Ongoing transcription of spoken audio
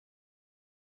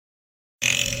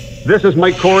This is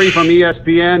Mike Corey from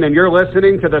ESPN, and you're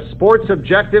listening to the Sports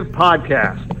Objective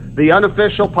Podcast, the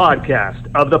unofficial podcast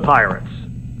of the Pirates.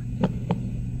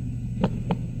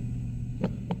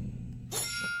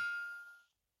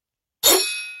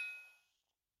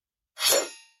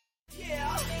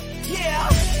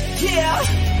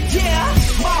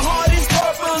 My heart is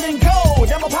purple and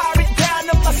gold. I'm a pirate down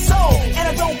to my soul, and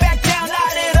I don't back down,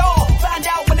 not at all. Find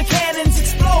out when the cannons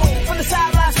explode, from the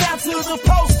sidelines down to the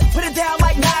post. Put it down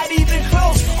like not even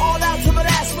close. All out to the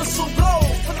last whistle blow.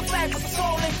 From the flag with the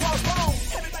soul and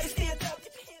crossbones. Everybody stand up,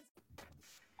 get your hands.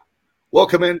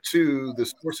 Welcome into the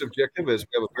Sports Objective as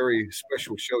we have a very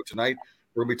special show tonight.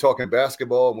 We're going to be talking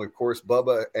basketball, and of course,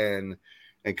 Bubba and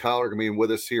Kyle are going to be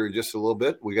with us here in just a little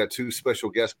bit. We got two special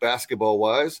guests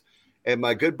basketball-wise, and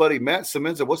my good buddy Matt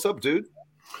Semenza. What's up, dude?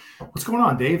 What's going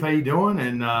on, Dave? How you doing?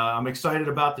 And I'm excited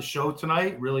about the show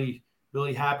tonight. Really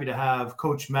happy to have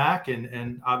Coach Mack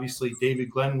and obviously David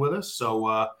Glenn with us. So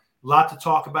a lot to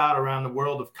talk about around the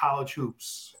world of college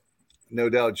hoops. No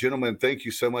doubt. Gentlemen, thank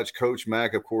you so much. Coach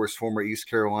Mack, of course, former East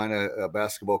Carolina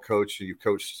basketball coach. You've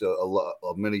coached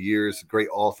many years, great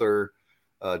author.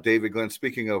 David Glenn,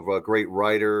 speaking of a great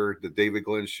writer, the David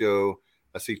Glenn Show.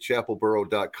 I see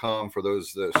chapelboro.com for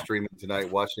those streaming tonight,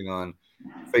 watching on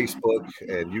Facebook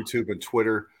and YouTube and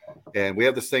Twitter. And we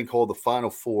have this thing called the Final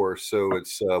Four. So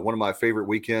it's one of my favorite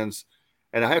weekends.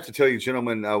 And I have to tell you,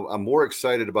 gentlemen, I'm more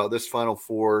excited about this Final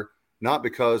Four, not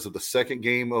because of the second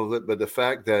game of it, but the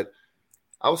fact that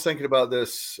I was thinking about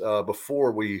this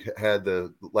before we had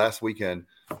the last weekend.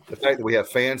 The fact that we have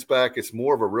fans back, it's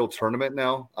more of a real tournament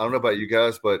now. I don't know about you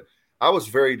guys, but I was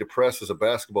very depressed as a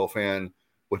basketball fan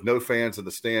with no fans in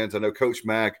the stands. I know Coach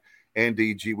Mack and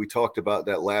DG, we talked about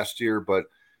that last year, but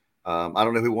I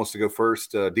don't know who wants to go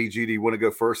first. DG, do you want to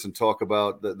go first and talk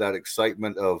about that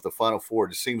excitement of the Final Four? It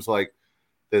just seems like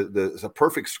it's a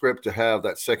perfect script to have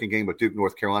that second game of Duke,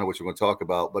 North Carolina, which we're going to talk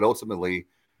about, but ultimately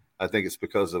I think it's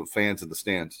because of fans in the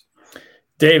stands.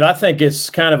 Dave, I think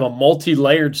it's kind of a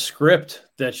multi-layered script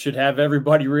that should have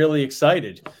everybody really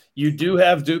excited. You do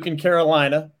have Duke and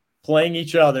Carolina playing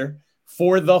each other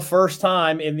for the first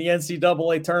time in the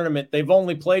NCAA tournament. They've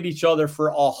only played each other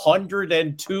for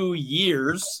 102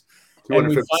 years, and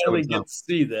we finally get to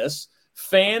see this.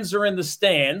 Fans are in the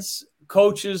stands.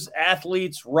 Coaches,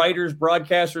 athletes, writers,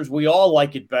 broadcasters, we all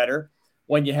like it better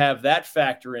when you have that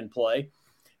factor in play.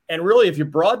 And really, if you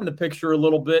broaden the picture a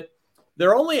little bit,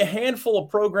 there are only a handful of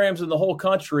programs in the whole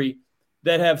country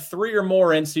that have 3 or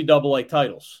more NCAA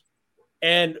titles.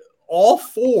 And all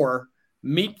 4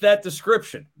 meet that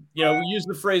description. You know, we use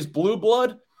the phrase blue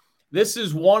blood. This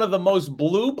is one of the most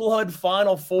blue blood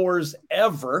Final Fours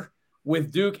ever,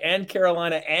 with Duke and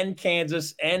Carolina and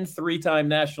Kansas and 3-time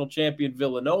national champion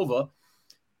Villanova.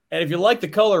 And if you like the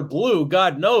color blue,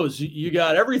 God knows you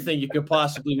got everything you could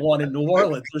possibly want in New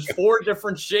Orleans. There's 4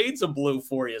 different shades of blue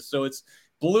for you. So it's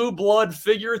blue blood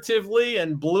figuratively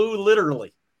and blue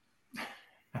literally.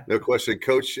 No question.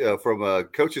 Coach, from a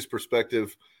coach's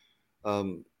perspective,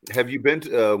 have you been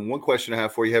to, one question I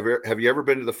have for you, have you ever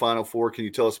been to the Final Four? Can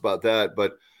you tell us about that?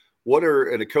 But what are,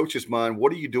 in a coach's mind,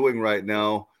 what are you doing right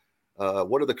now?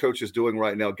 What are the coaches doing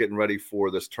right now getting ready for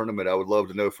this tournament? I would love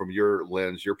to know from your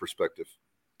lens, your perspective.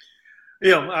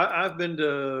 Yeah, I've been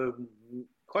to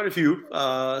quite a few.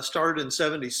 Started in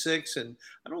 76, and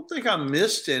I don't think I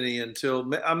missed any until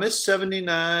I missed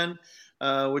 79,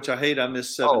 which I hate. I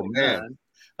missed 79. Oh, man.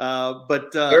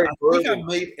 But I think I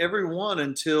made every one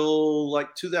until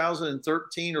like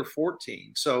 2013 or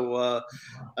 14. So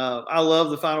I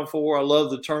love the Final Four. I love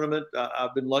the tournament.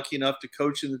 I've been lucky enough to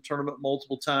coach in the tournament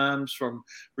multiple times, from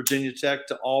Virginia Tech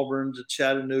to Auburn to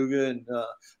Chattanooga, and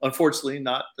unfortunately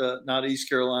not East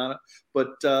Carolina.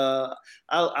 But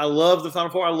I love the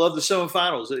Final Four. I love the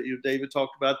semifinals. David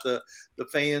talked about the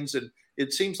fans, and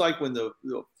it seems like when the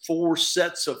 4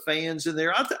 sets of fans in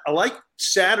there, I like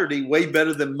Saturday way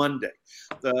better than Monday,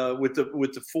 with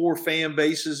the 4 fan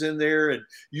bases in there, and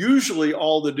usually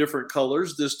all the different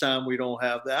colors. This time we don't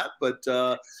have that, but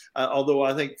although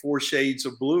I think 4 Shades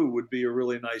of Blue would be a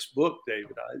really nice book,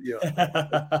 David.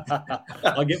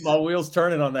 I'll get my wheels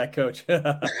turning on that, Coach.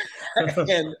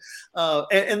 and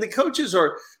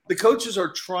the coaches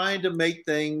are trying to make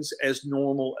things as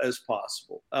normal as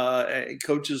possible.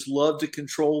 Coaches love to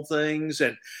control things,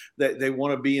 and they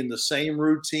want to be in the same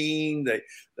routine.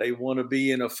 They want to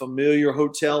be in a familiar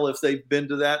hotel if they've been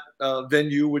to that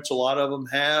venue, which a lot of them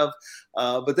have.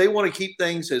 But they want to keep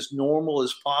things as normal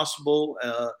as possible.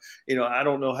 I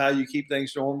don't know how you keep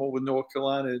things normal with North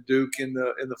Carolina and Duke in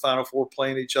the Final Four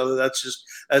playing each other. That's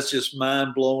just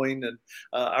mind blowing. And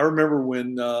I remember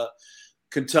when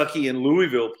Kentucky and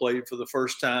Louisville played for the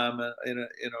first time in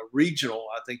a regional.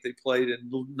 I think they played in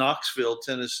Knoxville,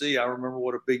 Tennessee. I remember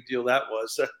what a big deal that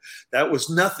was. That was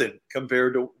nothing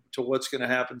compared to what's going to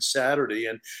happen Saturday.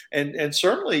 And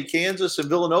certainly Kansas and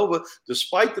Villanova,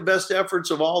 despite the best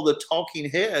efforts of all the talking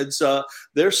heads,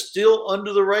 they're still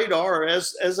under the radar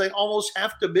as they almost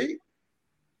have to be.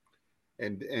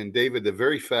 And David, the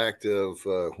very fact of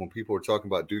when people are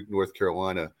talking about Duke, North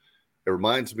Carolina, it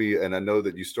reminds me, and I know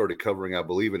that you started covering, I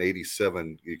believe in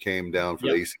 '87, you came down for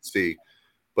the ACC,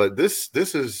 but this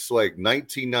is like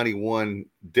 1991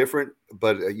 different,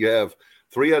 but you have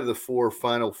 3 out of the 4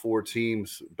 Final Four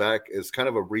teams back as kind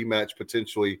of a rematch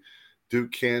potentially.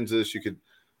 Duke, Kansas, you could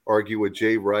argue with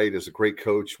Jay Wright as a great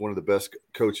coach, one of the best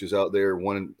coaches out there,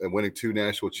 winning 2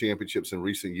 national championships in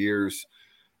recent years.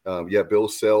 Bill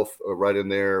Self right in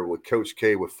there with Coach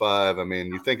K with 5. I mean,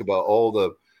 you think about all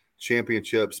the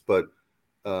championships, but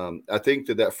I think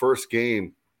that first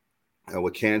game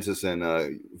with Kansas and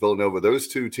Villanova, those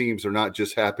 2 teams are not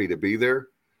just happy to be there.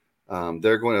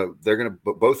 They're going to,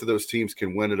 both of those teams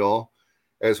can win it all,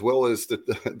 as well as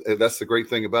that's the great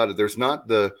thing about it. There's not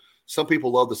some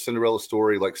people love the Cinderella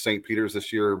story like St. Peter's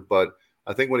this year, but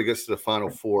I think when it gets to the Final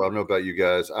Four, I don't know about you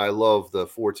guys, I love the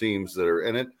 4 teams that are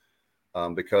in it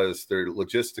because they're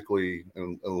logistically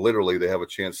and literally they have a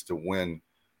chance to win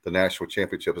the national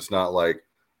championship. It's not like,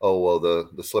 oh, well,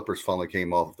 the slippers finally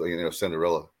came off,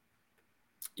 Cinderella.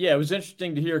 Yeah, it was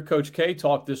interesting to hear Coach K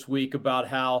talk this week about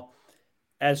how,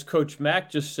 as Coach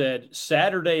Mack just said,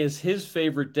 Saturday is his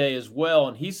favorite day as well.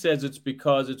 And he says it's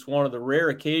because it's one of the rare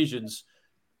occasions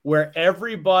where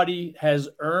everybody has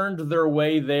earned their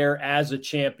way there as a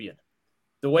champion.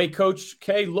 The way Coach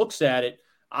K looks at it,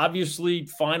 obviously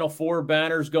Final Four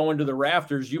banners going to the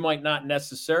rafters. You might not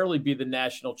necessarily be the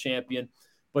national champion,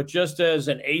 but just as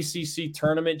an ACC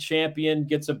tournament champion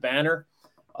gets a banner,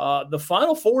 the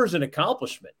Final Four is an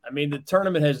accomplishment. I mean, the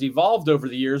tournament has evolved over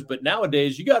the years, but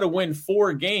nowadays you got to win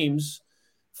 4 games,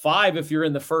 5 if you're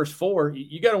in the first 4.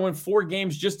 You got to win 4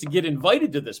 games just to get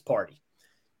invited to this party.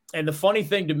 And the funny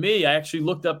thing to me, I actually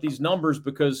looked up these numbers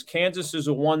because Kansas is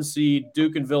a 1 seed,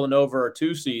 Duke and Villanova are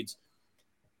 2 seeds.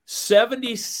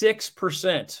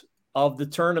 76% of the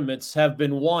tournaments have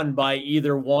been won by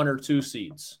either 1 or 2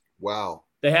 seeds. Wow.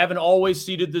 They haven't always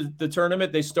seeded the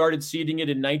tournament. They started seeding it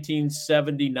in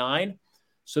 1979.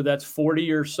 So that's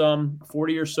 40 or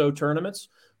so tournaments.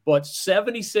 But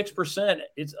 76%,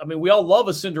 we all love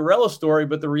a Cinderella story,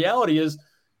 but the reality is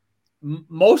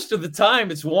most of the time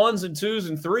it's 1s and 2s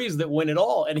and 3s that win it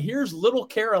all. And here's Little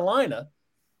Carolina,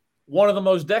 one of the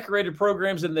most decorated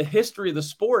programs in the history of the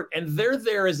sport, and they're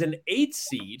there as an 8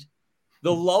 seed.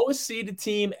 The lowest seeded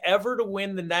team ever to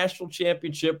win the national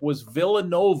championship was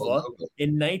Villanova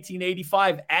in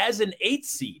 1985 as an 8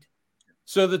 seed.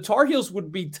 So the Tar Heels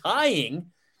would be tying.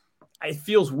 It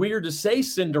feels weird to say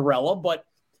Cinderella, but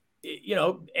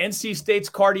NC State's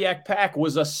Cardiac Pack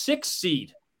was a 6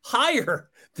 seed, higher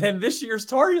than this year's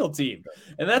Tar Heel team,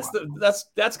 and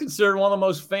that's considered one of the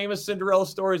most famous Cinderella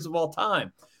stories of all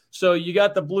time. So you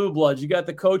got the Blue Bloods, you got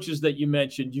the coaches that you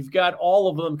mentioned, you've got all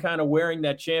of them kind of wearing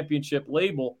that championship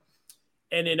label.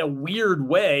 And in a weird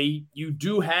way, you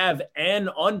do have an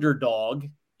underdog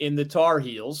in the Tar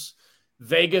Heels.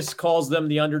 Vegas calls them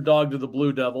the underdog to the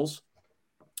Blue Devils.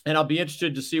 And I'll be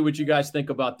interested to see what you guys think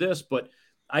about this. But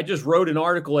I just wrote an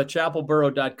article at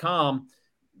chapelboro.com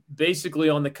basically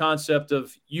on the concept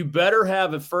of you better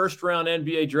have a first-round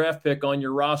NBA draft pick on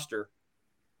your roster,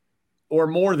 or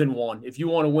more than one, if you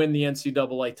want to win the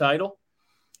NCAA title.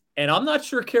 And I'm not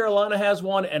sure Carolina has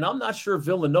one, and I'm not sure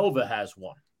Villanova has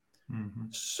one. Mm-hmm.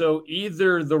 So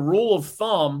either the rule of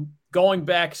thumb going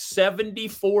back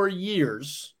 74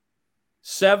 years,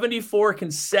 74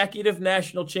 consecutive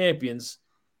national champions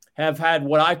have had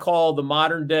what I call the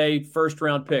modern day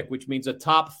first-round pick, which means a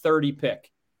top 30 pick.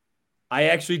 I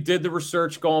actually did the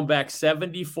research going back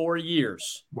 74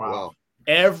 years. Wow.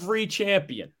 Every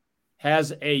champion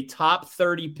has a top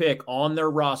 30 pick on their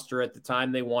roster at the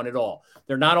time they won it all.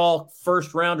 They're not all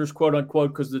first rounders, quote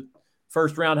unquote, because the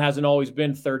first round hasn't always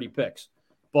been 30 picks.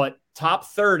 But top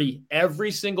 30, every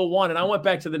single one. And I went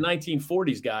back to the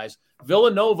 1940s, guys.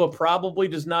 Villanova probably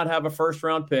does not have a first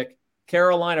round pick.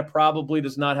 Carolina probably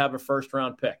does not have a first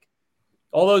round pick.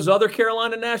 All those other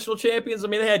Carolina national champions,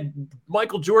 they had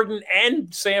Michael Jordan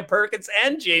and Sam Perkins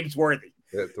and James Worthy.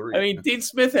 Dean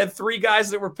Smith had 3 guys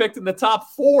that were picked in the top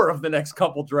 4 of the next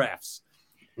couple drafts.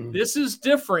 Mm-hmm. This is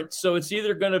different, so it's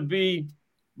either going to be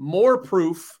more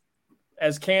proof,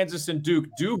 as Kansas and Duke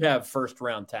do have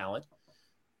first-round talent,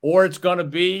 or it's going to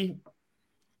be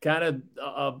kind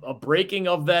of a breaking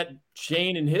of that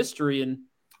chain in history. And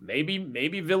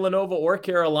maybe Villanova or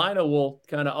Carolina will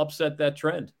kind of upset that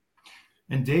trend.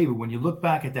 And David, when you look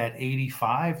back at that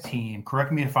 85 team,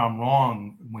 correct me if I'm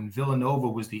wrong, when Villanova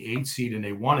was the 8th seed and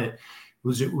they won it,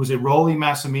 was it Rolly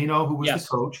Massimino who was Yes. the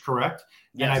coach, correct?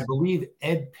 Yes. And I believe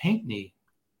Ed Pinckney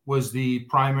was the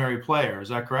primary player. Is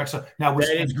that correct? So now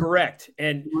that is correct.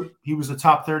 And he was a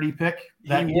top 30 pick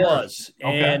that he year? was.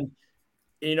 Okay. And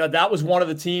that was one of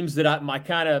the teams that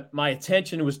my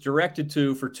attention was directed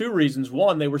to for two reasons.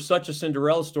 One, they were such a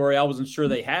Cinderella story. I wasn't sure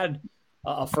they had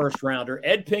a first rounder.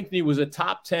 Ed Pinckney was a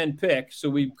top 10 pick, so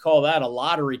we call that a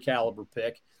lottery caliber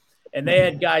pick. And they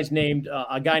had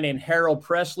a guy named Harold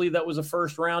Presley that was a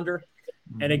first rounder,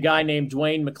 and a guy named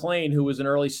Dwayne McClain who was an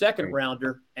early second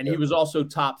rounder, and he was also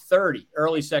top 30.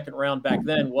 Early second round back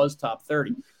then was top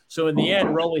 30. So in the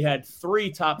end, Rowley had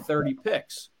 3 top 30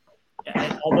 picks.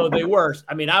 And although they were,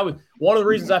 one of the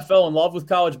reasons I fell in love with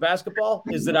college basketball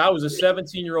is that I was a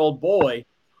 17-year-old boy,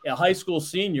 a high school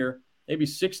senior, maybe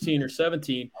 16 or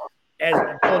 17. As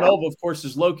Villanova, of course,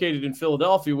 is located in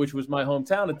Philadelphia, which was my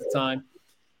hometown at the time.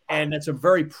 And it's a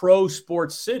very pro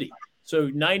sports city. So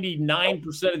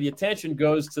 99% of the attention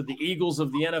goes to the Eagles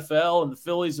of the NFL and the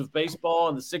Phillies of baseball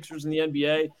and the Sixers in the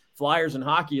NBA, Flyers in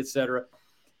hockey, et cetera.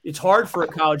 It's hard for a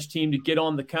college team to get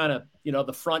on the kind of,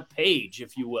 the front page,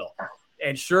 if you will.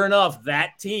 And sure enough,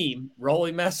 that team,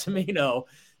 Rolly Massimino,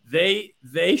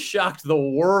 they shocked the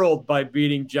world by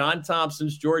beating John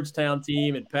Thompson's Georgetown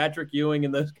team and Patrick Ewing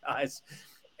and those guys.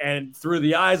 And through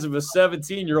the eyes of a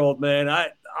 17-year-old, man,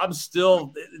 it's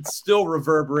still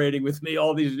reverberating with me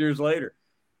all these years later.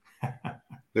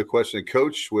 No question.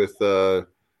 Coach, what are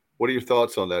your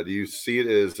thoughts on that? Do you see it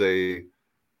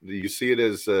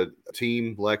as a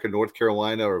team like a North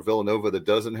Carolina or Villanova that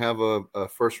doesn't have a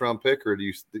first-round pick, or do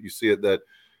you see it that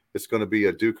it's going to be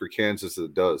a Duke or Kansas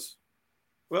that does?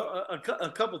 Well, a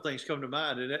couple things come to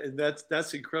mind, and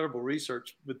that's incredible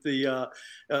research. But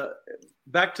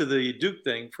back to the Duke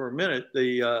thing for a minute,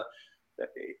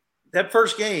 that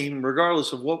first game,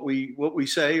 regardless of what we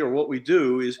say or what we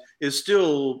do, is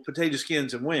still potato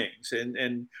skins and wings,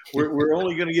 and we're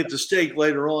only going to get the steak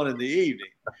later on in the evening.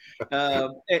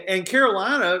 And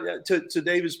Carolina, to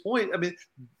David's point,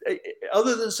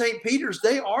 other than St. Peter's,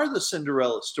 they are the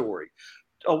Cinderella story.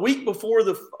 A week before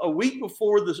the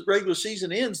regular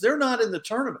season ends, they're not in the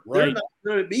tournament. Right. They're not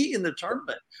going to be in the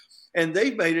tournament, and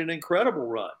they've made an incredible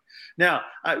run. Now,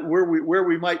 where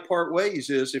we might part ways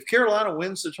is if Carolina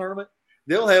wins the tournament,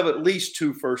 they'll have at least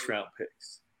 2 first-round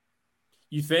picks.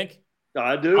 You think?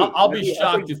 I do. I'll be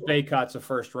shocked if Baycott's a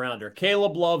first rounder.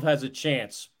 Caleb Love has a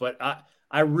chance, but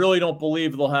I really don't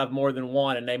believe they'll have more than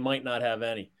one, and they might not have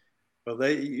any. Well,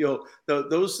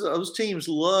 those teams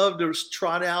love to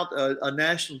trot out a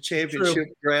national championship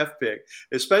draft pick,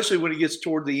 especially when it gets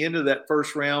toward the end of that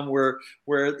first round, where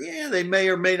they may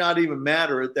or may not even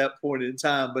matter at that point in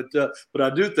time. But I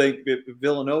do think that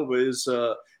Villanova is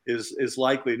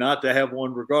likely not to have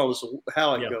one, regardless of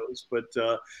how it goes. But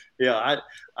I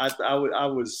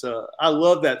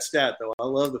love that stat though. I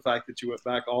love the fact that you went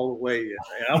back all the way,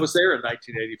 and I was there in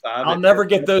 1985. I'll never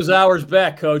get those hours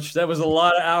back, Coach. That was a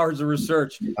lot of hours of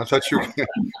research. I thought you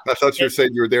were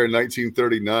saying you were there in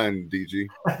 1939, DG.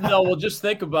 No, well, just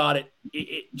think about it.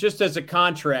 Just as a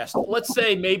contrast, let's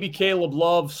say maybe Caleb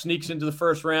Love sneaks into the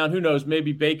first round. Who knows?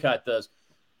 Maybe Baycott does.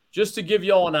 Just to give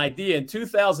you all an idea, in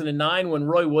 2009, when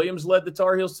Roy Williams led the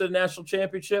Tar Heels to the national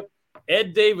championship,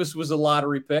 Ed Davis was a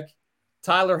lottery pick.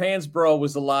 Tyler Hansbrough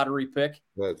was a lottery pick.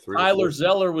 Tyler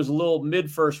Zeller was a little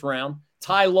mid-first round.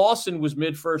 Ty Lawson was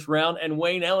mid-first round, and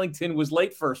Wayne Ellington was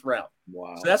late first round.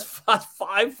 Wow. So that's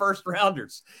 5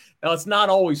 first-rounders. Now, it's not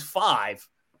always 5,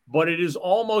 but it is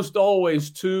almost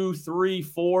always 2, 3,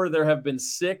 4. There have been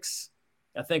 6.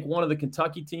 I think one of the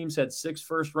Kentucky teams had 6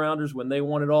 first-rounders when they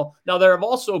won it all. Now, there have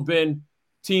also been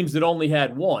teams that only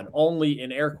had 1, only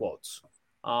in air quotes.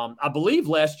 I believe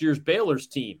last year's Baylor's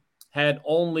team had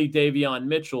only Davion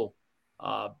Mitchell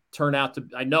turn out to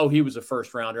 – I know he was a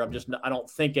first-rounder. I don't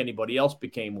think anybody else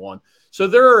became one. So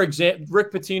there are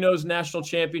Rick Pitino's national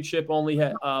championship only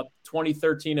had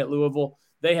 2013 at Louisville.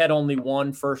 They had only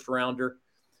 1 first-rounder.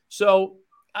 So,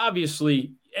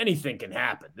 obviously – anything can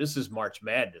happen. This is March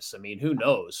Madness. Who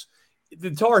knows?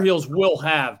 The Tar Heels will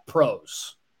have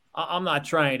pros. I'm not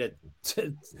trying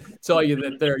to tell you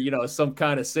that they're, some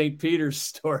kind of St. Peter's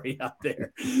story out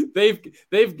there. They've,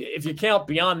 if you count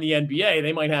beyond the NBA,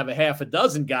 they might have a half a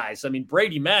dozen guys.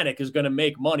 Brady Manick is going to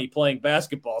make money playing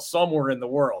basketball somewhere in the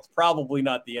world. Probably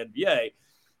not the NBA,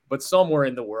 but somewhere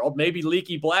in the world. Maybe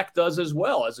Leaky Black does as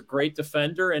well, as a great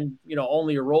defender and,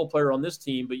 only a role player on this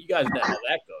team, but you guys know how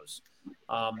that goes.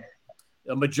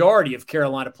 a majority of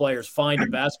Carolina players find a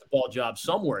basketball job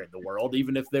somewhere in the world,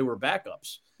 even if they were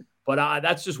backups. But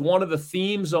that's just one of the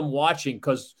themes I'm watching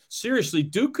because, seriously,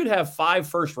 Duke could have 5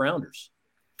 first-rounders.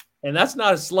 And that's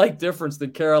not a slight difference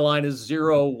than Carolina's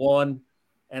 0, 1.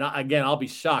 And, again, I'll be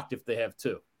shocked if they have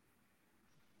 2.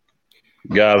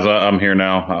 Guys, I'm here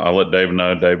now. I'll let Dave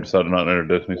know. Dave decided not to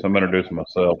introduce me, so I'm introducing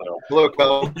myself. Hello,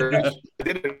 Kyle. I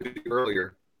did introduce you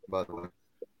earlier, by the way.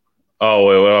 Oh,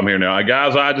 well, I'm here now.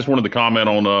 Guys, I just wanted to comment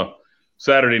on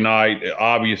Saturday night.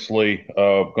 Obviously,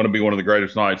 going to be one of the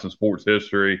greatest nights in sports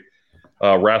history.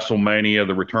 WrestleMania,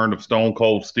 the return of Stone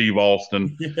Cold Steve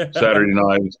Austin Saturday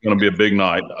night. It's going to be a big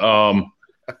night.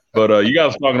 But you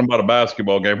guys talking about a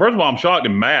basketball game. First of all, I'm shocked that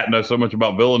Matt knows so much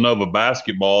about Villanova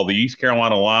basketball, the East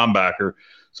Carolina linebacker,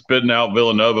 spitting out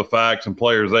Villanova facts and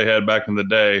players they had back in the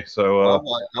day. So I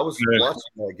was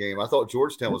watching that game. I thought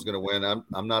Georgetown was going to win.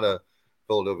 I'm not a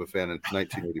Villanova fan in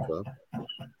 1985.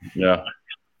 Yeah.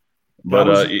 But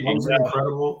that was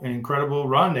an incredible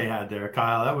run they had there,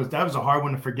 Kyle. That was a hard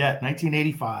one to forget.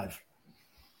 1985.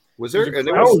 Was there? And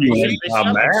there how was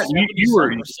old Matt? You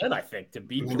were, I think, to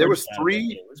beat. There was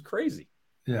 3. It was crazy.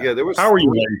 Yeah, there was. How were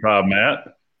you 85,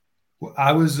 Matt?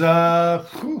 I was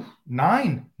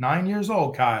 9 years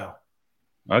old, Kyle.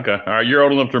 Okay, all right. You're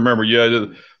old enough to remember. Yeah, I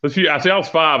was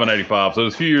 5 in '85, so a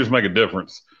few years make a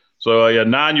difference. So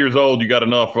 9 years old, you got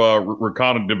enough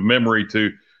recognitive memory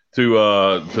to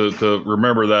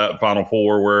remember that Final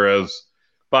Four, whereas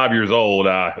 5 years old,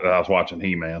 I was watching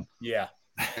He-Man. Yeah.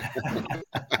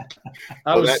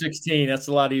 I was 16. That's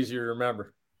a lot easier to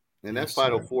remember. In that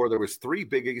Final Four, there was 3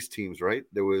 Big East teams, right?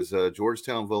 There was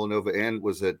Georgetown, Villanova, and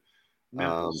was it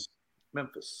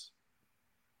Memphis.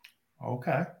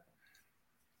 Okay.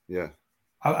 Yeah.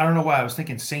 I don't know why I was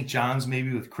thinking St. John's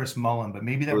maybe with Chris Mullen, but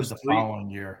maybe that was the following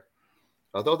year.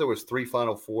 I thought there was 3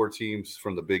 Final Four teams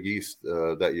from the Big East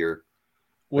that year.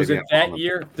 Was it that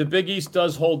year? The Big East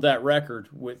does hold that record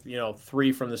with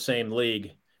 3 from the same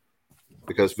league.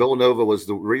 Because Villanova was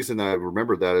the reason I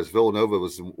remember that is Villanova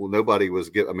was nobody was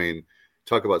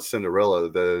talk about Cinderella.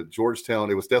 The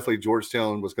Georgetown, it was definitely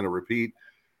Georgetown was going to repeat,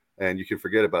 and you can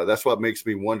forget about it. That's what makes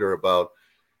me wonder about.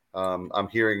 I'm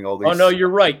hearing all these. Oh no, you're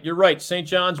right. You're right. St.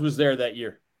 John's was there that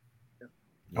year.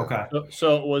 Okay.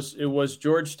 So it was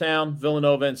Georgetown,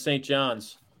 Villanova, and St.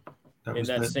 John's in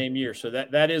that same year. So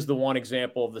that is the one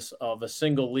example of a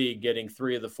single league getting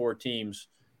 3 of the 4 teams.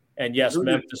 And yes,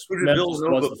 Memphis was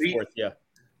the 4th. Yeah.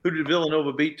 Who did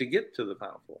Villanova beat to get to the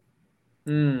Final Four?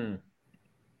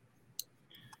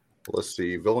 Let's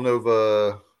see.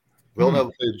 Villanova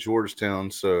played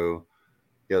Georgetown, so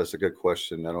yeah, that's a good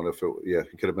question. I don't know if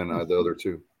it could have been the other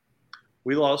 2.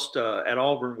 We lost at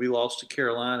Auburn. We lost to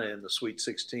Carolina in the Sweet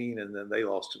 16, and then they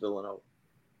lost to Villanova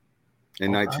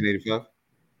in 1985.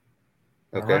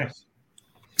 Okay, right.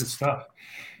 Good stuff.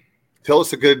 Tell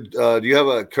us a good. Do you have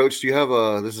a coach? Do you have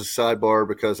a? This is a sidebar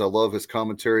because I love his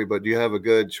commentary. But do you have a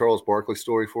good Charles Barkley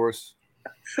story for us?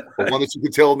 One that you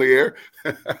can tell in the air.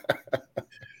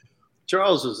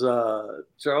 Charles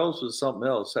was something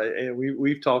else.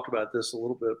 We've talked about this a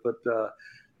little bit, but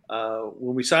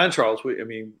when we signed Charles,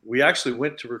 we actually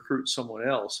went to recruit someone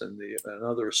else, and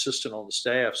another assistant on the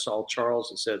staff saw Charles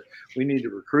and said, "We need to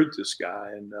recruit this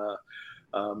guy." And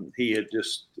he had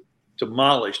just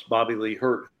demolished Bobby Lee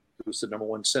Hurt, who was the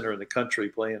 #1 center in the country,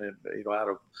 playing out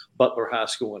of Butler High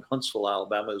School in Huntsville,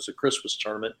 Alabama. It was a Christmas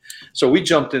tournament, so we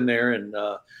jumped in there and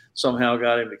somehow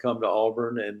got him to come to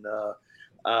Auburn, and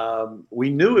we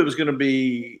knew it was going to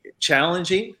be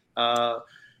challenging.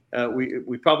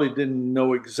 We probably didn't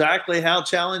know exactly how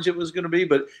challenging it was going to be,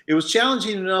 but it was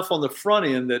challenging enough on the front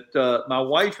end that my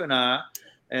wife and I,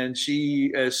 and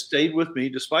she has stayed with me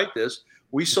despite this,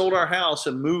 we sold our house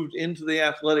and moved into the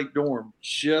athletic dorm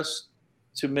just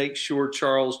to make sure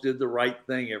Charles did the right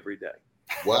thing every day.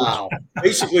 Wow.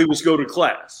 Basically was go to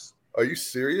class. Are you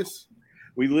serious?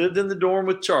 We lived in the dorm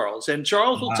with Charles, and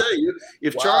Charles will tell you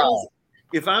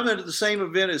if I'm at the same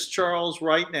event as Charles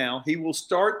right now, he will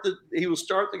start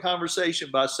the conversation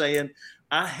by saying,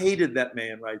 "I hated that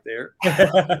man right there,"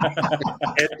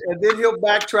 and then he'll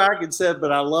backtrack and say,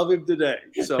 "But I love him today."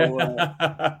 So,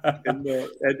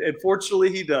 and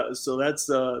fortunately, he does. So that's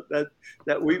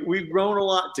that we've grown a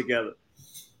lot together.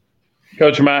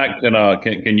 Coach Mack,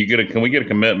 can we get a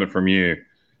commitment from you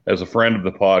as a friend of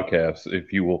the podcast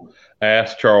if you will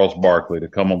ask Charles Barkley to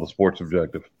come on the Sports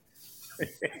Objective?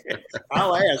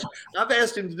 I'll ask. I've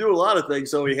asked him to do a lot of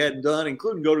things so he hadn't done,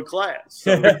 including go to class.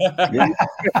 So.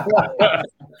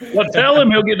 Well, tell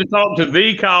him he'll get to talk to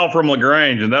the Kyle from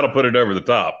LaGrange, and that'll put it over the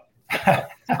top.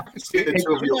 You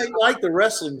might like the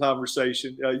wrestling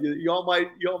conversation. You all might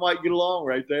get along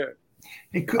right there.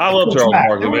 I love Charles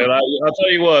Barkley, man. I'll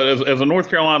tell you what, as a North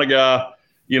Carolina guy,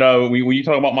 you know, when you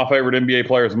talk about my favorite NBA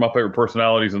players and my favorite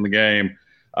personalities in the game,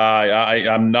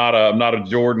 I'm not a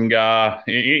Jordan guy.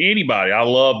 Anybody, I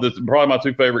love this. Probably my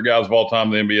two favorite guys of all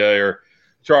time in the NBA are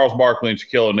Charles Barkley and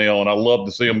Shaquille O'Neal, and I love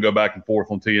to see them go back and forth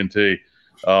on TNT.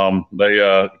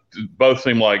 They both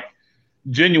seem like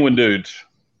genuine dudes.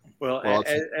 Well,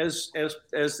 as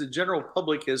the general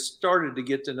public has started to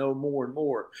get to know more and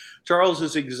more, Charles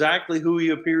is exactly who he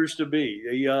appears to be.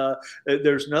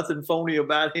 There's nothing phony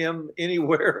about him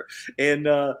anywhere, and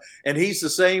he's the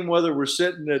same whether we're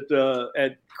sitting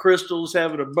at Crystal's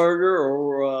having a burger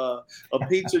or a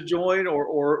pizza joint,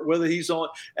 or whether he's on.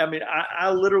 I mean, I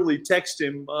literally text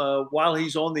him while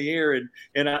he's on the air,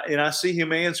 and I see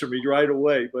him answer me right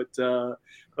away, but.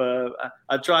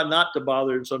 I try not to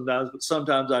bother him sometimes, but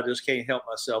sometimes I just can't help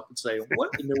myself and say,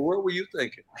 what in the world were you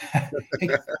thinking? Hey,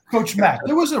 Coach Mack,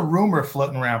 there was a rumor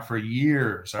floating around for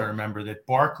years, I remember, that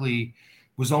Barkley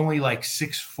was only like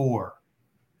 6'4".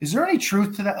 Is there any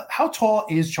truth to that? How tall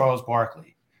is Charles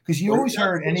Barkley? Because you always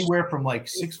heard anywhere from like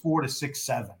 6'4" to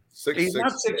 6'7". He's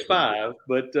not 6'5",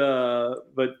 but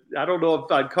I don't know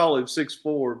if I'd call him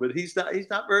 6'4", but he's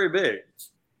not very big.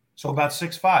 So about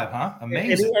 6'5", huh?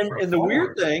 Amazing. And the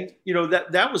weird thing, you know,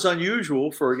 that was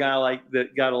unusual for a guy like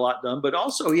that, got a lot done, but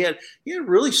also he had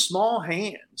really small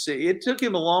hands. It took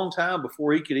him a long time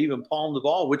before he could even palm the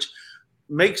ball, which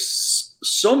makes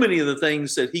so many of the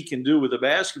things that he can do with a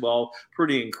basketball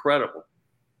pretty incredible.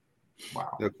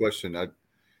 Wow. No question. I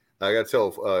got to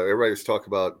tell everybody's talk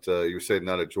about you were saying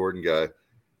not a Jordan guy.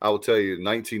 I will tell you, in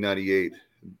 1998,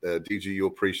 DG, you'll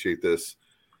appreciate this.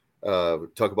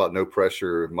 Talk about no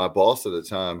pressure. My boss at the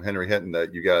time, Henry Hinton,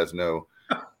 that you guys know,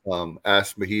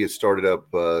 asked me. He had started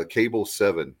up Cable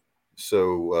 7.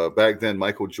 So back then,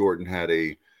 Michael Jordan had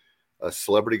a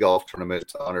celebrity golf tournament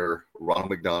to honor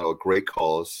Ronald McDonald, a great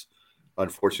cause.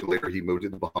 Unfortunately, later he moved to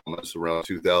the Bahamas around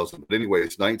 2000. But anyway,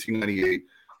 it's 1998,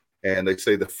 and they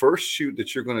say the first shoot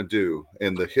that you're going to do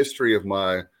in the history of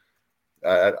my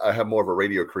I have more of a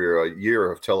radio career, a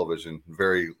year of television,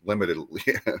 very limited,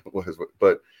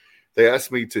 but they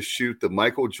asked me to shoot the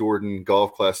Michael Jordan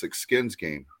Golf Classic Skins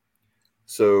game.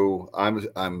 So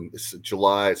it's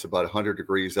July. It's about 100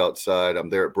 degrees outside. I'm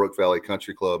there at Brook Valley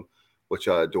Country Club, which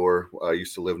I adore. I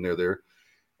used to live near there.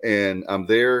 And I'm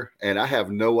there, and I have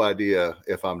no idea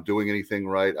if I'm doing anything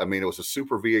right. I mean, it was a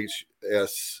super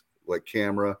VHS like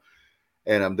camera,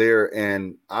 and I'm there.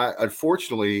 And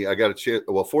fortunately, I got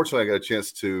a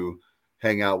chance to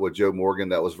hang out with Joe Morgan.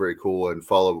 That was very cool, and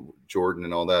follow Jordan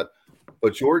and all that.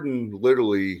 But Jordan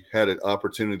literally had an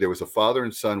opportunity. There was a father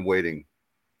and son waiting.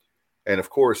 And,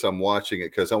 of course, I'm watching it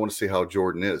because I want to see how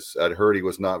Jordan is. I'd heard he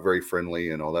was not very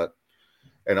friendly and all that.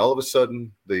 And all of a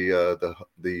sudden,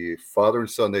 the father and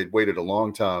son, they'd waited a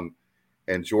long time,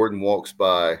 and Jordan walks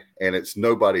by, and it's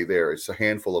nobody there. It's a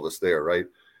handful of us there, right?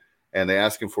 And they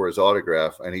asked him for his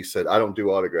autograph, and he said, I don't do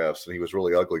autographs. And he was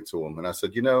really ugly to him. And I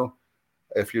said, you know,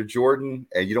 if you're Jordan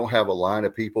and you don't have a line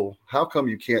of people, how come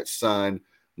you can't sign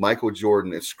Michael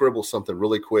Jordan and scribble something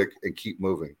really quick and keep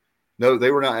moving? No,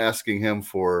 they were not asking him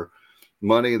for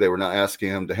money. They were not asking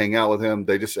him to hang out with him.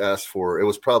 They just asked for, it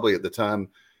was probably at the time,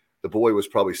 the boy was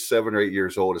probably 7 or 8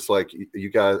 years old. It's like you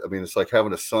guys, I mean, it's like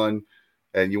having a son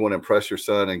and you want to impress your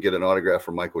son and get an autograph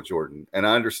from Michael Jordan. And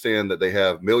I understand that they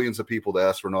have millions of people to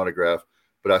ask for an autograph,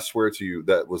 but I swear to you,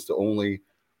 that was the only,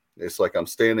 it's like I'm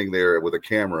standing there with a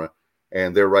camera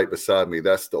and they're right beside me.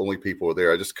 That's the only people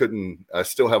there. I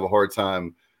still have a hard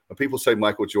time. When people say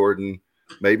Michael Jordan,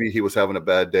 maybe he was having a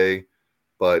bad day,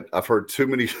 but I've heard too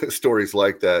many stories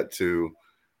like that to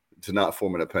not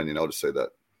form an opinion. I'll just say that.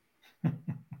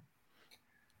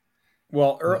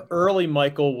 Well, early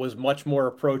Michael was much more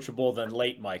approachable than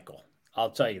late Michael.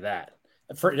 I'll tell you that.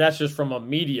 That's just from a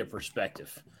media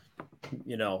perspective.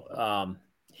 You know,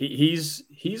 he's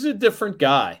a different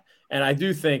guy. And I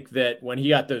do think that when he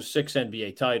got those 6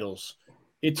 NBA titles,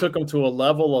 it took him to a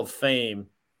level of fame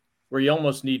where you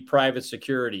almost need private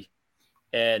security.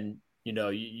 And, you know,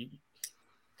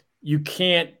 you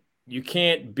can't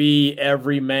be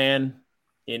every man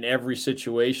in every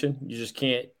situation. You just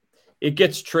can't. It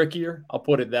gets trickier, I'll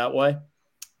put it that way.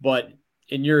 But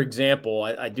in your example,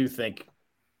 I do think,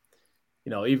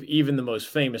 you know, even the most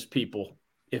famous people,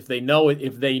 if they know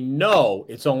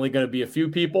it's only going to be a few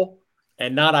people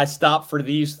and not I stop for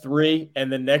these 3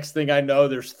 and the next thing I know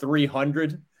there's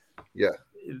 300. Yeah.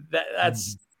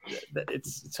 It's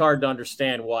hard to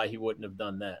understand why he wouldn't have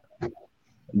done that.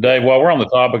 Dave, while we're on the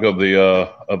topic of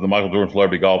the Michael Jordan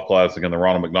Celebrity Golf Classic and the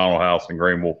Ronald McDonald House in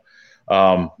Greenville,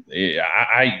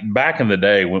 I back in the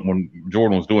day when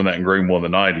Jordan was doing that in Greenville in the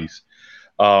 90s,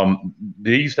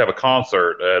 They used to have a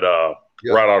concert at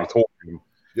Wright Auditorium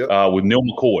with Neil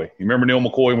McCoy. You remember Neil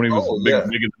McCoy when he was big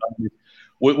in the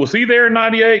 90s? Was he there in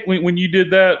 '98 when you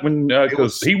did that?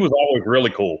 Because he was always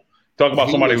really cool. Talk about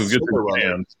somebody who was good to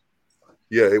fans.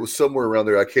 Yeah, it was somewhere around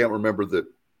there. I can't remember the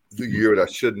year, and I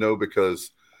should know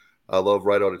because I love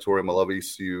Wright Auditorium. I love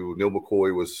ECU. Neil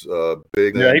McCoy was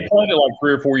big. Yeah, he played it like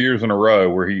 3 or 4 years in a row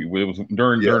where it was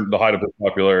during the height of his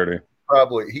popularity.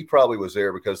 He probably was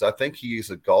there because I think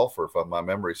he's a golfer, if my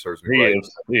memory serves me right.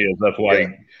 He is. That's why he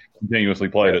continuously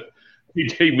played it.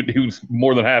 He was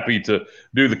more than happy to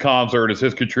do the concert as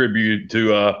his contribute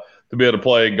to be able to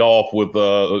play golf with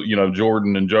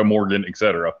Jordan and Joe Morgan,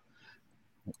 etc.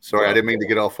 Sorry, I didn't mean to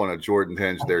get off on a Jordan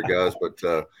tangent there, guys.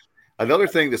 But another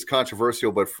thing that's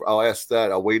controversial, but I'll ask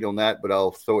that. I'll wait on that, but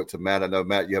I'll throw it to Matt. I know,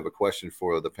 Matt, you have a question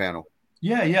for the panel.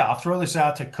 Yeah. I'll throw this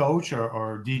out to Coach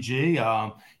or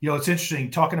DG. It's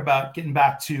interesting talking about getting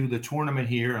back to the tournament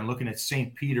here and looking at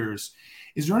St. Peter's.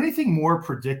 Is there anything more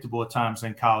predictable at times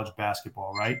than college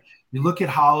basketball, right? You look at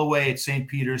Holloway at St.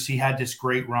 Peter's. He had this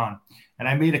great run. And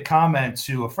I made a comment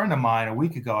to a friend of mine a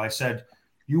week ago. I said,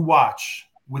 you watch.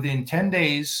 Within 10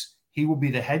 days, he will be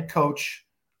the head coach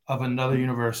of another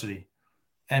university.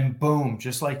 And boom,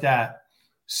 just like that,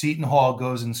 Seton Hall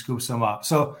goes and scoops him up.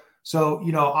 So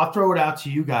I'll throw it out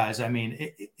to you guys. I mean,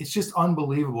 it's just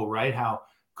unbelievable, right? How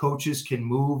coaches can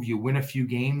move. You win a few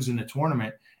games in the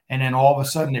tournament, and then all of a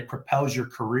sudden it propels your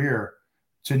career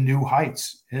to new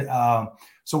heights.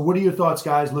 So what are your thoughts,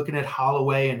 guys, looking at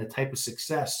Holloway and the type of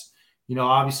success?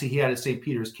 Obviously he had at St.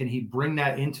 Peter's. Can he bring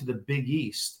that into the Big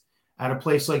East at a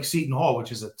place like Seton Hall,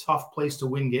 which is a tough place to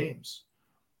win games?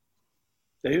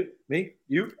 David, me,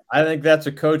 you? I think that's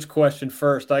a coach question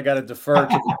first. I got to defer to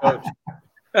the coach.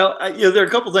 Well, there are a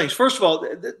couple of things. First of all,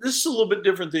 this is a little bit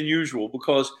different than usual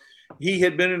because he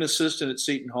had been an assistant at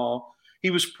Seton Hall.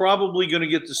 He was probably going to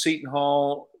get the Seton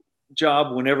Hall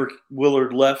job whenever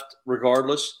Willard left,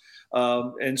 regardless.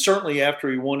 And certainly after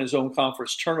he won his own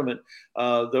conference tournament,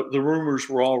 the rumors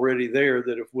were already there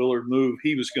that if Willard moved,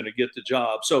 he was going to get the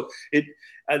job. So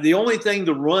the only thing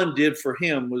the run did for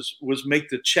him was make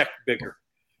the check bigger.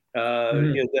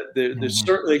 They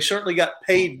certainly got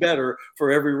paid better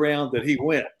for every round that he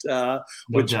went,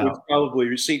 which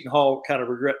probably Seton Hall kind of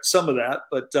regrets some of that.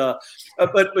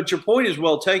 But your point is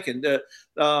well taken.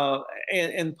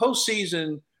 And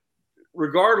postseason,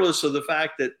 regardless of the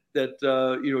fact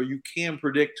that you can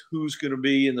predict who's going to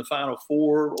be in the Final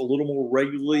Four a little more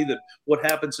regularly than what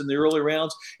happens in the early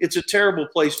rounds, it's a terrible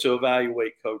place to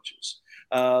evaluate coaches.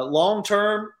 Long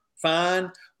term,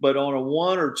 fine, but on a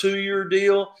 1 or 2 year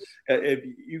deal, if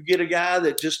you get a guy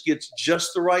that just gets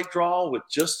just the right draw with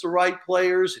just the right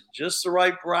players and just the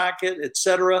right bracket,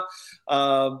 etc.,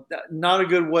 not a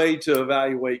good way to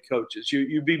evaluate coaches.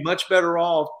 You'd be much better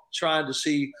off trying to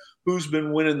see who's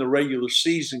been winning the regular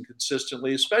season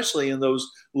consistently, especially in those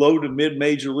low to mid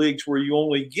major leagues where you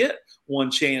only get one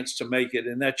chance to make it,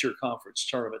 and that's your conference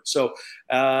tournament. So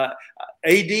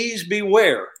ADs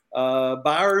beware.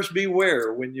 Buyers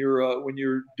beware when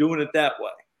you're doing it that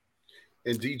way.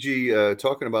 And DG,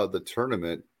 talking about the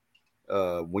tournament,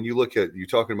 when you look at, you're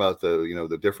talking about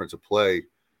the difference of play.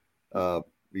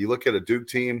 You look at a Duke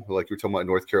team like you're talking about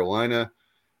North Carolina.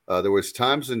 There was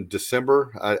times in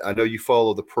December. I know you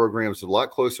follow the programs a lot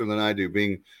closer than I do,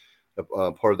 being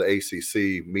a part of the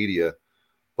ACC media.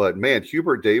 But man,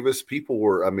 Hubert Davis, people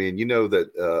were. I mean,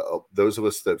 that those of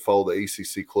us that follow the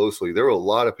ACC closely, there were a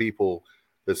lot of people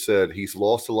that said he's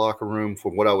lost the locker room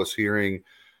from what I was hearing.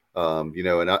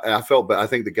 And I felt bad. I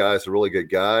think the guy's a really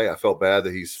good guy. I felt bad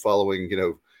that he's following,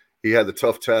 he had the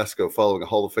tough task of following a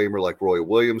Hall of Famer like Roy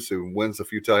Williams, who wins a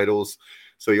few titles.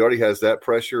 So he already has that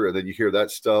pressure. And then you hear that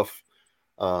stuff.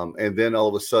 And then all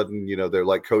of a sudden, they're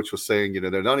like Coach was saying,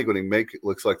 they're not even going to it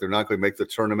looks like they're not going to make the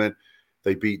tournament.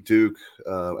 They beat Duke.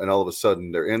 And all of a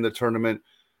sudden they're in the tournament.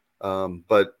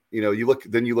 But you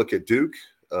look at Duke.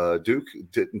 Duke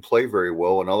didn't play very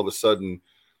well, and all of a sudden,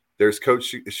 there's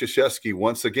Coach Krzyzewski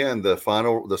once again,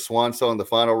 the swan song, the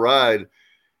final ride,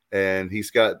 and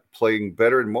he's got playing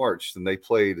better in March than they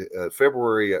played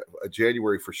February,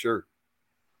 January for sure.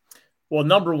 Well,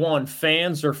 number one,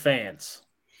 fans are fans,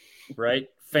 right?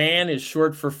 Fan is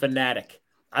short for fanatic.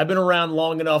 I've been around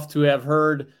long enough to have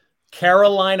heard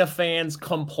Carolina fans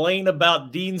complain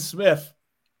about Dean Smith.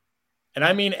 And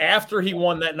I mean, after he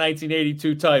won that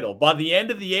 1982 title, by the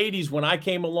end of the 80s, when I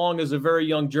came along as a very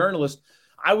young journalist,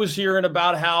 I was hearing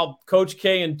about how Coach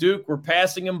K and Duke were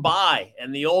passing him by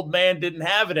and the old man didn't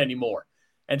have it anymore.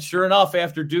 And sure enough,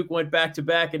 after Duke went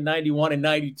back-to-back in 91 and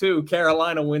 92,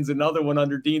 Carolina wins another one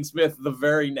under Dean Smith the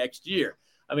very next year.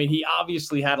 I mean, he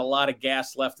obviously had a lot of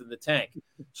gas left in the tank.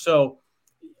 So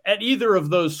at either of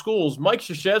those schools, Mike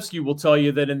Krzyzewski will tell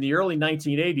you that in the early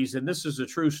 1980s, and this is a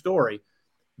true story,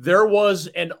 there was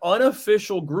an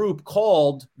unofficial group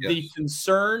called the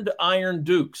Concerned Iron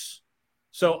Dukes.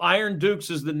 So Iron Dukes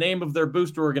is the name of their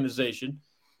booster organization.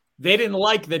 They didn't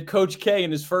like that Coach K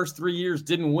in his first 3 years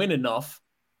didn't win enough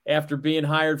after being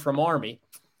hired from Army.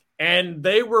 And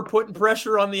they were putting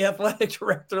pressure on the athletic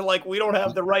director like, we don't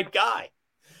have the right guy.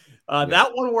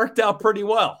 That one worked out pretty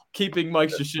well, keeping Mike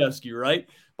Krzyzewski, right?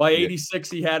 By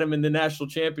 86, he had him in the national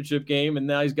championship game, and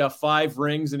now he's got 5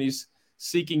 rings, and he's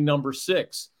seeking number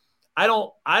 6. I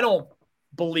don't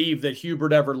believe that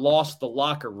Hubert ever lost the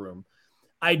locker room.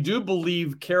 I do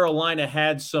believe Carolina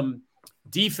had some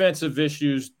defensive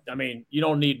issues. I mean, you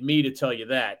don't need me to tell you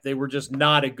that. They were just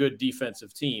not a good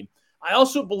defensive team. I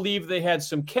also believe they had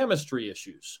some chemistry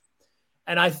issues.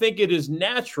 And I think it is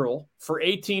natural for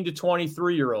 18 to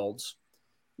 23-year-olds,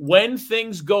 when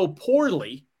things go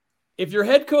poorly, if your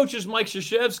head coach is Mike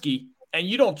Krzyzewski and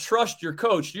you don't trust your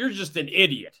coach, you're just an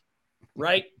idiot,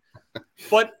 right?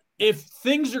 But if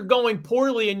things are going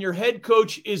poorly and your head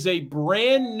coach is a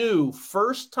brand new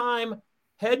first-time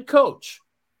head coach,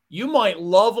 you might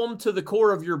love them to the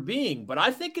core of your being. But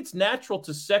I think it's natural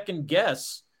to second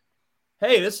guess,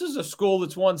 hey, this is a school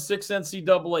that's won 6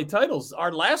 NCAA titles.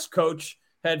 Our last coach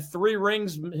had 3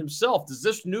 rings himself. Does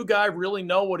this new guy really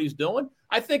know what he's doing?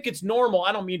 I think it's normal.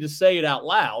 I don't mean to say it out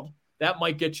loud. That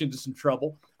might get you into some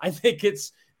trouble. I think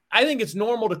it's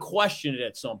normal to question it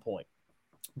at some point.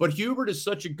 But Hubert is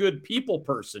such a good people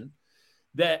person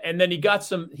and then he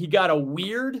got a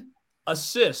weird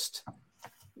assist.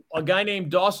 A guy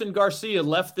named Dawson Garcia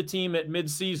left the team at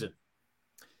midseason.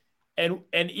 And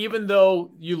even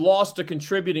though you lost a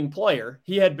contributing player,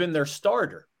 he had been their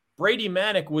starter. Brady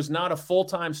Manick was not a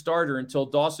full-time starter until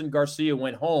Dawson Garcia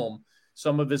went home.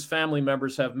 Some of his family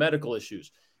members have medical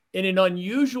issues. In an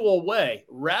unusual way,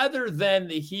 rather than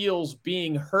the Heels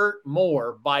being hurt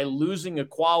more by losing a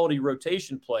quality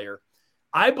rotation player,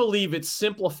 I believe it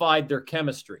simplified their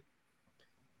chemistry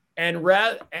and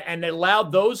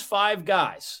allowed those 5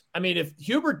 guys. I mean, if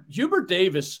Hubert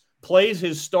Davis plays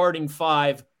his starting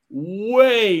 5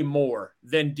 way more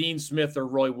than Dean Smith or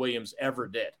Roy Williams ever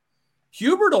did,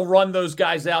 Hubert will run those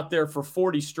guys out there for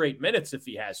 40 straight minutes if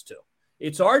he has to.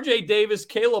 It's R.J. Davis,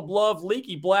 Caleb Love,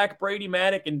 Leaky Black, Brady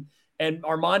Manick, and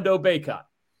Armando Bacot.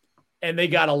 And they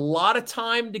got a lot of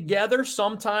time together,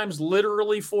 sometimes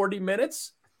literally 40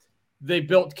 minutes. They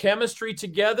built chemistry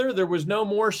together. There was no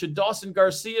more, should Dawson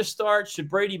Garcia start? Should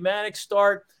Brady Manick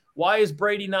start? Why is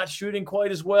Brady not shooting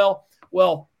quite as well?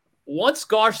 Well, once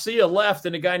Garcia left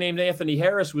and a guy named Anthony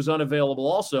Harris was unavailable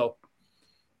also,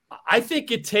 I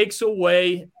think it takes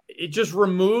away – it just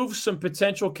removes some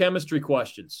potential chemistry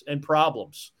questions and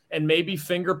problems and maybe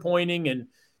finger pointing and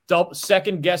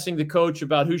second guessing the coach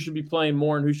about who should be playing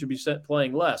more and who should be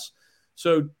playing less.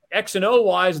 So X and O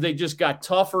wise, they just got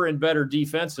tougher and better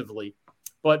defensively,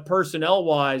 but personnel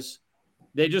wise,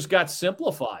 they just got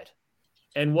simplified.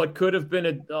 And what could have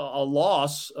been a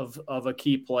loss of a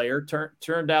key player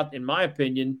turned out, in my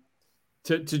opinion,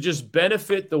 to just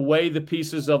benefit the way the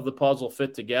pieces of the puzzle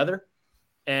fit together.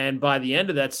 And by the end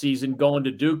of that season, going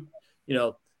to Duke,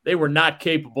 they were not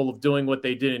capable of doing what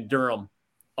they did in Durham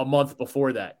a month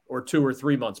before that or 2 or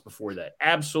 3 months before that.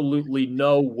 Absolutely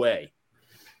no way.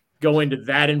 Go into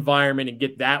that environment and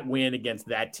get that win against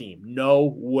that team.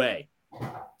 No way.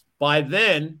 By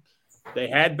then, they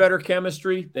had better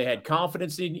chemistry. They had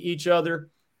confidence in each other.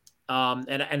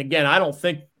 And again, I don't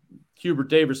think Hubert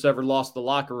Davis ever lost the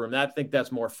locker room. I think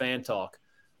that's more fan talk.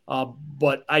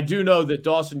 But I do know that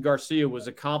Dawson Garcia was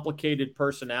a complicated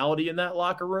personality in that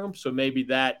locker room. So maybe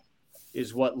that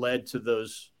is what led to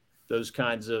those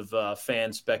kinds of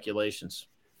fan speculations.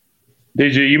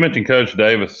 DJ, you mentioned Coach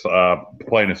Davis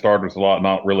playing his starters a lot,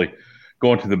 not really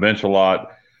going to the bench a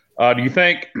lot. Do you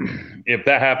think if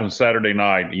that happens Saturday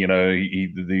night, you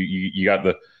got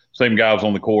the same guys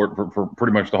on the court for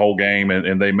pretty much the whole game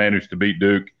and they managed to beat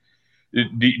Duke,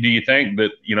 do you think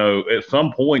that, at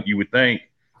some point you would think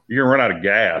you're going to run out of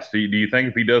gas? Do you think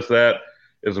if he does that,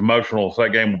 as emotional as that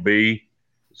game will be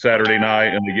Saturday night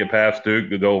and they get past Duke,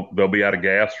 that they'll be out of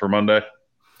gas for Monday?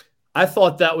 I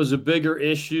thought that was a bigger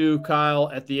issue,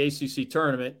 Kyle, at the ACC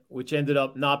tournament, which ended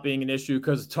up not being an issue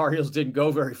because the Tar Heels didn't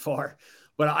go very far.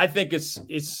 But I think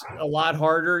it's a lot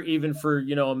harder even for,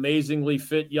 amazingly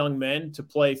fit young men to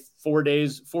play 4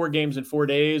 games in 4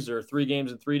 days or 3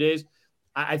 games in 3 days.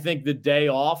 I think the day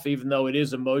off, even though it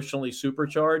is emotionally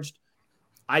supercharged,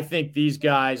 I think these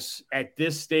guys at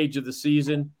this stage of the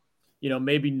season,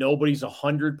 maybe nobody's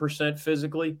 100%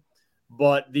 physically,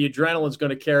 but the adrenaline is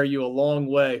going to carry you a long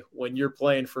way when you're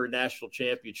playing for a national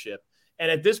championship.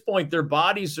 And at this point, their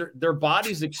bodies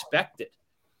expect it.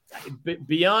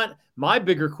 Beyond, my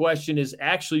bigger question is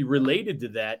actually related to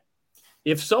that.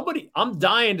 I'm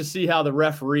dying to see how the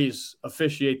referees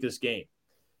officiate this game,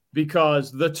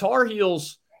 because the Tar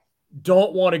Heels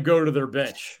don't want to go to their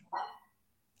bench.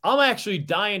 I'm actually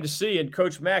dying to see, and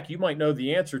Coach Mack, you might know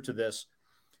the answer to this.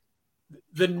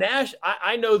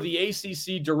 I know the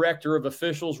ACC director of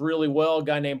officials really well, a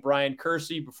guy named Brian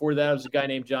Kersey. Before that, it was a guy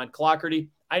named John Clockerty.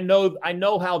 I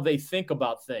know how they think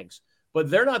about things, but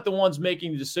they're not the ones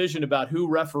making the decision about who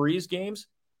referees games.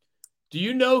 Do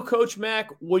you know, Coach Mack,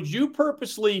 would you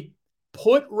purposely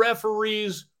put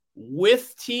referees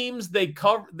with teams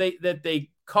that they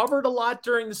covered a lot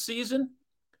during the season?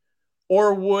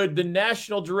 Or would the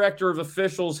national director of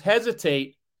officials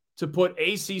hesitate to put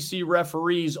ACC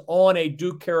referees on a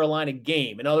Duke Carolina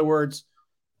game? In other words,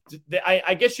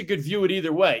 I guess you could view it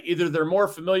either way. Either they're more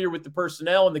familiar with the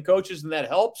personnel and the coaches, and that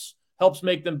helps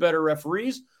make them better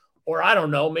referees. Or I don't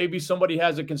know, maybe somebody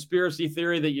has a conspiracy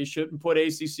theory that you shouldn't put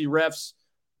ACC refs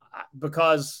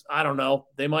because, I don't know,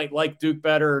 they might like Duke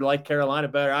better or like Carolina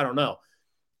better. I don't know.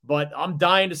 But I'm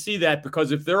dying to see that,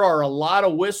 because if there are a lot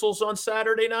of whistles on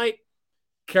Saturday night,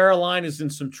 Carolina's in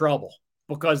some trouble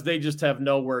because they just have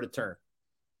nowhere to turn.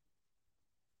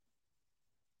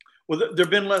 Well, there have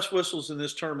been less whistles in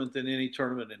this tournament than any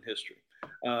tournament in history.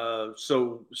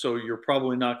 So you're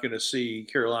probably not going to see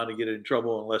Carolina get in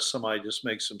trouble unless somebody just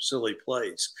makes some silly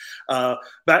plays.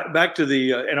 Back to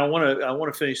the and I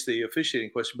want to finish the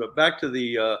officiating question, but back to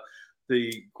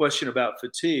the question about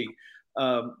fatigue.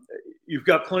 You've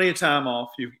got plenty of time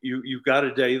off. You've got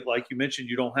a day, like you mentioned.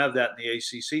 You don't have that in the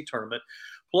ACC tournament.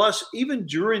 Plus, even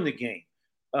during the game,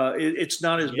 it's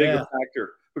not as big a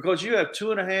factor, because you have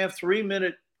 2.5, 3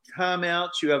 minute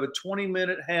timeouts. You have a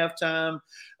 20-minute halftime.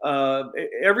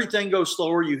 Everything goes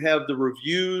slower. You have the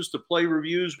reviews, the play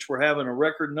reviews, which we're having a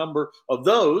record number of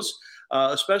those,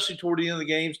 especially toward the end of the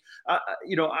games.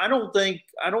 I don't think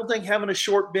having a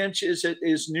short bench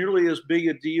is nearly as big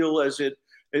a deal as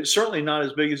it's certainly not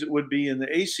as big as it would be in the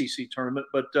ACC tournament,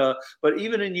 but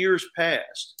even in years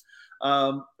past.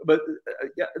 But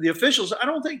the officials, I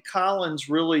don't think Collins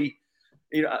really,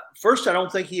 first, I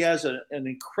don't think he has an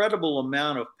incredible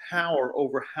amount of power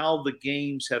over how the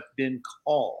games have been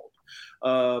called.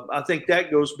 I think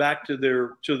that goes back to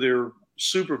their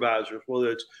supervisors, whether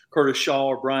it's Curtis Shaw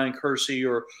or Brian Kersey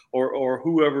or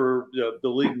whoever the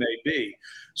league may be.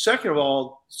 Second of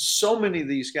all, so many of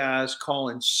these guys call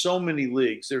in so many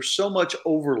leagues. There's so much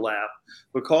overlap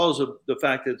because of the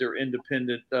fact that they're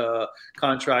independent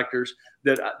contractors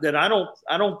that I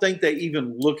don't think they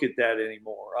even look at that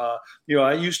anymore.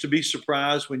 I used to be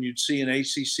surprised when you'd see an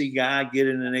ACC guy get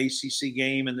in an ACC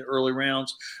game in the early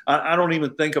rounds. I don't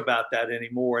even think about that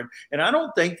anymore, and I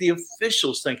don't think the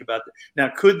officials think about that.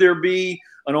 Now, could there be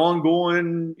an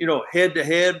ongoing,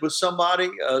 head-to-head with somebody,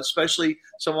 especially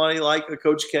somebody like a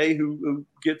Coach K who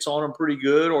gets on them pretty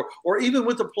good, or even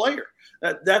with a player?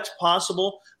 That's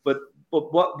possible, but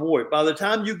boy, by the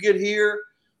time you get here,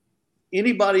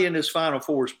 anybody in this Final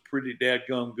Four is pretty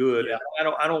dadgum good. Yeah.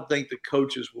 I don't think the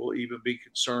coaches will even be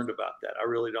concerned about that. I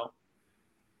really don't.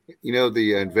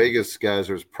 The in Vegas guys,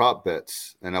 there's prop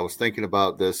bets, and I was thinking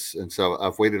about this, and so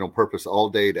I've waited on purpose all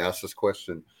day to ask this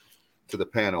question to the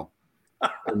panel.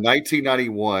 In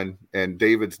 1991, and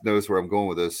David knows where I'm going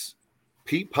with this,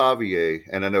 Pete Pavier,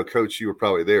 and I know, Coach, you were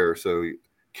probably there, so he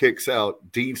kicks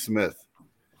out Dean Smith.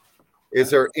 Is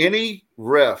there any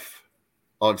ref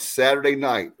on Saturday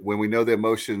night, when we know the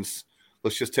emotions,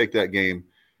 let's just take that game,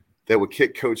 that would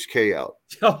kick Coach K out?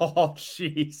 Oh,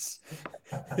 jeez.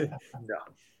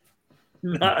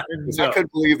 No. I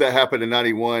couldn't believe that happened in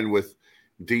 91 with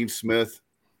Dean Smith.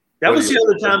 That was the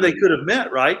other time they could have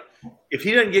met, right? If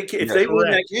he doesn't get, if they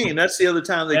win that game, that's the other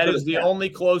time they could have met. That is the only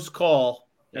close call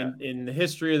in the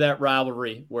history of that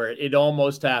rivalry where it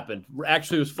almost happened.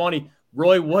 Actually, it was funny.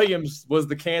 Roy Williams was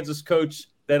the Kansas coach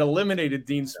that eliminated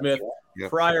Dean Smith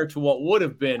prior to what would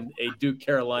have been a Duke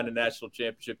Carolina national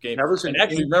championship game. And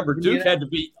actually, remember, Duke had to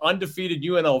beat undefeated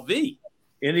UNLV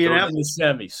in the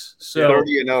semis. So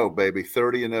 30-0, baby,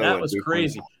 30-0. That was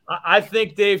crazy. I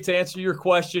think, Dave, to answer your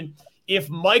question, if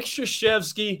Mike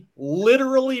Krzyzewski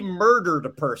literally murdered a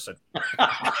person,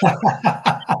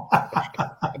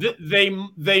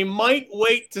 they might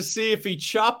wait to see if he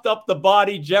chopped up the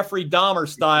body Jeffrey Dahmer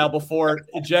style before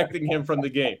ejecting him from the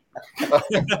game. I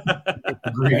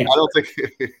don't think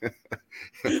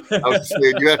I was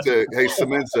saying you have to. Hey,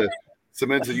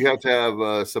 Semenza, you have to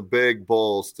have some big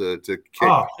balls to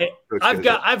kick.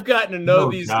 I've gotten to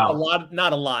know these a lot,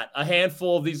 not a lot, a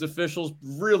handful of these officials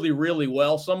really, really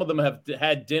well. Some of them have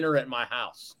had dinner at my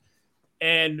house,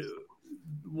 and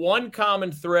one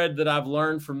common thread that I've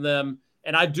learned from them,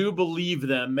 and I do believe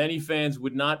them. Many fans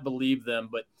would not believe them,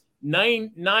 but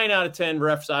nine out of 10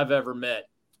 refs I've ever met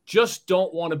just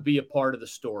don't want to be a part of the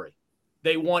story.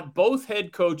 They want both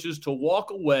head coaches to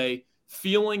walk away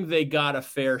feeling they got a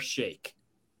fair shake.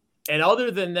 And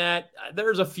other than that,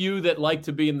 there's a few that like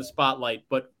to be in the spotlight,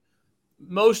 but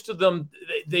most of them,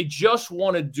 they just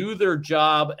want to do their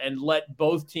job and let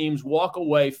both teams walk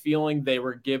away feeling they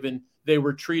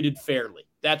were treated fairly.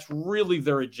 That's really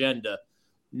their agenda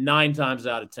 9 times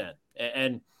out of 10.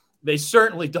 And they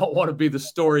certainly don't want to be the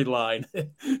storyline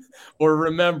or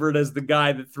remembered as the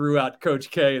guy that threw out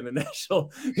Coach K in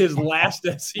his last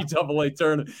NCAA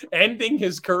tournament, ending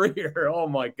his career. Oh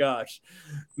my gosh.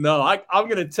 No, I'm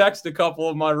going to text a couple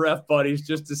of my ref buddies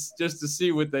just to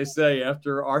see what they say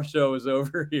after our show is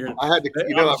over here. I'm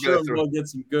sure we'll get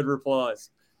some good replies.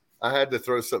 I had to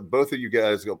throw both of you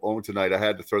guys on tonight. I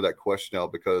had to throw that question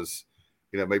out because,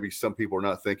 maybe some people are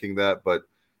not thinking that, but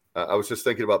I was just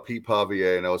thinking about Pete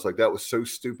Pavier, and I was like, that was so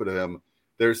stupid of him.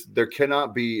 There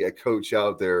cannot be a coach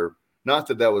out there. Not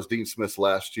that was Dean Smith's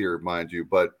last year, mind you,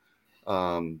 but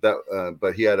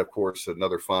but he had, of course,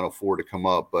 another Final Four to come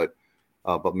up. But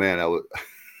man, I was.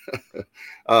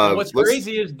 What's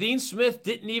crazy is Dean Smith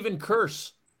didn't even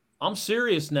curse. I'm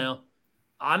serious now.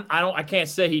 I can't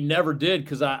say he never did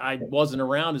because I wasn't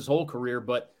around his whole career,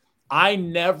 but I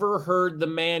never heard the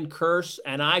man curse,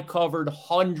 and I covered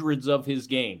hundreds of his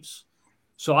games.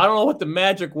 So I don't know what the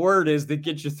magic word is that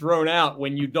gets you thrown out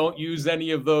when you don't use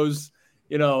any of those,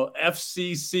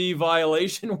 FCC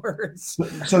violation words.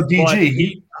 So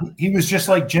DG, he was just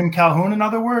like Jim Calhoun, in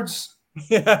other words?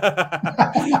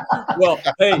 Well,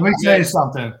 hey, let me tell you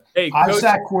something. Hey, I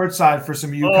sat courtside for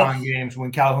some UConn games when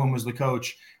Calhoun was the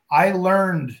coach. I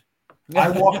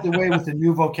walked away with a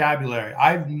new vocabulary.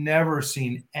 I've never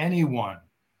seen anyone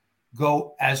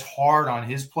go as hard on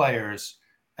his players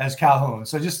as Calhoun.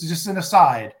 So just an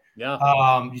aside.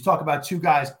 Yeah. You talk about two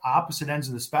guys opposite ends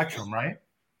of the spectrum, right?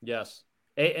 Yes.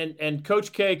 And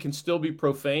Coach K can still be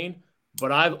profane,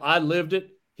 but I lived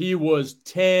it. He was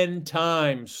 10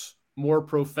 times more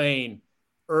profane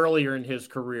earlier in his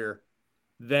career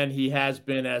than he has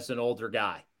been as an older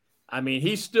guy. I mean,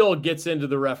 he still gets into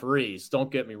the referees,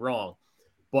 don't get me wrong.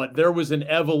 But there was an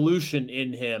evolution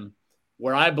in him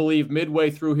where I believe midway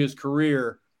through his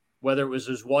career, whether it was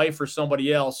his wife or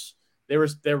somebody else, they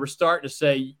were starting to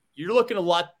say, you're looking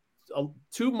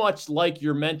too much like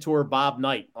your mentor, Bob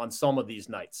Knight, on some of these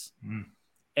nights. Mm.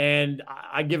 And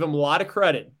I give him a lot of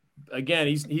credit. Again,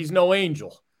 he's no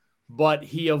angel, but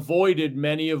he avoided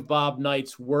many of Bob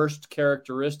Knight's worst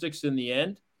characteristics in the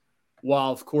end,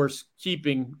 while, of course,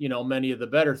 keeping, many of the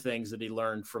better things that he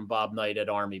learned from Bob Knight at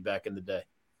Army back in the day.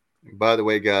 By the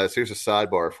way, guys, here's a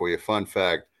sidebar for you. Fun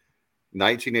fact,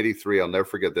 1983, I'll never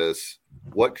forget this.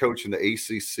 What coach in the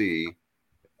ACC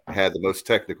had the most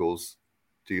technicals?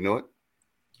 Do you know it?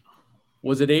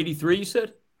 Was it 83, you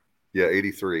said? Yeah,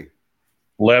 83.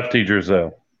 Lefty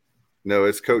Drizel. No,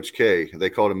 it's Coach K.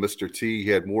 They called him Mr. T. He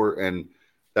had more, and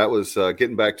that was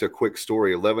getting back to a quick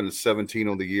story, 11-17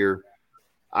 on the year.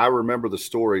 I remember the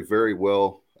story very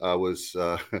well. I was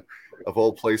of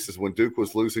all places, when Duke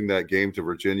was losing that game to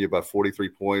Virginia by 43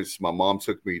 points, my mom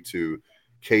took me to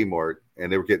Kmart,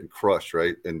 and they were getting crushed,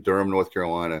 right, in Durham, North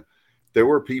Carolina. There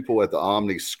were people at the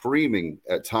Omni screaming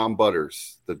at Tom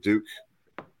Butters, the Duke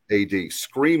AD,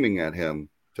 screaming at him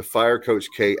to fire Coach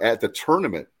K at the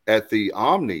tournament at the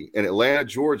Omni in Atlanta,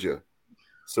 Georgia.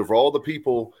 So for all the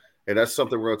people, and that's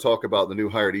something we're going to talk about, the new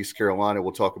hire at East Carolina.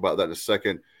 We'll talk about that in a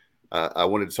second. I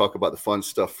wanted to talk about the fun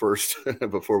stuff first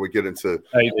before we get into.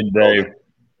 Hey, Dave,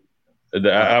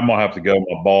 I'm gonna have to go.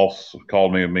 My boss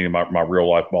called me and my real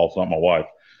life boss, not my wife,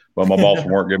 but my boss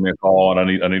from work gave me a call,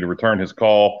 and I need to return his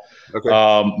call. Okay.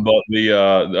 But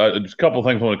just a couple of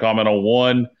things I want to comment on.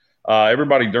 One,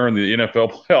 everybody during the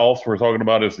NFL playoffs were talking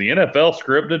about, is the NFL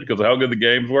scripted because of how good the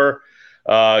games were?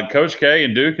 Coach K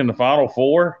and Duke in the Final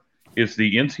Four. Is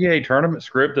the NCAA tournament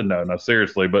scripted? No,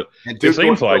 seriously. But it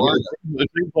seems like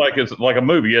it's like a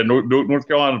movie. Yeah, North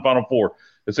Carolina in the Final Four.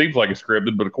 It seems like it's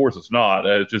scripted, but of course it's not.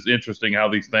 It's just interesting how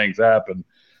these things happen.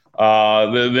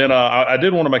 Then I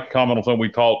did want to make a comment on something we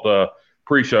talked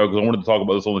pre-show because I wanted to talk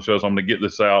about this on the show. So I'm going to get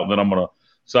this out, and then I'm going to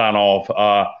sign off.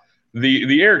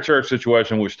 The Eric Church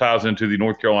situation, which ties into the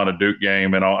North Carolina Duke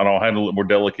game, and I'll handle it more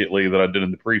delicately than I did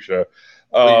in the pre-show.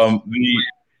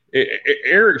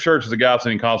 Eric Church is a guy I've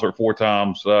seen in concert 4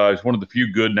 times. He's one of the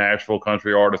few good Nashville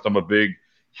country artists. I'm a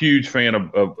huge fan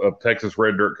of Texas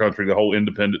Red Dirt Country, the whole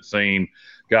independent scene.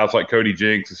 Guys like Cody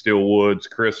Jinks and Steel Woods,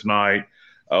 Chris Knight,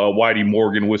 Whitey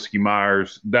Morgan, Whiskey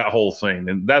Myers, that whole scene.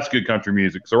 And that's good country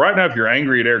music. So right now, if you're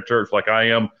angry at Eric Church like I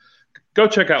am, Go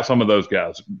check out some of those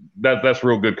guys. That's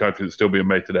real good country that's still being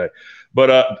made today.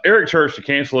 But Eric Church to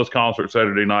cancel his concert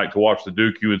Saturday night to watch the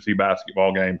Duke UNC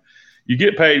basketball game, you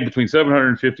get paid between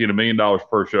 $750 and $1 million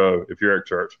per show if you're Eric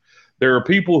Church. There are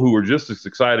people who are just as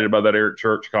excited about that Eric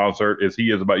Church concert as he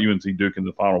is about UNC Duke in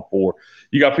the Final Four.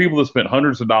 You got people that spent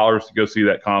hundreds of dollars to go see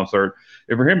that concert.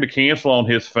 And for him to cancel on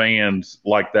his fans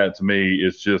like that, to me,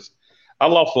 is just – I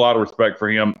lost a lot of respect for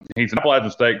him. He's an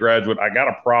Appalachian State graduate. I got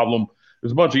a problem.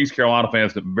 There's a bunch of East Carolina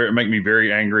fans that make me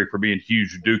very angry for being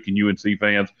huge Duke and UNC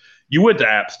fans. You went to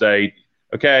App State,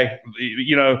 okay?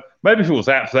 You know, maybe if it was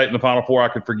App State in the Final Four, I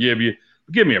could forgive you.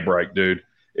 But give me a break, dude.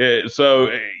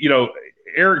 So, you know –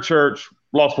 Eric Church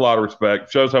lost a lot of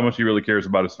respect. Shows how much he really cares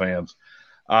about his fans.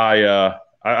 I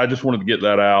just wanted to get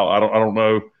that out. I don't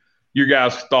know your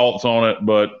guys' thoughts on it,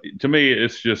 but to me,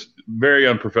 it's just very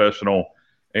unprofessional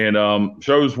and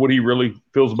shows what he really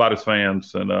feels about his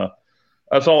fans. And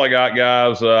that's all I got,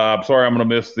 guys. I'm sorry I'm going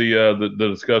to miss the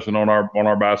discussion on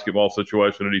our basketball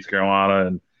situation at East Carolina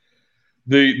and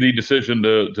the decision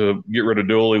to get rid of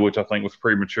Dooley, which I think was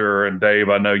premature. And Dave,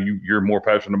 I know you're more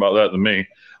passionate about that than me.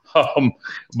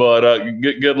 But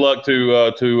good luck to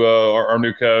our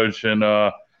new coach, and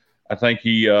I think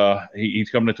he's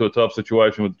coming into a tough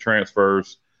situation with the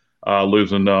transfers,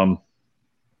 losing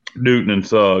Newton and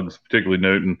Suggs, particularly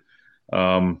Newton.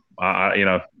 Going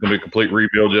to be a complete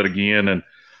rebuild yet again, and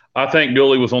I think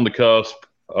Dooley was on the cusp.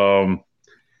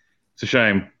 It's a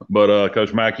shame, but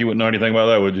Coach Mack, you wouldn't know anything about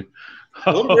that, would you?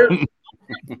 A little bit.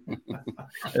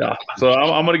 Yeah. So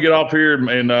I'm going to get off here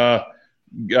and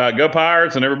go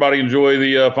Pirates, and everybody enjoy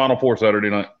the Final Four Saturday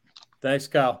night. Thanks,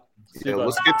 Kyle. Yeah,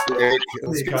 let's get to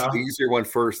the easier one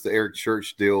first, the Eric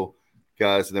Church deal,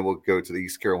 guys, and then we'll go to the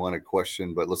East Carolina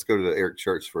question. But let's go to the Eric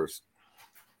Church first.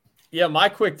 Yeah, my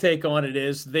quick take on it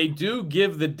is they do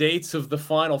give the dates of the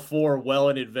Final Four well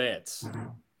in advance.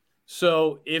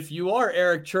 So if you are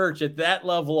Eric Church at that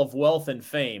level of wealth and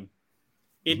fame,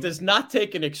 it does not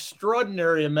take an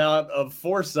extraordinary amount of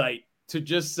foresight to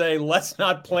just say, let's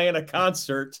not plan a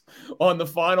concert on the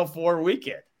Final Four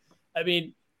weekend. I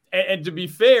mean, and to be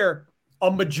fair, a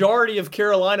majority of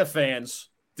Carolina fans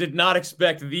did not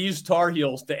expect these Tar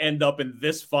Heels to end up in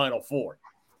this Final Four.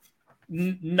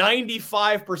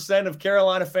 95% of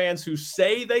Carolina fans who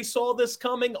say they saw this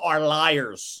coming are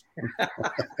liars.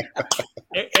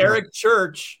 Eric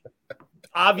Church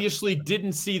obviously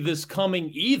didn't see this coming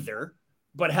either,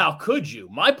 but how could you?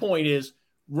 My point is,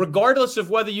 regardless of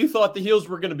whether you thought the Heels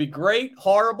were going to be great,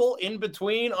 horrible, in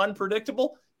between,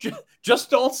 unpredictable, just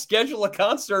don't schedule a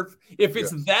concert. If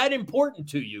it's that important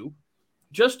to you,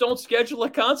 just don't schedule a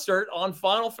concert on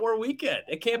Final Four weekend.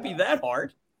 It can't be that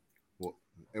hard. Well,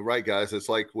 right, guys. It's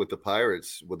like with the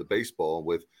Pirates, with the baseball,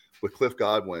 with Cliff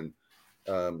Godwin.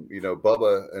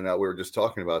 Bubba and I, we were just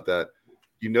talking about that.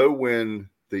 You know when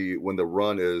the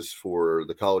run is for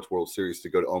the College World Series to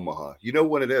go to Omaha. You know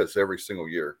when it is every single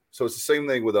year. So it's the same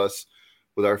thing with us,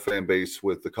 with our fan base,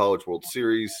 with the College World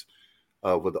Series,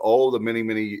 with all the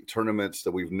many tournaments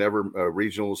that we've never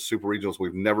regionals, super regionals,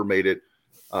 we've never made it.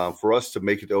 For us to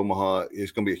make it to Omaha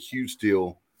is going to be a huge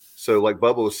deal. So like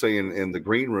Bubba was saying in the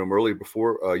green room earlier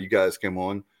before you guys came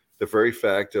on, the very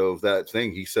fact of that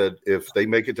thing, he said if they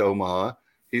make it to Omaha,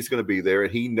 he's going to be there,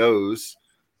 and he knows,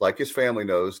 like his family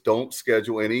knows, don't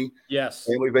schedule any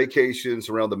family vacations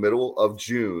around the middle of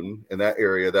June in that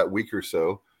area, that week or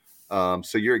so.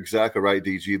 So you're exactly right,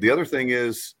 DG. The other thing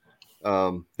is,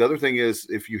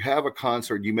 if you have a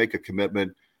concert, you make a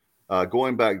commitment.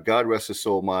 Going back, God rest his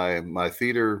soul, my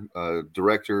theater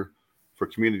director for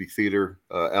community theater,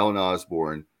 Alan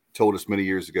Osborne, told us many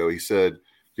years ago. He said,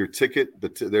 "Your ticket,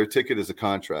 their ticket is a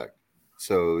contract.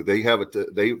 So they have it.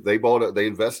 They bought it. They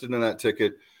invested in that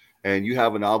ticket." And you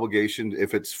have an obligation,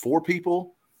 if it's 4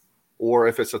 people or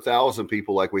if it's 1,000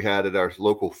 people like we had at our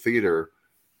local theater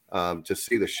to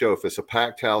see the show. If it's a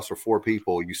packed house or 4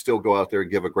 people, you still go out there and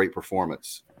give a great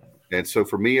performance. And so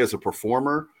for me as a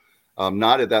performer,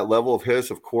 not at that level of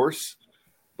his, of course,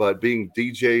 but being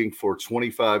DJing for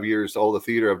 25 years, all the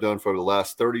theater I've done for the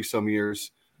last 30-some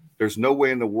years, there's no way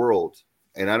in the world,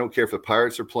 and I don't care if the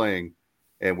Pirates are playing,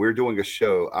 and we're doing a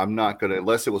show, I'm not going to,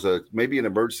 unless it was maybe an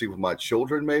emergency with my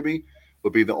children, maybe,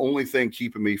 would be the only thing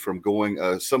keeping me from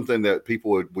going, something that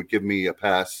people would give me a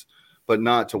pass, but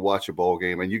not to watch a ball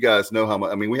game. And you guys know how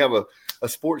much, I mean, we have a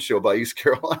sports show by East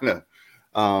Carolina,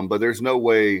 but there's no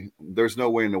way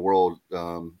in the world.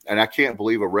 And I can't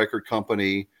believe a record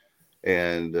company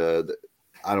and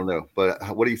I don't know, but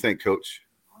what do you think, Coach?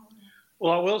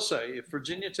 Well, I will say, if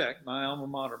Virginia Tech, my alma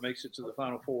mater, makes it to the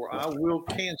Final Four, I will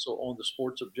cancel on the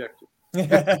Sports Objective.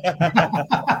 That'll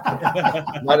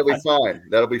be fine.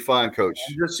 That'll be fine, Coach.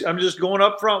 I'm just going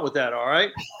up front with that. All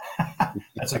right.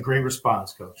 That's a great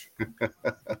response, Coach.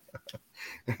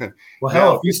 Well,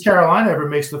 hell, if East Carolina ever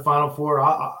makes the Final Four,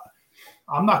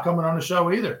 I'm not coming on the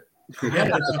show either.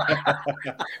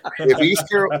 If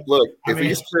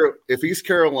East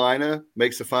Carolina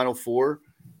makes the Final Four,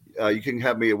 you can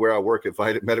have me at where I work at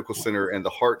Vidant Medical Center and the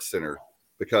Heart Center,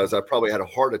 because I probably had a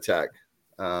heart attack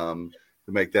to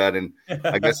make that. And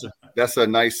I guess that's a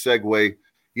nice segue.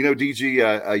 You know,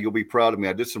 DG, you'll be proud of me.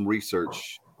 I did some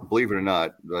research. Believe it or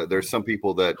not, there's some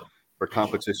people that are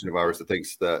competition of ours that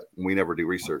thinks that we never do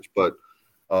research. But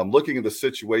looking at the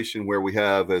situation where we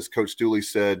have, as Coach Dooley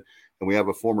said, and we have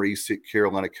a former East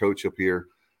Carolina coach up here,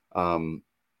 the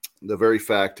very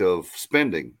fact of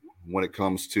spending when it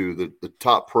comes to the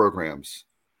top programs.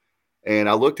 And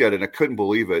I looked at it and I couldn't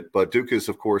believe it. But Duke is,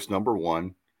 of course, number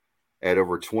one at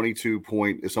over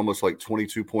it's almost like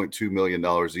 $22.2 million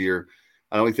a year.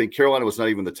 I only think Carolina was not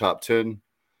even the top 10.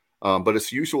 But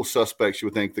it's usual suspects, you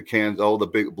would think, all the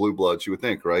big blue bloods, you would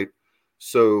think, right?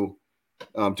 So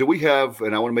do we have,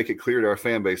 and I want to make it clear to our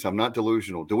fan base, I'm not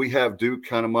delusional. Do we have Duke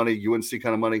kind of money, UNC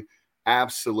kind of money?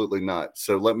 Absolutely not.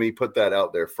 So let me put that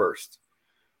out there first.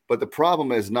 But the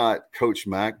problem is not Coach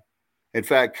Mack. In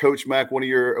fact, Coach Mack,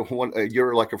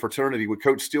 you're like a fraternity. When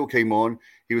Coach Steele came on,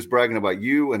 he was bragging about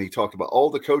you, and he talked about all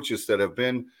the coaches that have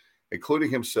been, including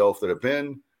himself, that have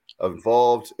been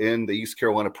involved in the East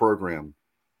Carolina program.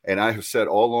 And I have said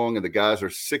all along, and the guys are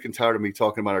sick and tired of me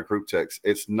talking about our group text,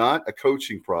 it's not a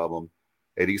coaching problem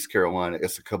at East Carolina.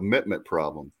 It's a commitment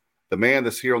problem. The man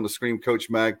that's here on the screen, Coach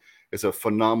Mack, is a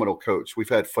phenomenal coach. We've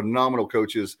had phenomenal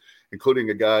coaches, including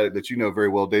a guy that you know very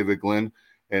well, David Glenn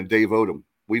and Dave Odom.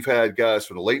 We've had guys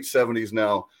from the late 70s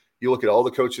now. You look at all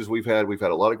the coaches we've had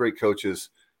a lot of great coaches.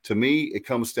 To me, it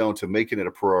comes down to making it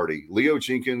a priority. Leo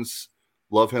Jenkins,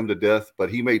 love him to death,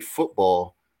 but he made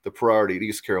football the priority at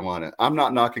East Carolina. I'm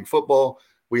not knocking football.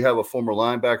 We have a former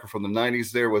linebacker from the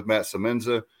 90s there with Matt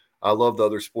Semenza. I love the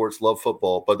other sports, love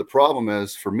football. But the problem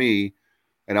is for me,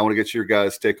 and I want to get your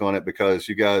guys' take on it because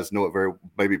you guys know it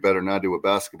maybe better than I do with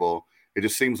basketball. It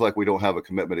just seems like we don't have a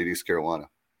commitment at East Carolina.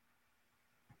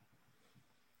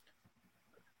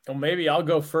 Well, maybe I'll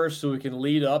go first so we can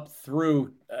lead up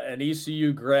through an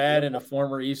ECU grad and a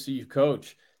former ECU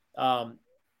coach. I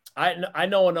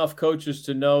know enough coaches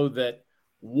to know that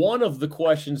one of the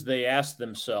questions they ask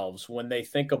themselves when they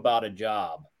think about a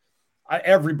job,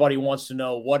 everybody wants to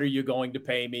know, what are you going to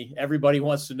pay me? Everybody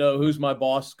wants to know, who's my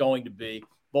boss going to be?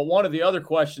 But one of the other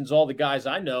questions all the guys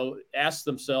I know ask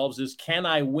themselves is, can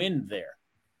I win there?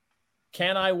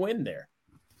 Can I win there?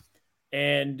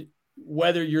 And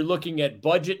whether you're looking at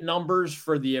budget numbers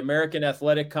for the American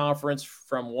Athletic Conference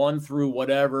from 1 through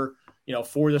whatever,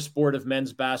 for the sport of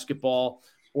men's basketball,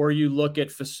 or you look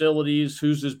at facilities,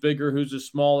 who's is bigger, who's is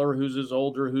smaller, who's is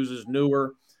older, who's is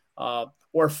newer,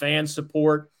 or fan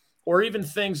support, or even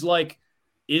things like,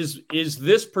 is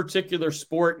this particular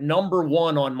sport number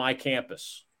one on my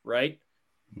campus, right?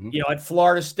 Mm-hmm. At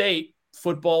Florida State,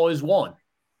 football is one.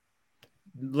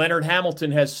 Leonard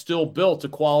Hamilton has still built a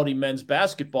quality men's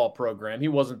basketball program. He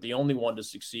wasn't the only one to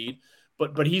succeed,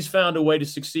 but he's found a way to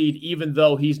succeed, even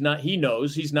though he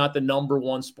knows he's not the number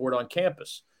one sport on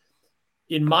campus.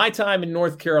 In my time in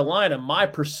North Carolina, my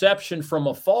perception from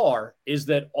afar is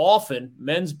that often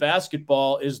men's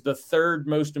basketball is the third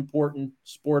most important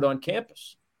sport on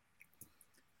campus.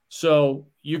 So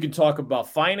you can talk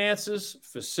about finances,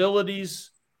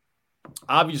 facilities.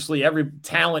 Obviously, every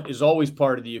talent is always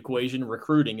part of the equation,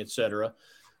 recruiting, et cetera.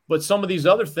 But some of these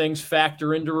other things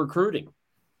factor into recruiting.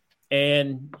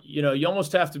 And, you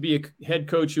almost have to be a head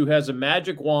coach who has a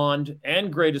magic wand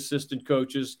and great assistant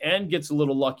coaches and gets a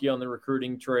little lucky on the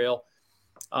recruiting trail.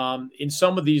 In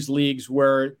some of these leagues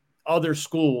where other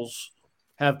schools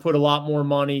have put a lot more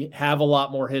money, have a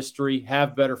lot more history,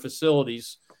 have better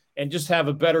facilities, and just have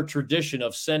a better tradition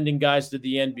of sending guys to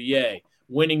the NBA,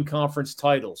 winning conference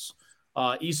titles.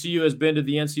 ECU has been to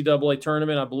the NCAA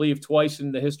tournament, I believe, twice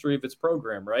in the history of its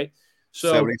program, right?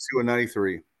 So 72 and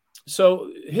 93. So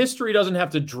history doesn't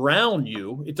have to drown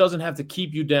you. It doesn't have to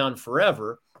keep you down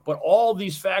forever. But all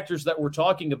these factors that we're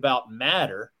talking about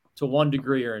matter to one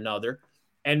degree or another.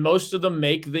 And most of them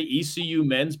make the ECU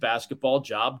men's basketball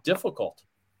job difficult.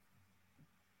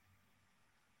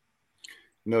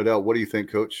 No doubt. What do you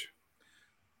think, Coach?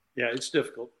 Yeah, it's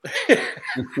difficult.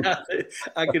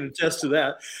 I can attest to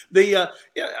that.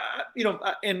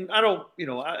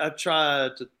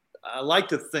 I like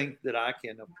to think that I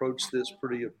can approach this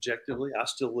pretty objectively. I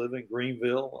still live in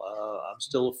Greenville. I'm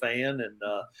still a fan, and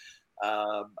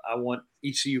I want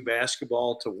ECU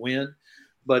basketball to win.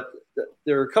 But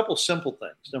there are a couple simple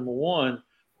things. Number one,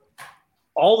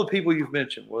 all the people you've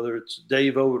mentioned, whether it's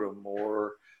Dave Odom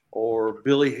or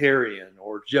Billy Harrion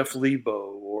or Jeff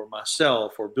Lebo or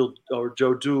myself or Bill or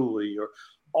Joe Dooley, or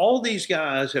all these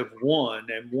guys have won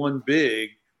and won big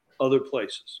other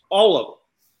places, all of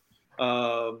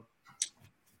them.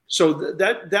 So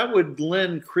that would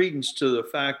lend credence to the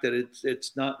fact that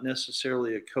it's not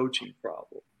necessarily a coaching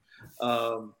problem.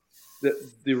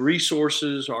 The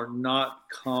resources are not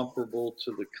comparable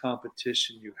to the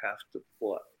competition you have to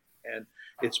play, and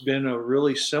it's been a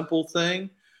really simple thing.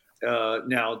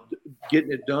 Now,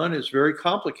 getting it done is very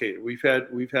complicated. We've had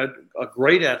a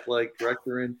great athletic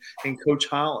director in Coach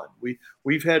Holland.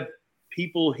 We've had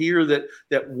people here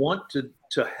that want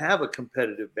to have a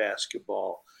competitive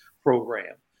basketball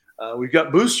program. We've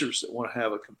got boosters that want to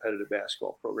have a competitive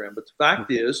basketball program. But the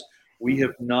fact is, we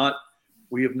have not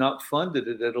funded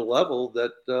it at a level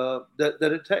that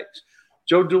it takes.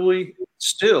 Joe Dooley,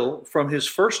 still from his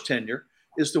first tenure,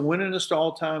 is the winningest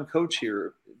all-time coach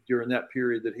here during that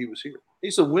period that he was here.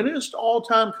 He's the winningest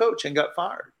all-time coach and got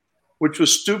fired, which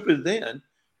was stupid then,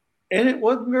 and it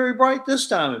wasn't very bright this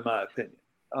time, in my opinion.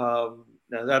 Now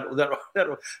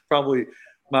that'll probably,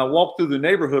 my walk through the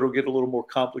neighborhood will get a little more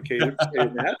complicated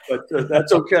saying that, but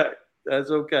that's okay.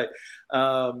 That's okay.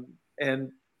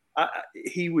 And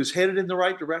he was headed in the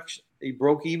right direction. He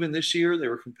broke even this year. They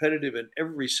were competitive in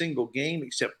every single game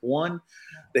except one.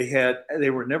 They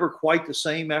were never quite the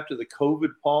same after the COVID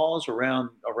pause around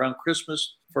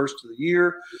Christmas, first of the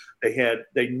year.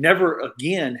 They never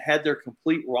again had their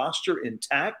complete roster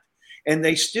intact, and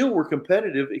they still were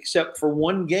competitive except for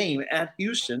one game at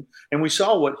Houston. And we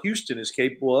saw what Houston is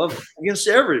capable of against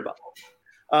everybody.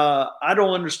 I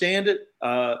don't understand it.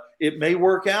 It may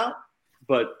work out,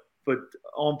 but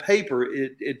on paper,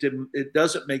 it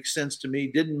doesn't make sense to me.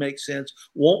 Didn't make sense.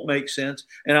 Won't make sense.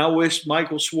 And I wish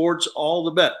Michael Schwartz all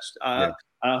the best. I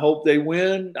hope they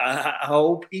win. I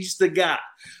hope he's the guy.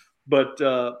 But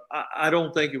I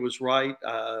don't think it was right.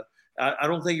 I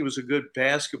don't think it was a good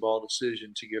basketball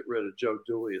decision to get rid of Joe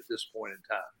Dooley at this point in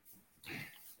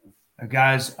time.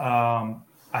 Guys, I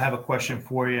have a question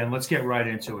for you, and let's get right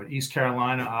into it. East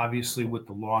Carolina, obviously, with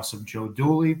the loss of Joe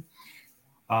Dooley.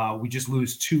 We just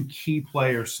lose two key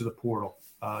players to the portal.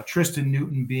 Tristan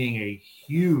Newton being a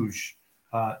huge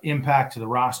impact to the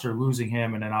roster, losing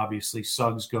him, and then obviously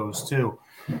Suggs goes too.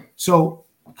 So,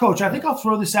 Coach, I think I'll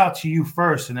throw this out to you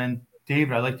first, and then,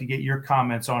 David, I'd like to get your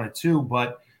comments on it too.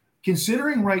 But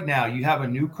considering right now you have a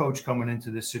new coach coming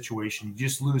into this situation, you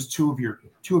just lose two of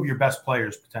your best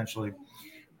players potentially.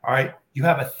 All right, you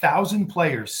have 1,000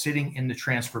 players sitting in the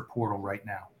transfer portal right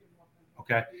now.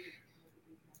 Okay.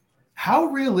 How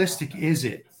realistic is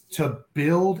it to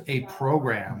build a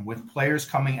program with players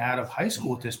coming out of high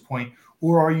school at this point?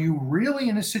 Or are you really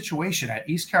in a situation at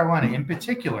East Carolina in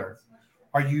particular,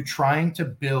 are you trying to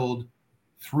build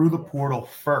through the portal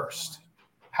first?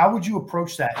 How would you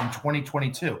approach that in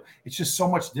 2022? It's just so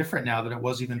much different now than it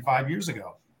was even 5 years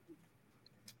ago.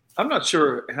 I'm not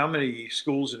sure how many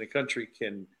schools in the country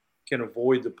can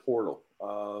avoid the portal.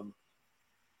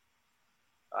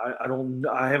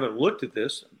 I haven't looked at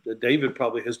this. David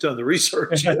probably has done the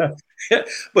research,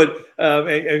 but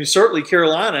and certainly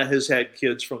Carolina has had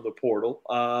kids from the portal.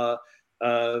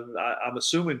 I'm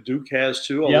assuming Duke has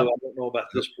too, although I don't know about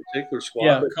this particular squad.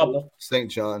 Yeah, a couple.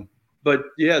 St. John. But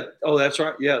yeah, that's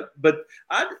right. Yeah, but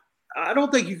I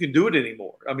don't think you can do it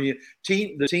anymore. I mean,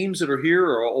 the teams that are here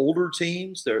are older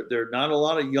teams. There are not a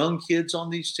lot of young kids on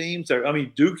these teams.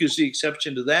 Duke is the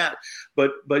exception to that.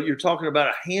 But you're talking about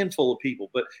a handful of people.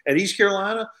 But at East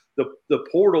Carolina, the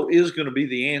portal is going to be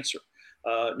the answer.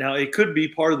 Now, it could be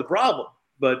part of the problem,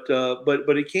 but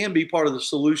it can be part of the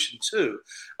solution too.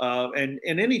 And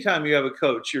anytime you have a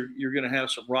coach, you're going to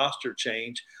have some roster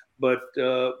change. But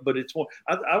it's more.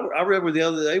 I read the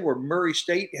other day where Murray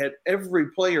State had every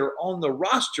player on the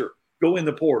roster go in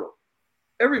the portal,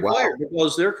 every player,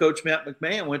 because their coach Matt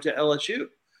McMahon went to LSU,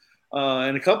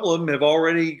 and a couple of them have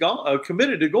already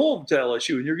committed to going to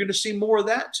LSU, and you're going to see more of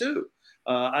that too.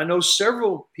 I know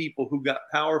several people who got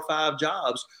Power 5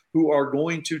 jobs who are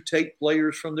going to take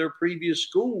players from their previous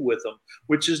school with them,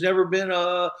 which has never been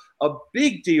a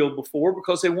big deal before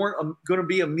because they weren't going to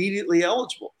be immediately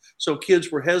eligible. So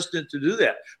kids were hesitant to do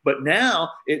that. But now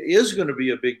it is going to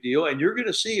be a big deal, and you're going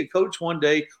to see a coach one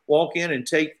day walk in and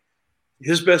take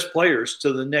his best players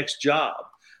to the next job,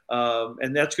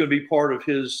 and that's going to be part of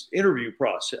his interview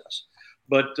process.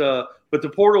 But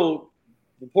the portal –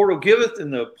 the portal giveth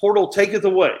and the portal taketh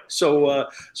away. So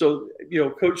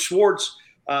Coach Schwartz,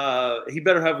 he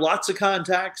better have lots of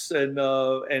contacts, and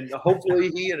hopefully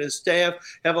he and his staff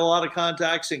have a lot of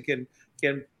contacts and can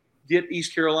get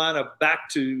East Carolina back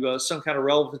to some kind of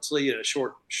relevancy in a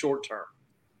short term?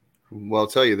 Well, I'll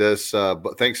tell you this,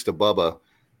 but thanks to Bubba,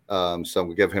 so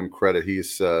we give him credit.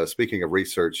 He's speaking of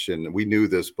research, and we knew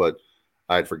this, but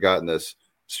I had forgotten this.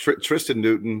 Tristan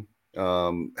Newton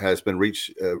has been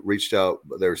reached out.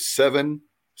 There's seven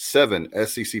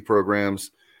SEC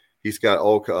programs. He's got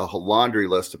a laundry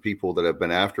list of people that have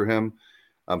been after him.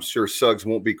 I'm sure Suggs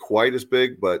won't be quite as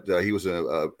big, but he was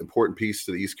an important piece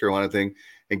to the East Carolina thing.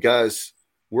 And guys,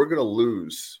 we're going to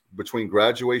lose between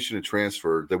graduation and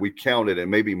transfer that we counted, and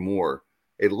maybe more,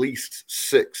 at least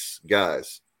 6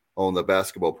 guys on the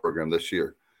basketball program this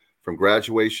year from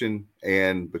graduation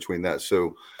and between that.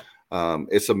 So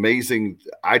it's amazing.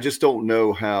 I just don't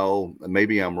know how,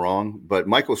 maybe I'm wrong, but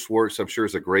Michael Schwartz, I'm sure,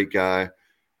 is a great guy.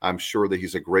 I'm sure that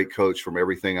he's a great coach from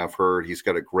everything I've heard. He's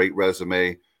got a great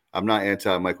resume. I'm not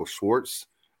anti-Michael Schwartz.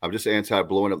 I'm just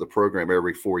anti-blowing up the program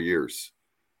every 4 years.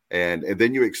 And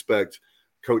then you expect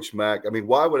Coach Mack. I mean,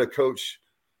 why would a coach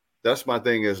 – that's my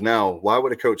thing is now, why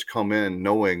would a coach come in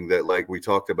knowing that, like we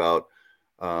talked about,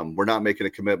 we're not making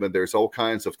a commitment? There's all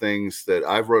kinds of things that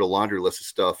I've wrote a laundry list of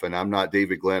stuff, and I'm not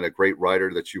David Glenn, a great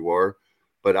writer that you are,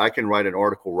 but I can write an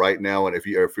article right now, and if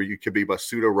you could be my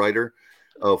pseudo writer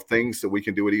of things that we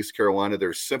can do at East Carolina.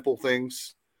 There's simple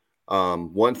things.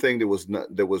 One thing that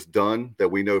was done that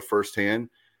we know firsthand,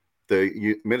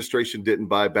 the administration didn't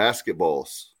buy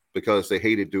basketballs because they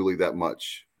hated Dooley that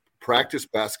much. Practice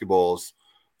basketballs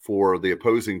for the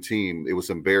opposing team, it was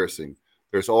embarrassing.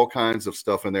 There's all kinds of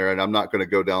stuff in there, and I'm not going to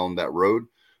go down that road,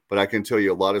 but I can tell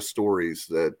you a lot of stories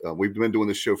that we've been doing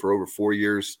this show for over 4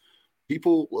 years.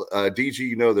 People, DG,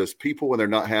 you know this, people, when they're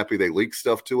not happy, they leak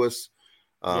stuff to us,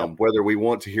 whether we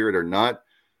want to hear it or not.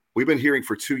 We've been hearing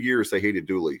for 2 years they hated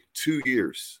Dooley, 2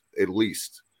 years at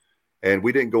least. And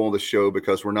we didn't go on the show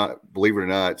because we're not, believe it or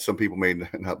not, some people may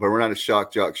not, but we're not a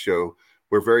shock jock show.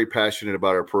 We're very passionate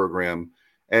about our program,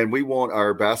 and we want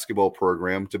our basketball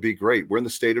program to be great. We're in the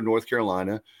state of North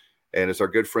Carolina, and as our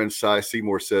good friend Cy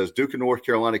Seymour says, Duke and North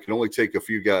Carolina can only take a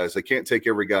few guys. They can't take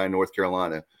every guy in North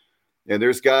Carolina. And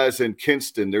there's guys in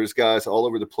Kinston. There's guys all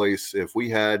over the place. If we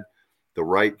had the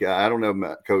right guy, I don't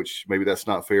know, Coach, maybe that's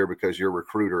not fair because you're a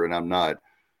recruiter and I'm not.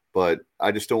 But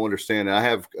I just don't understand. And I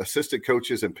have assistant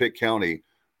coaches in Pitt County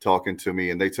talking to me,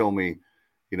 and they tell me,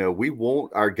 you know, we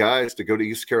want our guys to go to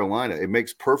East Carolina. It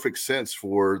makes perfect sense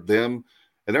for them.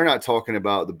 And they're not talking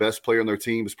about the best player on their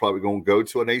team is probably going to go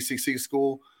to an ACC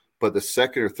school, but the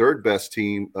second or third best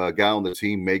team guy on the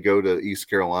team may go to East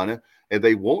Carolina, and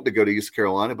they want to go to East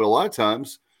Carolina. But a lot of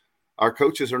times our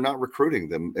coaches are not recruiting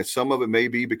them. And some of it may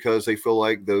be because they feel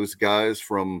like those guys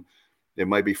from – it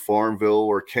might be Farmville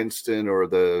or Kinston or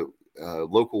the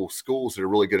local schools that are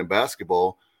really good in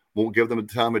basketball won't give them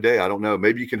the time of day. I don't know.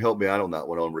 Maybe you can help me out on that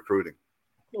one on recruiting.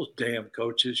 Those damn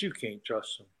coaches, you can't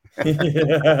trust them.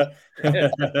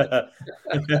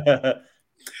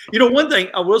 You know, one thing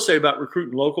I will say about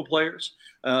recruiting local players,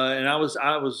 and I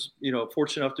was, you know,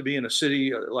 fortunate enough to be in a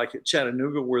city like at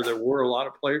Chattanooga where there were a lot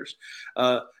of players.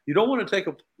 You don't want to take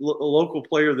a local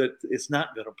player that is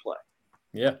not going to play.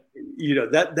 Yeah, you know,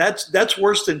 that's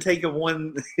worse than taking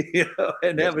one, you know,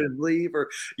 and having him leave. Or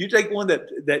you take one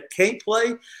that can't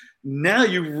play. Now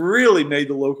you've really made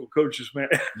the local coaches mad.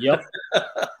 Yep.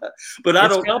 But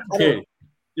it's complicated.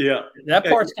 Yeah, that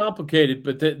part's complicated.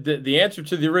 But the answer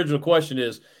to the original question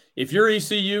is: if you're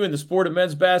ECU in the sport of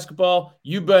men's basketball,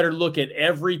 you better look at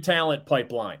every talent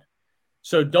pipeline.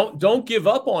 So don't give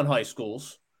up on high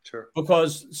schools. Sure.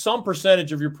 Because some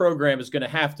percentage of your program is going to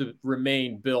have to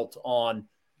remain built on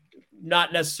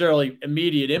not necessarily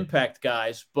immediate impact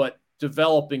guys, but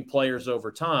developing players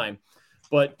over time.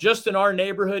 But just in our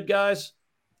neighborhood, guys,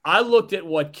 I looked at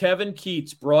what Kevin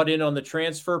Keats brought in on the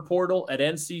transfer portal at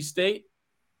NC State,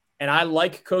 and I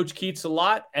like Coach Keats a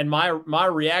lot. And my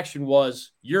reaction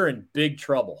was, you're in big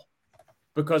trouble.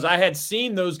 Because I had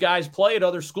seen those guys play at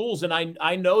other schools, and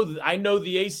I know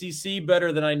the ACC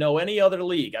better than I know any other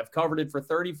league. I've covered it for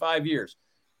 35 years.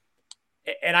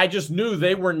 And I just knew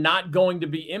they were not going to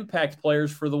be impact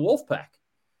players for the Wolfpack.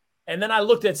 And then I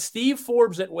looked at Steve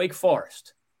Forbes at Wake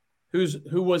Forest,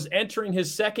 who was entering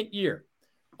his second year.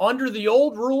 Under the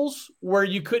old rules where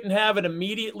you couldn't have an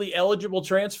immediately eligible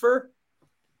transfer,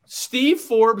 Steve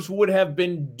Forbes would have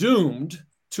been doomed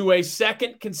to a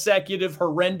second consecutive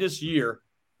horrendous year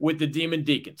with the Demon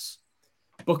Deacons.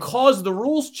 Because the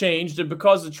rules changed and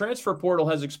because the transfer portal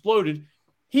has exploded,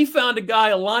 he found a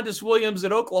guy, Alondas Williams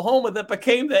at Oklahoma, that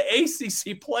became the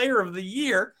ACC Player of the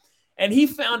Year. And he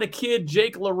found a kid,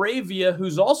 Jake LaRavia,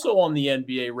 who's also on the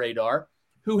NBA radar,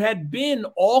 who had been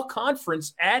all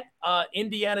conference at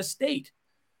Indiana State.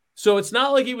 So it's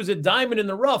not like he was a diamond in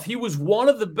the rough. He was one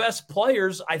of the best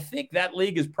players. I think that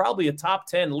league is probably a top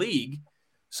 10 league.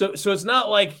 So it's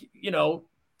not like,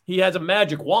 he has a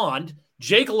magic wand.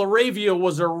 Jake LaRavia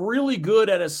was a really good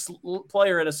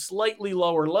player at a slightly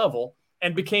lower level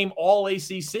and became all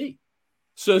ACC.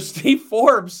 So Steve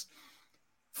Forbes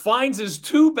finds his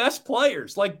two best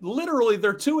players. Like literally,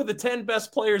 they're two of the 10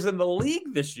 best players in the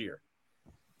league this year.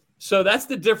 So that's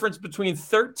the difference between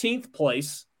 13th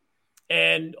place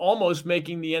and almost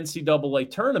making the NCAA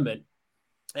tournament.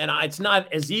 And it's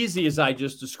not as easy as I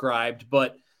just described,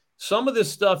 but some of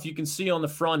this stuff you can see on the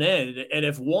front end. And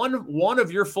if one of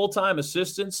your full-time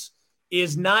assistants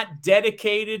is not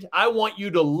dedicated, I want you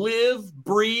to live,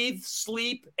 breathe,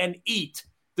 sleep, and eat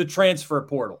the transfer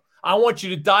portal. I want you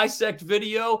to dissect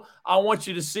video. I want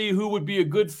you to see who would be a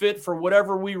good fit for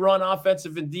whatever we run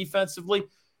offensive and defensively.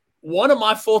 One of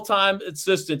my full-time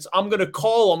assistants, I'm going to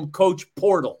call him Coach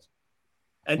Portal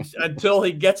until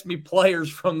he gets me players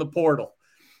from the portal.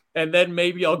 And then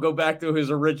maybe I'll go back to his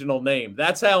original name.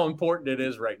 That's how important it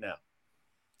is right now.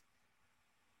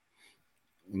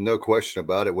 No question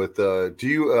about it. With do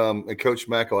you and Coach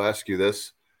Mack, I'll ask you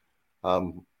this.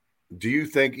 Do you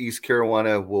think East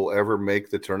Carolina will ever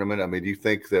make the tournament? I mean, do you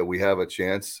think that we have a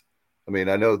chance? I mean,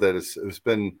 I know that it's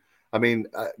been – I mean,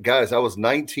 guys, I was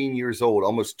 19 years old,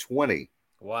 almost 20.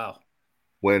 Wow.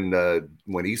 When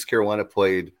East Carolina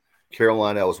played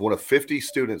Carolina, I was one of 50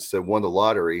 students that won the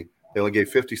lottery. They only gave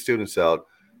 50 students out,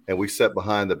 and we sat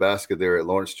behind the basket there at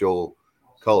Lawrence Joel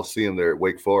Coliseum there at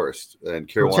Wake Forest. And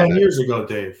Carolina. 10 years ago,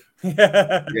 Dave.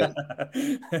 Yeah,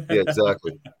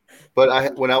 exactly.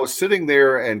 But when I was sitting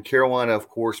there, and Carolina, of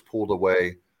course, pulled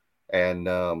away, and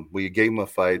we gave them a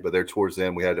fight, but there towards the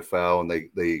end we had to foul, and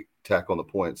they tack on the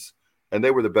points. And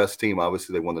they were the best team.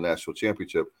 Obviously, they won the national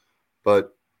championship.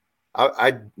 But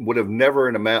I would have never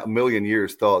in a million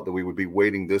years thought that we would be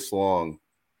waiting this long.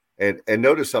 And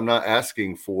notice I'm not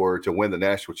asking to win the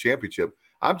national championship.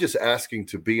 I'm just asking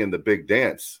to be in the big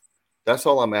dance. That's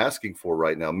all I'm asking for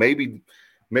right now. Maybe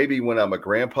when I'm a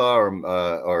grandpa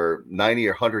or 90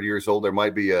 or 100 years old, there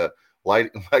might be a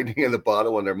lightning in the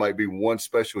bottle and there might be one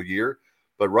special year.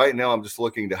 But right now I'm just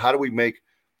looking to how do we make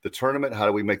the tournament? How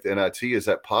do we make the NIT? Is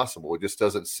that possible? It just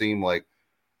doesn't seem like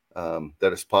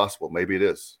that it's possible. Maybe it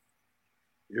is.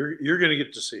 You're going to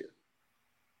get to see it.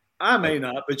 I may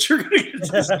not, but you're going to get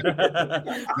to see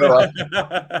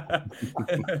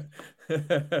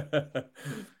it.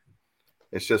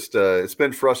 It's just it's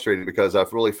been frustrating because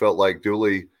I've really felt like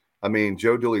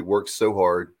Joe Dooley worked so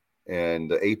hard, and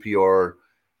the APR,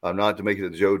 not to make it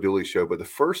a Joe Dooley show, but the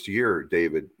first year,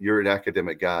 David, you're an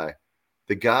academic guy.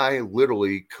 The guy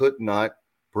literally could not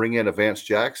bring in Vance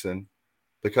Jackson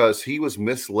because he was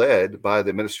misled by the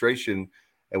administration.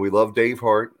 And we love Dave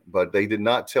Hart, but they did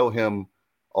not tell him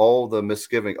all the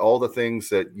misgiving, all the things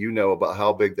that you know about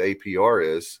how big the APR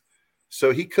is.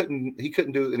 So he couldn't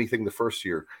do anything the first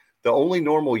year. The only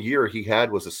normal year he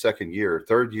had was the second year.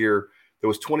 Third year, there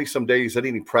was 20-some days. They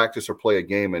didn't even practice or play a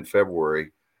game in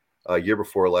February, year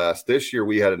before last. This year,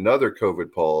 we had another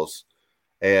COVID pause.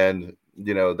 And,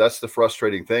 that's the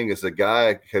frustrating thing is the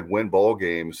guy could win ball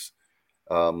games.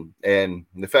 And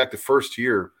in fact, the first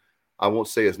year, I won't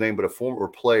say his name, but a former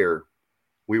player,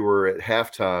 we were at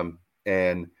halftime,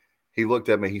 and he looked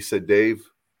at me. He said, Dave,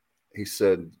 he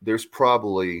said, there's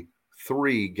probably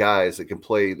 3 guys that can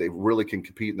play. They really can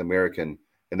compete in the American.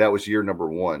 And that was year number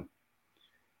 1.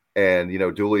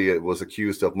 And, Dooley was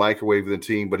accused of microwaving the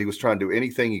team, but he was trying to do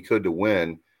anything he could to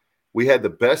win. We had the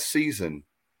best season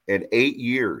in 8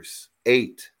 years.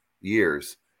 8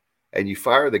 years. And you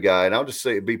fire the guy, and I'll just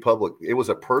say it be public. It was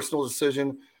a personal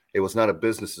decision. It was not a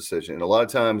business decision. And a lot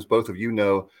of times, both of you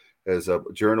know, as a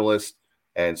journalist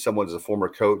and someone as a former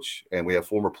coach, and we have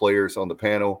former players on the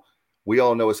panel, we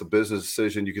all know it's a business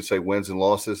decision. You can say wins and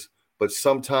losses, but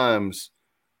sometimes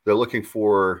they're looking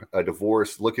for a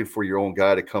divorce, looking for your own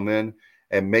guy to come in.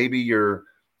 And maybe you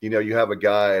have a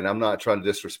guy, and I'm not trying to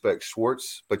disrespect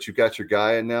Schwartz, but you got your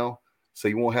guy in now. So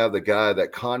you won't have the guy,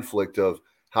 that conflict of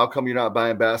how come you're not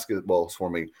buying basketballs for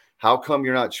me? How come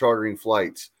you're not chartering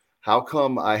flights? How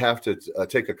come I have to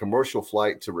take a commercial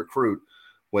flight to recruit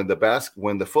when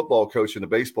the football coach and the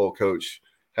baseball coach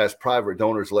has private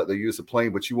donors let them use the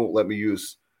plane, but they won't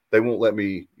let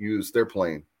me use their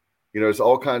plane. There's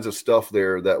all kinds of stuff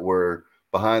there that were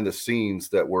behind the scenes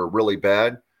that were really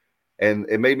bad. And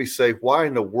it made me say, why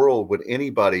in the world would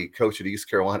anybody coach at East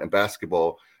Carolina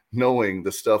basketball knowing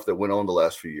the stuff that went on the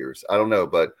last few years? I don't know,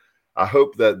 but I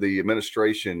hope that the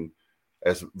administration,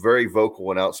 as very vocal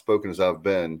and outspoken as I've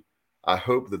been, I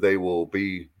hope that they will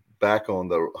be back on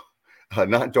the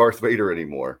not Darth Vader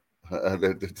anymore,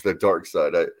 the dark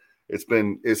side.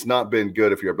 it's not been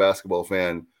good if you're a basketball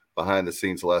fan behind the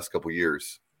scenes the last couple of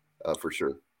years, for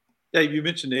sure. Yeah, you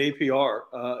mentioned the APR,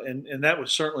 and that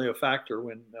was certainly a factor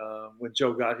when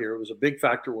Joe got here. It was a big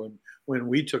factor when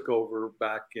we took over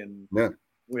back in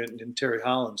Terry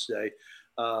Holland's day.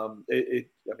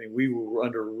 We were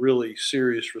under really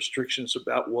serious restrictions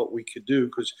about what we could do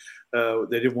because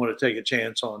they didn't want to take a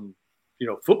chance on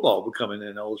football becoming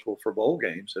ineligible for bowl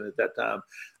games, and at that time,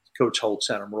 Coach Holt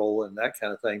sent them rolling and that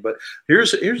kind of thing. But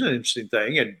here's an interesting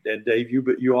thing, and Dave,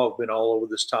 you all have been all over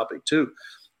this topic too,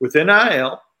 with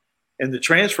NIL and the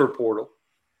transfer portal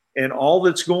and all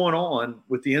that's going on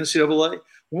with the NCAA.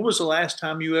 When was the last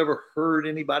time you ever heard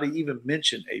anybody even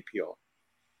mention APR?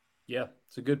 Yeah,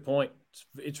 it's a good point.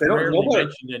 It's rarely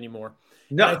mentioned anymore.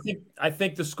 No, I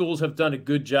think the schools have done a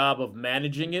good job of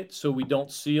managing it, so we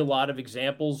don't see a lot of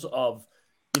examples of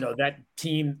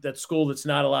that school that's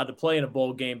not allowed to play in a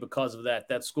bowl game because of that.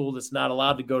 That school that's not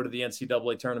allowed to go to the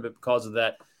NCAA tournament because of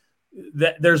that.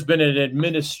 There's been an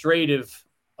administrative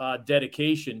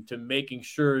dedication to making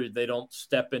sure they don't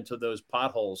step into those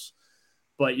potholes.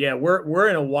 But yeah, we're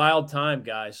in a wild time,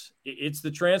 guys. It's the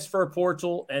transfer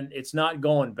portal, and it's not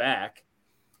going back.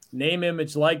 Name,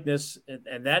 image, likeness,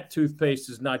 and that toothpaste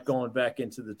is not going back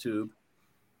into the tube.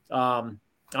 I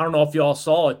don't know if you all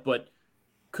saw it, but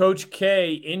Coach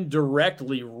K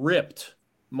indirectly ripped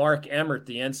Mark Emmert,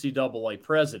 the NCAA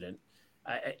president.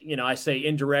 I say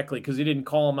indirectly because he didn't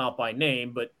call him out by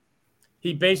name, but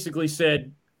he basically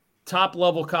said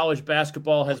top-level college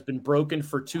basketball has been broken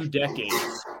for 2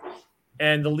 decades,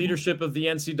 and the leadership of the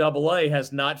NCAA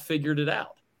has not figured it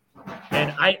out.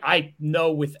 And I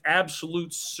know with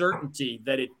absolute certainty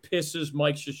that it pisses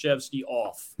Mike Krzyzewski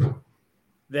off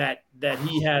that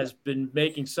he has been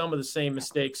making some of the same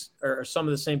mistakes or some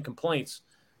of the same complaints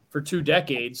for 2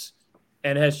 decades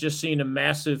and has just seen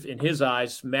in his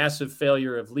eyes, massive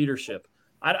failure of leadership.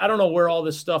 I don't know where all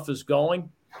this stuff is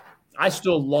going. I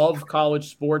still love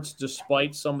college sports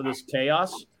despite some of this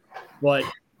chaos, but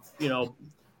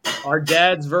our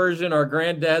dad's version, our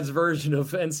granddad's version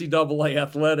of NCAA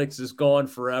athletics is gone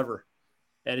forever.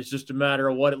 And it's just a matter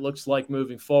of what it looks like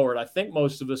moving forward. I think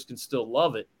most of us can still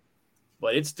love it,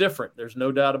 but it's different. There's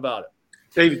no doubt about it.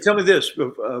 David, tell me this.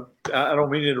 I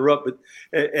don't mean to interrupt, but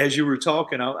as you were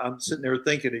talking, I'm sitting there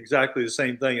thinking exactly the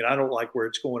same thing, and I don't like where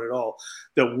it's going at all.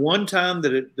 The one time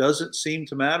that it doesn't seem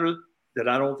to matter that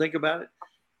I don't think about it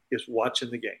is watching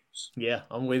the games. Yeah,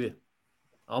 I'm with you.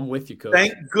 I'm with you, Coach.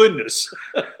 Thank goodness.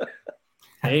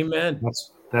 Amen.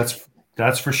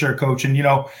 That's for sure, Coach. And,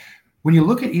 when you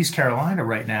look at East Carolina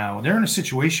right now, they're in a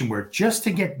situation where just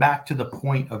to get back to the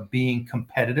point of being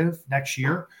competitive next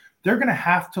year, they're going to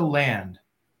have to land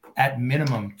at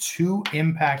minimum 2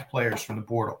 impact players from the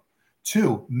portal.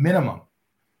 2 minimum.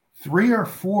 3 or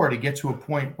 4 to get to a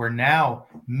point where now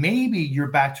maybe you're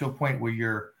back to a point where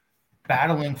you're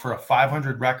battling for a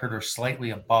 500 record or slightly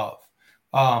above.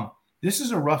 This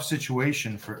is a rough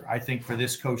situation for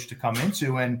this coach to come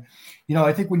into. And,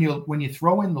 I think when you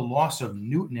throw in the loss of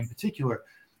Newton in particular,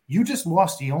 you just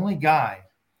lost the only guy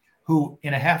who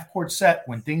in a half-court set,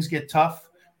 when things get tough,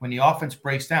 when the offense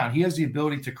breaks down, he has the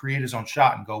ability to create his own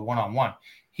shot and go one-on-one.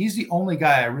 He's the only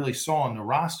guy I really saw on the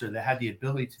roster that had the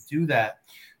ability to do that.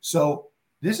 So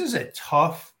this is a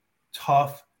tough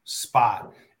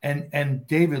spot. And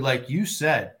David, like you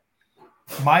said,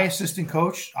 my assistant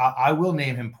coach, I will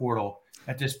name him Portal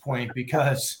at this point,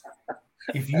 because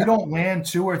if you don't land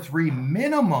 2 or 3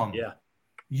 minimum,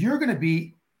 you're going to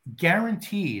be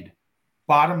guaranteed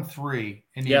bottom 3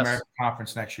 in the American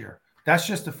Conference next year. That's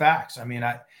just the facts. I mean,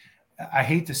 I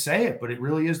hate to say it, but it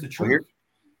really is the truth.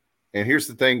 And here's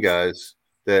the thing, guys,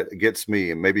 that gets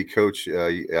me, and maybe Coach,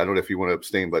 I don't know if you want to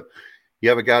abstain, but you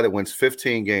have a guy that wins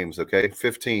 15 games, okay?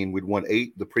 15. We'd won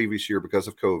 8 the previous year because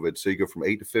of COVID, so you go from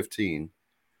 8 to 15.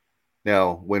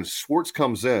 Now, when Schwartz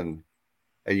comes in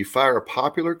and you fire a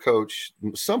popular coach,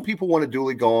 some people want to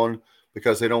duly gone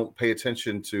because they don't pay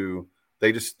attention to –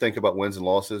 they just think about wins and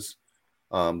losses.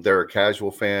 They're a casual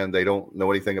fan. They don't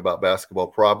know anything about basketball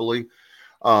probably.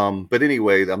 But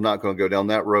anyway, I'm not going to go down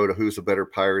that road of who's a better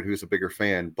Pirate, who's a bigger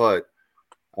fan. But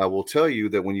I will tell you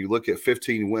that when you look at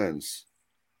 15 wins,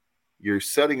 you're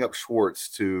setting up Schwartz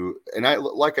to – and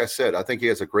like I said, I think he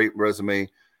has a great resume.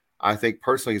 I think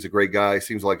personally he's a great guy. He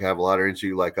seems like I have a lot of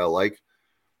energy like I like.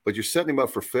 But you're setting him up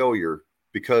for failure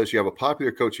because you have a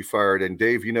popular coach you fired. And,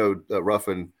 Dave,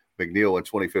 Ruffin McNeil in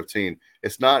 2015.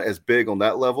 It's not as big on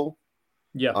that level.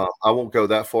 Yeah, I won't go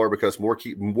that far because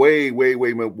way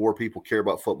more people care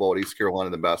about football at East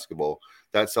Carolina than basketball.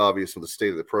 That's obvious with the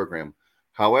state of the program.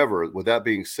 However, with that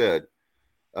being said,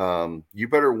 you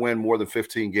better win more than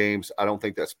 15 games. I don't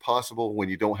think that's possible when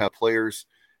you don't have players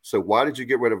So why did you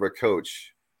get rid of a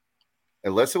coach?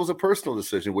 Unless it was a personal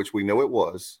decision, which we know it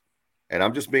was. And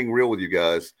I'm just being real with you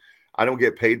guys. I don't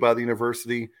get paid by the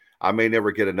university. I may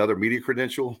never get another media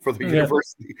credential for the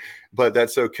university, but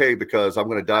that's okay because I'm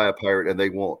going to die a Pirate and they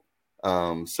won't.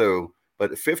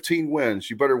 But 15 wins,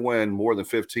 you better win more than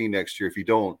 15 next year. If you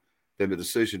don't, then the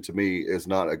decision to me is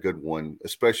not a good one,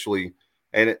 especially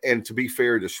and to be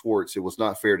fair to Schwartz, it was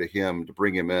not fair to him to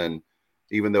bring him in,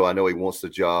 even though I know he wants the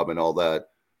job and all that.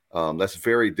 That's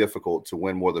very difficult to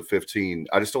win more than 15.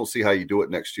 I just don't see how you do it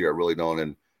next year. I really don't.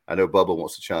 And I know Bubba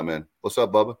wants to chime in. What's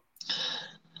up, Bubba?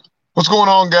 What's going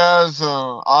on, guys?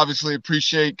 Obviously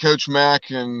appreciate Coach Mack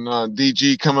and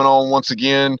DG coming on once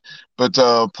again. But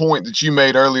point that you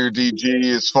made earlier, DG,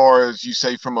 as far as you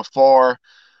say from afar,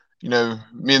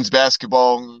 men's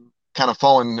basketball kind of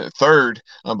falling third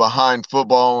behind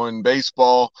football and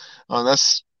baseball.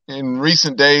 That's in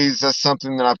recent days, that's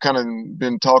something that I've kind of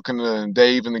been talking to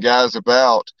Dave and the guys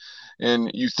about.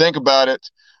 And you think about it,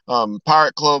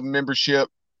 Pirate Club membership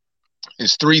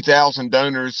is 3,000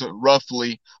 donors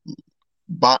roughly,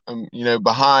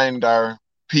 behind our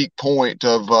peak point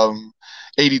of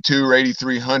 82 or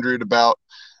 8,300 about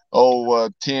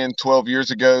 10, 12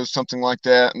 years ago, something like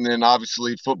that. And then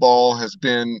obviously football has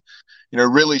been,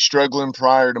 really struggling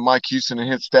prior to Mike Houston and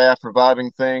his staff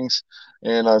reviving things.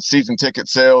 And season ticket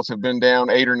sales have been down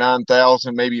 8,000 or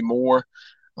 9,000, maybe more.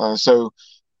 So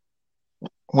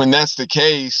when that's the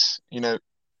case,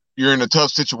 you're in a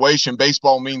tough situation.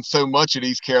 Baseball means so much at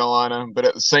East Carolina, but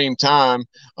at the same time,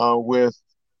 with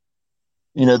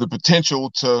the potential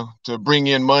to bring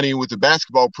in money with the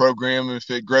basketball program,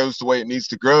 if it grows the way it needs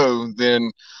to grow,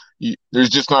 then there's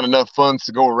just not enough funds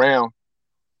to go around.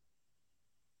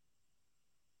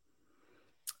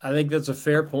 I think that's a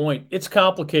fair point. It's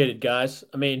complicated, guys.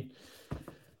 I mean,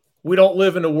 we don't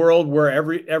live in a world where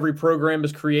every program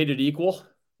is created equal,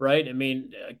 right? I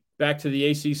mean, back to the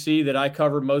ACC that I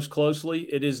cover most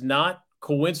closely, it is not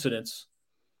coincidence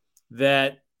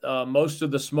that most of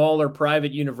the smaller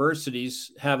private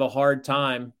universities have a hard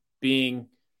time being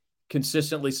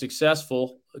consistently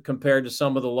successful compared to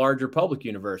some of the larger public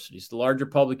universities. The larger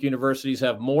public universities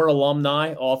have more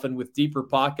alumni, often with deeper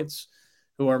pockets,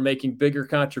 who are making bigger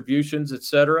contributions, et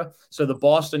cetera. So the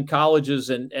Boston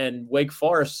colleges and Wake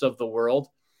Forests of the world,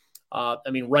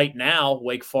 right now,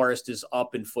 Wake Forest is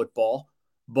up in football,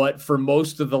 but for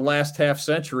most of the last half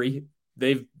century,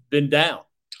 they've been down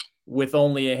with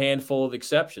only a handful of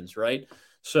exceptions, right?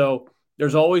 So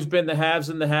there's always been the haves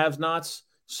and the have-nots.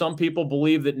 Some people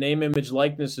believe that name, image,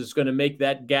 likeness is going to make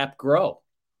that gap grow.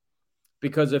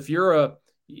 Because if you're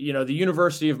the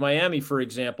University of Miami, for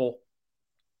example,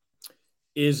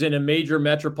 is in a major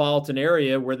metropolitan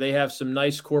area where they have some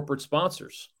nice corporate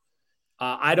sponsors.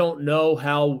 I don't know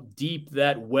how deep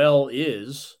that well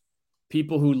is.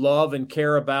 People who love and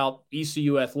care about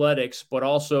ECU athletics, but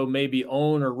also maybe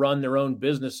own or run their own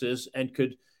businesses and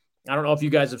could, I don't know if you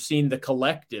guys have seen the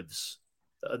collectives.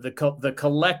 The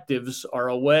collectives are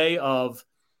a way of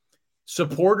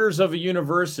supporters of a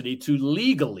university to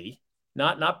legally,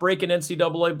 not breaking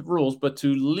NCAA rules, but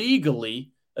to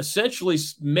legally essentially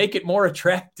make it more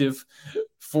attractive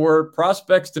for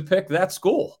prospects to pick that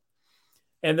school.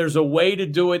 And there's a way to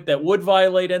do it that would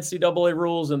violate NCAA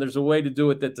rules, and there's a way to do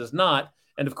it that does not.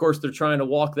 And, of course, they're trying to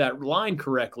walk that line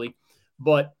correctly.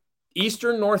 But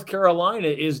Eastern North Carolina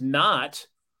is not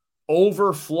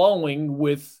overflowing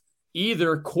with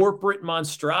either corporate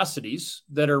monstrosities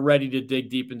that are ready to dig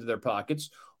deep into their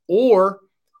pockets or,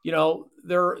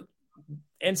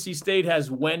 NC State has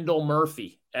Wendell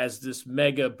Murphy as this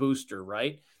mega booster,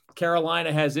 right?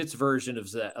 Carolina has its version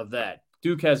of that.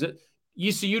 Duke has it.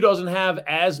 ECU doesn't have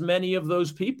as many of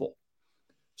those people.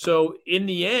 So in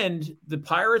the end, the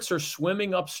Pirates are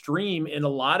swimming upstream in a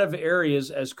lot of areas,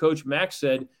 as Coach Mack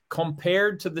said,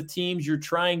 compared to the teams you're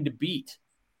trying to beat.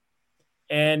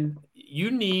 And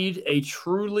you need a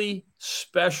truly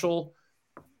special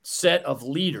set of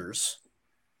leaders.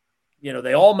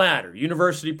 They all matter.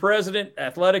 University president,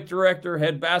 athletic director,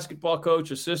 head basketball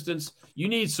coach, assistants. You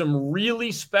need some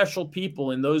really special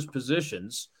people in those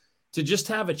positions to just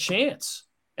have a chance.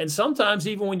 And sometimes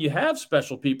even when you have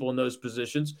special people in those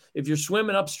positions, if you're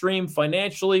swimming upstream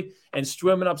financially and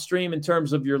swimming upstream in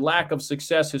terms of your lack of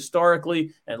success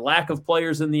historically and lack of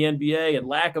players in the NBA and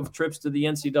lack of trips to the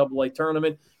NCAA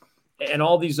tournament and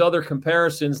all these other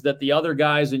comparisons that the other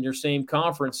guys in your same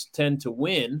conference tend to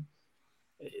win,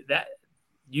 that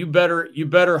you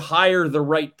better hire the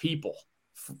right people.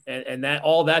 And that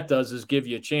all that does is give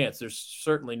you a chance. There's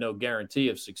certainly no guarantee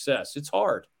of success. It's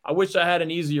hard. I wish I had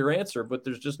an easier answer, but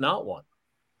there's just not one.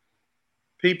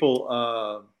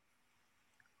 People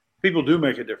people do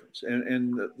make a difference,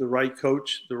 and the right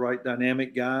coach, the right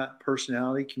dynamic guy,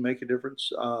 personality can make a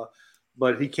difference.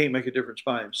 But he can't make a difference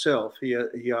by himself. He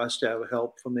has to have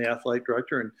help from the athletic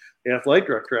director, and the athletic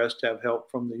director has to have help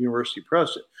from the university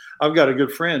president. I've got a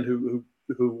good friend who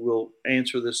will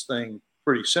answer this thing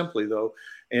pretty simply, though,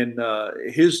 and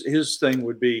his thing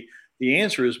would be, the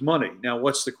answer is money. Now,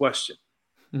 what's the question?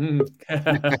 It's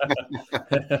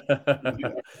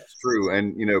true.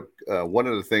 And, one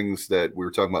of the things that we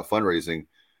were talking about fundraising,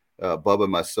 Bubba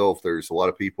and myself, there's a lot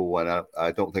of people, and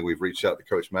I don't think we've reached out to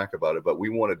Coach Mack about it, but we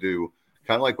want to do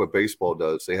kind of like what baseball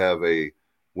does. We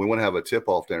want to have a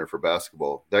tip-off dinner for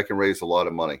basketball. That can raise a lot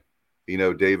of money.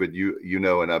 David,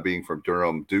 and I being from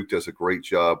Durham, Duke does a great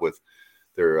job with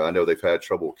I know they've had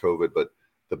trouble with COVID, but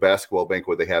the basketball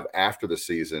banquet they have after the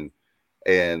season.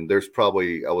 And there's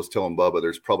probably, I was telling Bubba,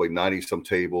 there's probably 90 some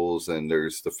tables, and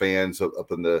there's the fans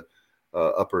up in the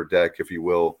upper deck, if you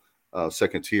will,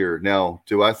 second tier. Now,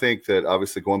 do I think that,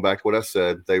 obviously going back to what I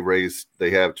said, they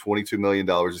have $22 million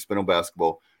to spend on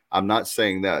basketball? I'm not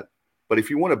saying that. But if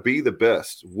you want to be the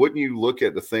best, wouldn't you look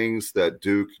at the things that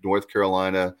Duke, North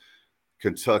Carolina,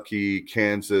 Kentucky,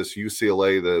 Kansas,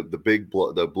 UCLA,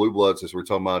 the blue bloods, as we're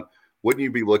talking about, wouldn't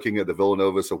you be looking at the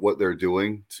Villanovas of what they're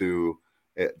doing to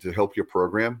help your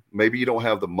program? Maybe you don't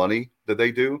have the money that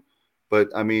they do, but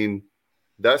I mean,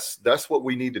 that's what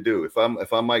we need to do. If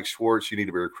I'm Mike Schwartz, you need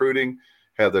to be recruiting,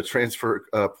 have the transfer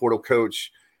portal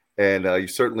coach, and you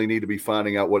certainly need to be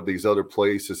finding out what these other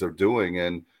places are doing,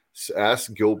 and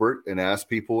ask Gilbert and ask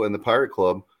people in the Pirate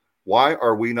Club, why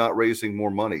are we not raising more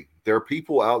money? There are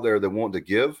people out there that want to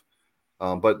give,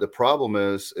 but the problem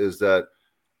is that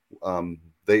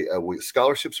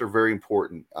scholarships are very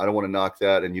important. I don't want to knock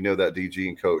that, and that DG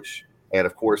and coach, and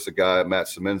of course the guy Matt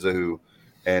Semenza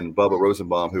and Bubba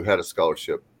Rosenbaum who had a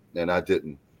scholarship and I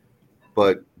didn't.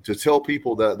 But to tell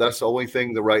people that that's the only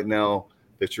thing that right now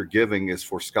that you're giving is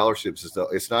for scholarships,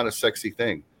 it's not a sexy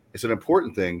thing. It's an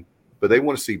important thing, but they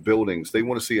want to see buildings. They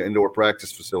want to see an indoor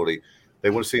practice facility.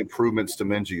 They want to see improvements to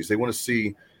Minges. They want to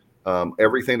see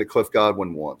everything that Cliff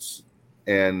Godwin wants,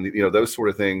 and those sort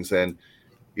of things. And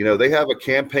they have a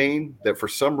campaign that for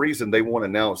some reason they won't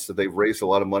announce that they've raised a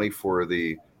lot of money for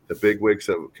the bigwigs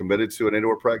that committed to an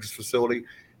indoor practice facility.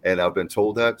 And I've been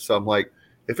told that. So I'm like,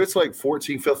 if it's like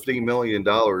 $14-15 million,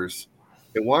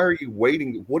 then why are you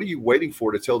waiting? What are you waiting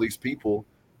for to tell these people,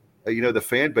 the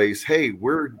fan base, hey,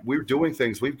 we're doing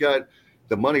things. We've got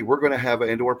the money. We're going to have an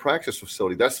indoor practice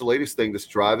facility. That's the latest thing that's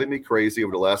driving me crazy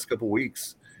over the last couple of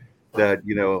weeks. That,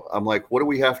 I'm like, what do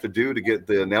we have to do to get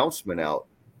the announcement out?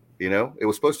 It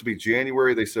was supposed to be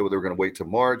January. They said, they were going to wait till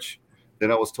March.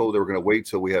 Then I was told they were going to wait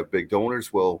till we have big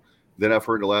donors. Well, then I've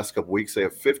heard in the last couple of weeks they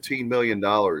have $15 million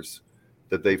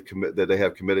that they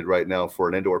have committed right now for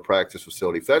an indoor practice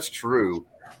facility. If that's true,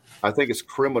 I think it's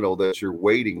criminal that you're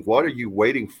waiting. What are you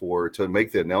waiting for to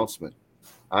make the announcement?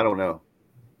 I don't know.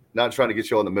 Not trying to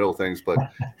get you on the middle of things, but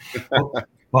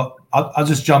well, I'll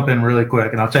just jump in really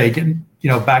quick, and I'll tell you,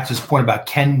 back to this point about,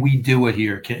 can we do it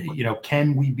here?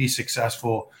 Can we be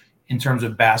successful in terms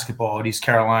of basketball at East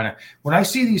Carolina? When I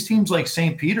see these teams like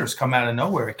St. Peter's come out of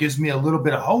nowhere, it gives me a little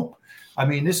bit of hope. I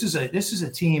mean, this is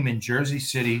a team in Jersey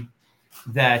City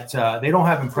that they don't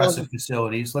have impressive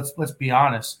facilities. Let's be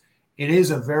honest. It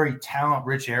is a very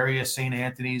talent-rich area. St.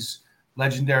 Anthony's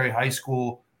legendary high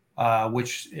school,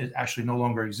 which actually no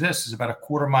longer exists, is about a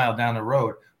quarter mile down the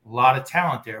road. A lot of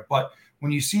talent there. But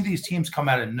when you see these teams come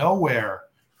out of nowhere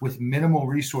with minimal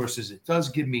resources, it does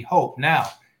give me hope. Now,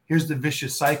 here's the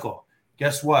vicious cycle.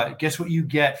 Guess what? Guess what you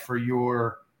get for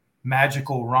your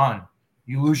magical run?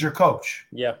 You lose your coach.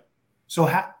 Yeah. So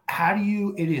how do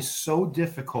you – it is so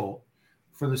difficult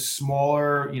for the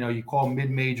smaller, you call them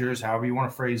mid-majors, however you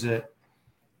want to phrase it.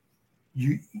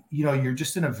 You're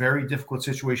just in a very difficult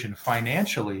situation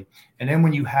financially. And then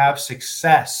when you have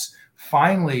success,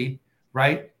 finally –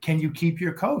 right? Can you keep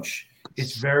your coach?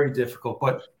 It's very difficult,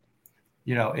 but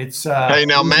it's hey,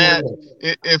 now Matt,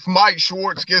 if Mike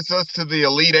Schwartz gets us to the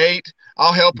Elite Eight,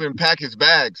 I'll help him pack his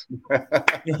bags. I'm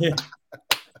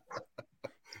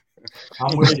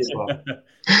with you.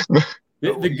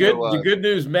 The good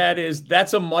news, Matt, is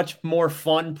that's a much more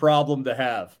fun problem to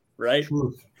have, right?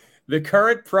 Truth. The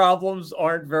current problems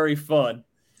aren't very fun.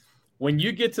 When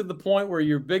you get to the point where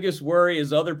your biggest worry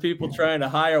is other people trying to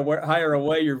hire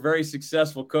away your very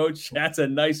successful coach, that's a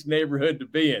nice neighborhood to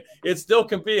be in. It still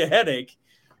can be a headache,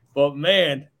 but,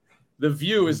 man, the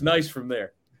view is nice from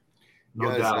there.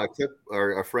 No doubt.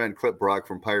 Our friend Clip Brock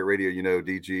from Pirate Radio,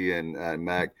 DG and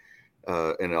Mack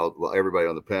and everybody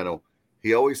on the panel,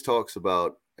 he always talks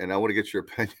about, and I want to get your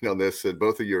opinion on this, and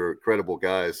both of you are credible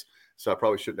guys, so I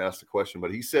probably shouldn't ask the question,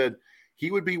 but he said he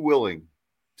would be willing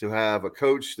to have a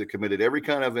coach that committed every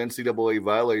kind of NCAA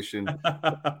violation.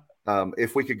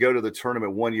 If we could go to the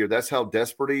tournament one year, that's how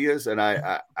desperate he is. And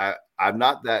I'm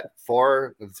not that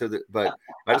far but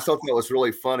I just thought that was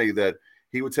really funny that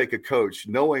he would take a coach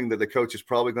knowing that the coach is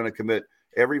probably going to commit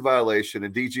every violation.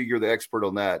 And DG, you're the expert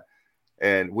on that.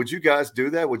 And would you guys do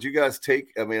that? Would you guys take,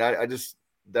 I mean, I just,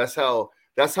 that's how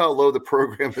low the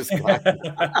program has gotten.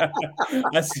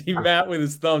 I see Matt with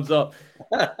his thumbs up.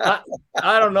 I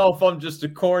don't know if I'm just a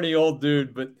corny old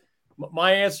dude, but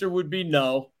my answer would be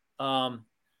no.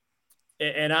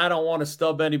 And I don't want to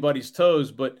stub anybody's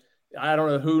toes, but I don't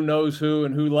know who knows who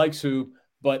and who likes who,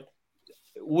 but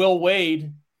Will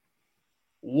Wade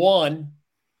won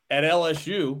at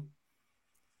LSU.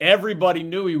 Everybody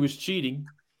knew he was cheating.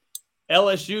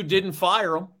 LSU didn't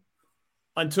fire him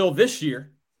until this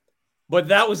year, but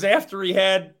that was after he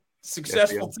had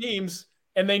successful teams,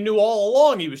 and they knew all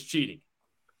along he was cheating.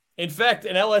 In fact,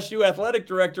 an LSU athletic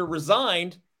director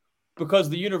resigned because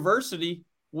the university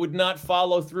would not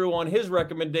follow through on his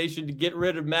recommendation to get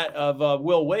rid of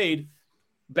Will Wade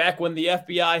back when the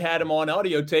FBI had him on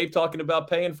audio tape talking about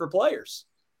paying for players.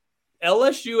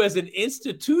 LSU as an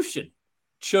institution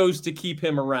chose to keep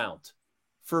him around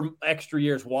for extra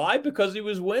years. Why? Because he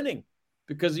was winning,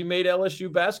 because he made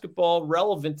LSU basketball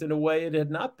relevant in a way it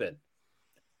had not been.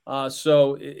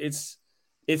 So it's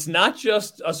not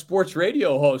just a sports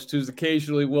radio host who's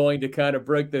occasionally willing to kind of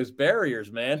break those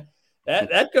barriers, man.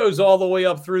 That goes all the way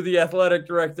up through the athletic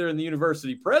director and the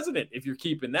university president if you're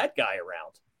keeping that guy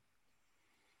around.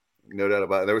 No doubt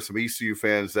about it. There were some ECU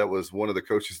fans. That was one of the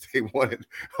coaches they wanted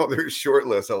on their short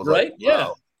list. I was right? Wow. Yeah.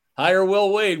 Hire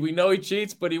Will Wade. We know he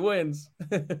cheats, but he wins.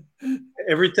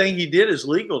 Everything he did is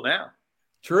legal now.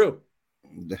 True.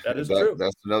 That is true.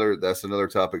 That's another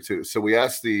topic too. So we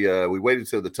asked we waited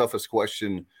till the toughest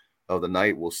question of the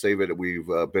night. We'll save it. We've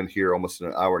been here almost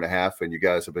an hour and a half, and you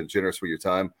guys have been generous with your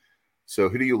time. So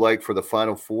who do you like for the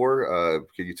Final Four?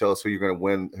 Can you tell us who's going to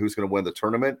win the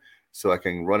tournament? So I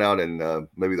can run out and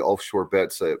maybe the offshore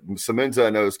bets. Semenza, I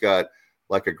know, has got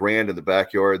like $1,000 in the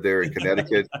backyard there in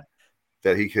Connecticut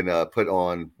that he can put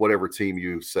on whatever team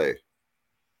you say.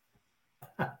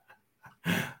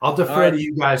 I'll defer to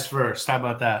you guys first. How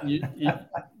about that?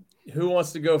 Who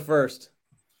wants to go first?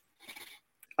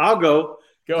 I'll go.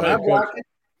 Go ahead, Coach.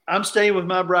 I'm staying with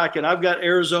my bracket. I've got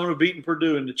Arizona beating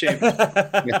Purdue in the championship.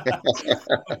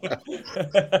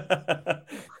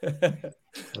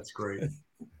 That's great.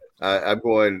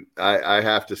 I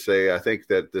have to say, I think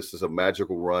that this is a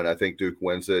magical run. I think Duke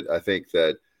wins it. I think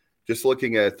that just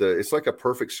looking at it's like a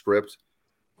perfect script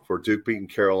for Duke beating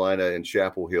Carolina in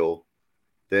Chapel Hill.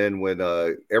 Then when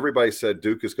everybody said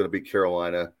Duke is going to beat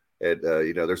Carolina,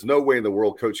 there's no way in the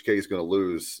world Coach K is going to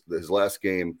lose his last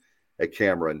game at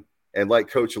Cameron. And like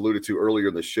Coach alluded to earlier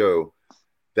in the show,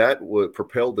 that would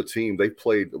propel the team. They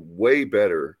played way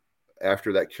better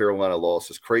after that Carolina loss.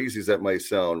 As crazy as that may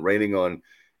sound, raining on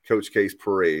Coach K's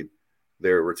parade,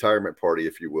 their retirement party,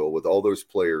 if you will, with all those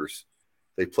players,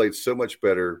 they played so much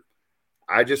better.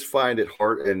 I just find it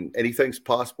hard, and anything's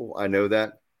possible. I know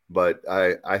that, but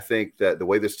I think that the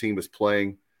way this team is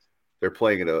playing, they're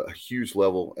playing at a huge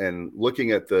level. And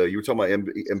looking at you were talking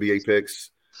about NBA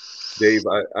picks, Dave,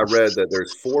 I read that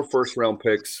there's 4 first-round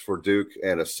picks for Duke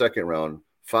and a second round.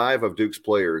 5 of Duke's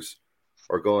players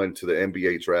are going to the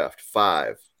NBA draft.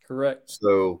 5. Correct.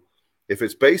 So if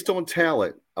it's based on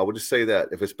talent, I would just say that.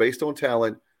 If it's based on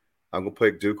talent, I'm going to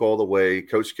pick Duke all the way.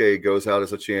 Coach K goes out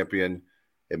as a champion.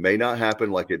 It may not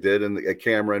happen like it did at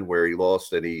Cameron where he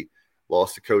lost, and he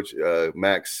lost to Coach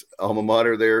Mack's alma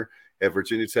mater there at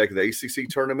Virginia Tech in the ACC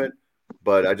tournament.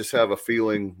 But I just have a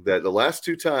feeling that the last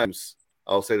 2 times –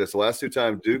 I'll say this, the last 2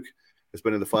 times Duke has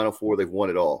been in the Final Four, they've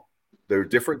won it all. They're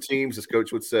different teams, as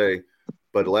Coach would say,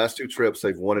 but the last 2 trips,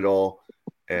 they've won it all.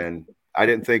 And I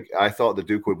thought that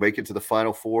Duke would make it to the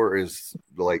Final Four is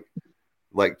like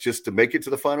just to make it to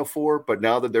the Final Four. But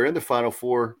now that they're in the Final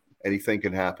Four, anything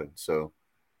can happen. So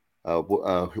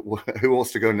who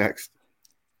wants to go next?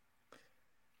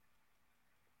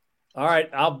 All right,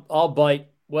 I'll bite.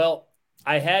 Well,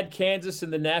 I had Kansas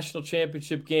in the national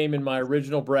championship game in my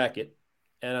original bracket,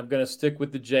 and I'm going to stick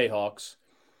with the Jayhawks.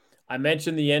 I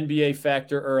mentioned the NBA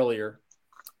factor earlier.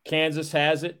 Kansas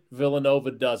has it.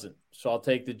 Villanova doesn't. So I'll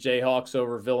take the Jayhawks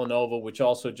over Villanova, which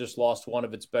also just lost one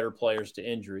of its better players to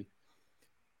injury.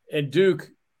 And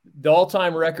Duke, the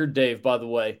all-time record, Dave, by the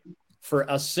way, for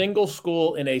a single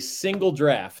school in a single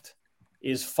draft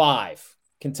is 5.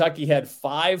 Kentucky had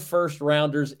 5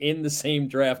 first-rounders in the same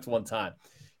draft one time.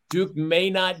 Duke may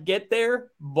not get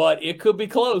there, but it could be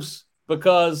close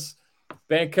because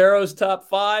Banchero's top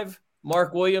 5,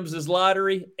 Mark Williams is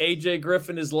lottery, A.J.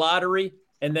 Griffin is lottery,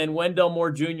 and then Wendell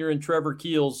Moore Jr. and Trevor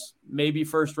Keels, maybe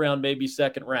first round, maybe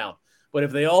second round. But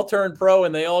if they all turn pro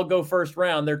and they all go first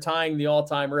round, they're tying the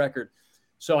all-time record.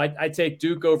 So I take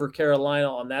Duke over Carolina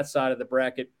on that side of the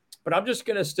bracket. But I'm just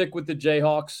going to stick with the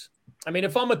Jayhawks. I mean,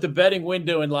 if I'm at the betting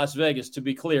window in Las Vegas, to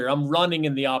be clear, I'm running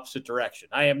in the opposite direction.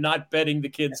 I am not betting the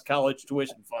kids' college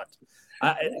tuition fund.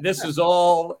 This is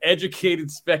all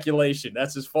educated speculation.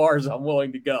 That's as far as I'm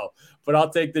willing to go. But I'll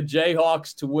take the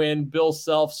Jayhawks to win Bill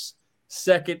Self's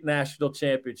second national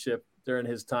championship during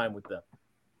his time with them.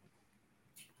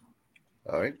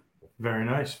 All right. Very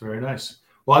nice. Very nice.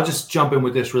 Well, I'll just jump in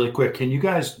with this really quick. Can you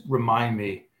guys remind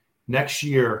me next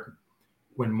year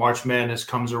when March Madness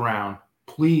comes around,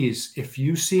 please, if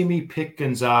you see me pick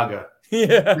Gonzaga,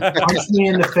 punch me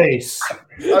in the face.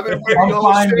 I've been waiting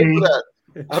all find me, for that.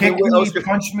 Kick me,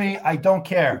 punch me. I don't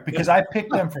care because I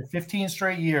picked them for 15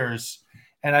 straight years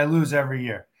and I lose every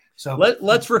year. So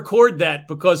let's record that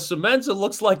because Semenza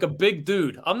looks like a big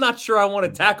dude. I'm not sure I want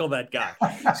to tackle that guy.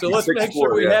 So let's make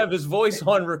sure we have his voice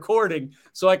on recording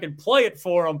so I can play it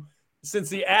for him since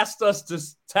he asked us to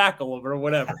tackle him or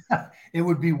whatever. It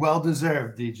would be well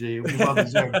deserved, DG. It would be well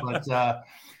deserved.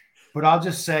 But I'll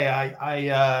just say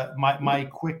my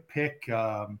quick pick.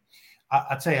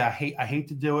 I'd say I hate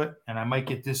to do it, and I might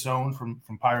get disowned from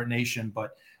Pirate Nation,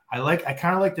 but I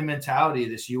kind of like the mentality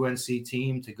of this UNC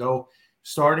team to go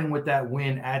starting with that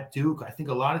win at Duke. I think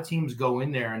a lot of teams go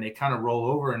in there and they kind of roll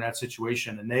over in that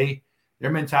situation, and their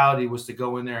mentality was to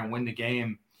go in there and win the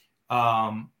game.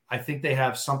 I think they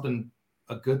have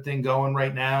a good thing going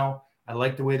right now. I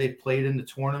like the way they played in the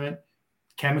tournament.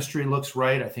 Chemistry looks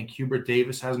right. I think Hubert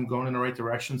Davis has them going in the right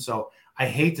direction. So I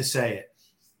hate to say it,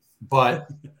 but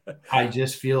I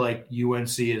just feel like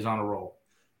UNC is on a roll.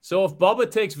 So if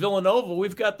Bubba takes Villanova,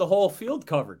 we've got the whole field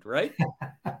covered, right?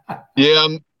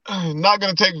 Yeah, I'm not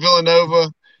going to take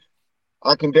Villanova.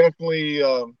 I can definitely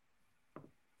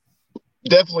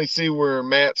see where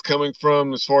Matt's coming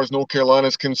from as far as North Carolina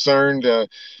is concerned.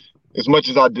 As much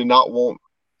as I did not want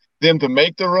them to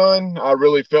make the run, I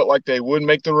really felt like they would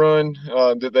make the run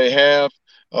that they have.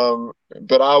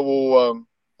 But I'll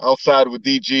side with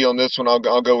DG on this one.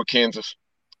 I'll go with Kansas.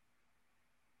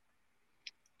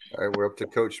 All right, we're up to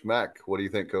Coach Mack. What do you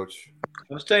think, Coach?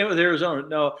 I'm staying with Arizona.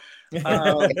 No,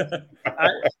 I'm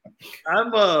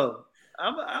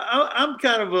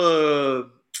kind of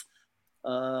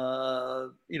a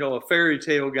fairy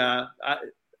tale guy.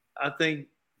 I think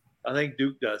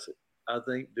Duke does it.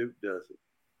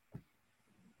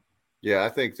 Yeah, I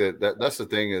think that's the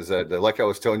thing is that, like I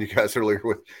was telling you guys earlier,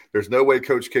 there's no way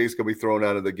Coach K is going to be thrown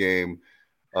out of the game.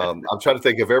 I'm trying to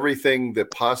think of everything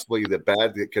that possibly the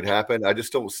bad that could happen. I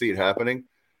just don't see it happening.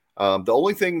 The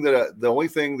only thing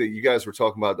that you guys were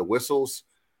talking about, the whistles,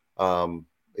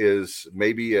 is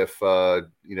maybe if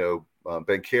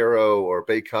Banchero or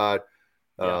Baycott,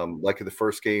 like in the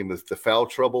first game, the foul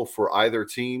trouble for either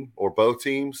team or both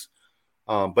teams.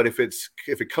 But if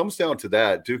it comes down to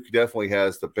that, Duke definitely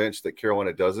has the bench that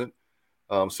Carolina doesn't.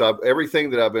 So everything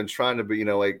that I've been trying to be,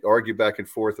 argue back and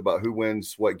forth about who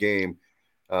wins what game,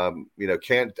 I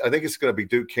think it's going to be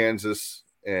Duke, Kansas,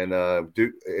 and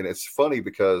Duke. And it's funny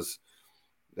because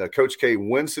Coach K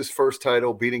wins his first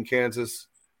title beating Kansas,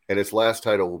 and his last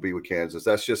title will be with Kansas.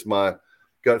 That's just my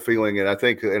gut feeling. And I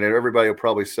think, and everybody will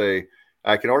probably say,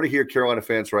 I can already hear Carolina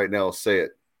fans right now say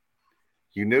it.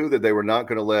 You knew that they were not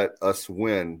going to let us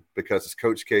win because it's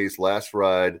Coach K's last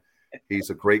ride. He's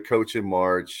a great coach in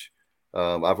March.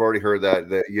 I've already heard that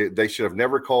they should have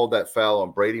never called that foul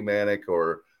on Brady Manick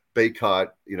or Baycott.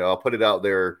 I'll put it out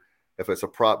there if it's a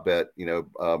prop bet.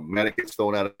 Manick gets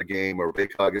thrown out of the game or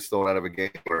Baycott gets thrown out of a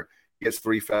game or gets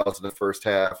 3 fouls in the first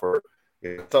half or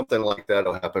something like that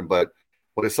will happen. But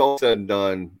when it's all said and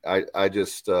done, I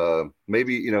just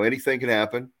maybe anything can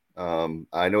happen.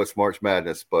 I know it's March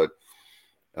Madness, but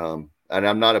and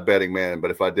I'm not a betting man, but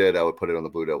if I did, I would put it on the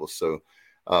Blue Devils. So,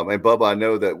 and Bubba, I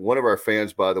know that one of our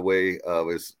fans, by the way,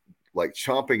 is like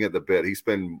chomping at the bit. He's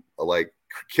been like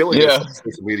killing us on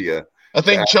social media. I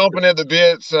think chomping at the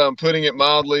bits, putting it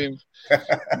mildly.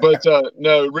 But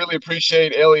no, really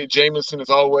appreciate Elliot Jamison as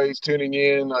always tuning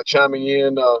in, chiming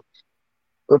in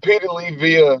repeatedly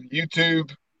via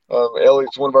YouTube.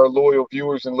 Elliot's one of our loyal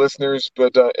viewers and listeners.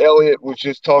 But Elliot was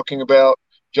just talking about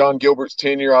John Gilbert's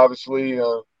tenure. Obviously,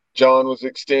 John was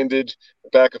extended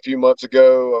back a few months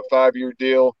ago, a 5-year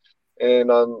deal. And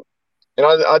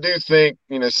I do think,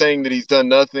 saying that he's done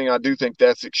nothing, I do think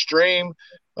that's extreme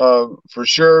for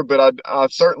sure. But I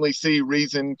certainly see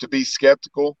reason to be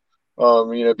skeptical,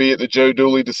 be it the Joe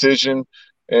Dooley decision.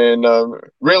 And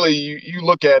really, you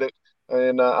look at it,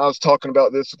 and I was talking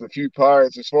about this with a few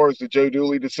Pirates as far as the Joe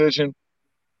Dooley decision.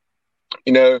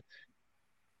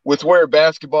 with where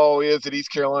basketball is at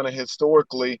East Carolina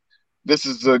historically, this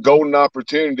is a golden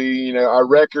opportunity. Our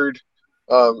record,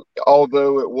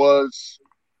 although it was,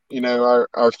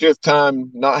 our fifth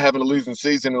time not having a losing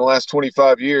season in the last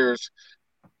 25 years,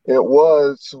 it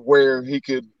was where he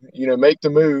could, make the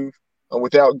move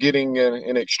without getting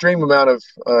an extreme amount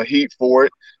of heat for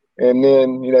it. And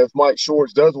then, if Mike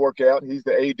Schwartz does work out, he's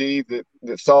the AD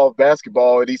that solved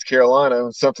basketball at East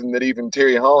Carolina, something that even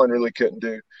Terry Holland really couldn't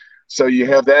do. So you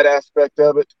have that aspect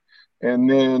of it. And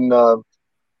then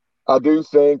I do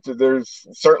think that there's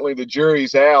certainly the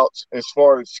jury's out as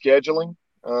far as scheduling.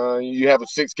 You have a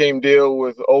 6-game deal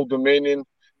with Old Dominion,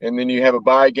 and then you have a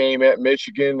bye game at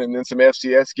Michigan and then some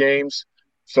FCS games.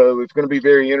 So it's going to be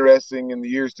very interesting in the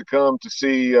years to come to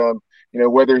see,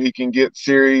 whether he can get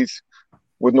series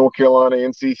with North Carolina,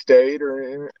 NC State,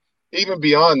 or even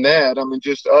beyond that. I mean,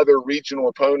 just other regional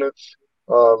opponents.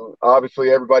 Obviously,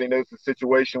 everybody knows the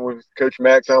situation with Coach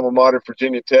Mack's alma mater,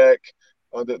 Virginia Tech,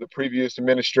 the previous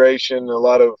administration. A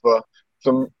lot of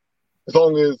as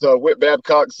long as Whit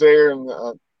Babcock's there,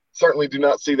 and certainly do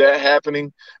not see that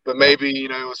happening. But maybe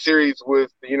a series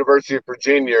with the University of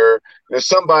Virginia, or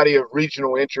somebody of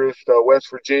regional interest, West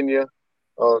Virginia,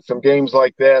 some games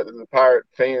like that the Pirate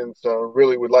fans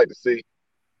really would like to see.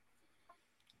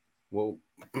 Well,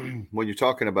 when you're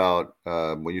talking about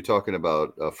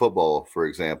football, for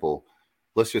example,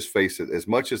 let's just face it. As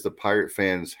much as the Pirate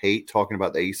fans hate talking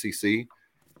about the ACC,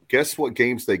 guess what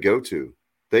games they go to?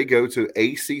 They go to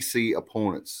ACC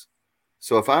opponents.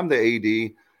 So if I'm the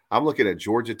AD, I'm looking at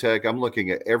Georgia Tech. I'm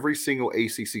looking at every single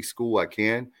ACC school I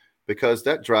can, because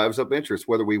that drives up interest,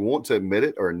 whether we want to admit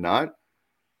it or not.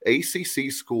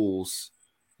 ACC schools,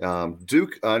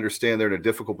 Duke, I understand they're in a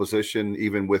difficult position,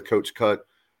 even with Coach Cut.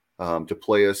 To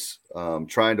play us,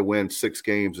 trying to win 6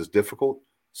 games is difficult.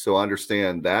 So I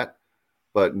understand that.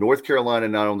 But North Carolina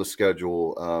not on the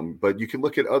schedule. But you can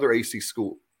look at other ACC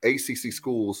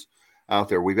schools out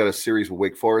there. We've got a series with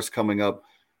Wake Forest coming up.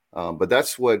 But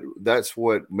that's what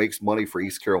makes money for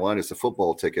East Carolina is the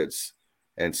football tickets.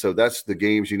 And so that's the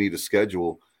games you need to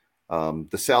schedule.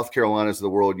 The South Carolinas of the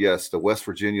world, yes. The West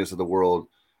Virginias of the world.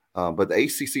 But the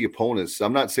ACC opponents,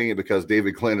 I'm not saying it because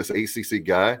David Glenn is an ACC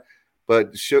guy.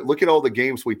 But look at all the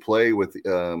games we play with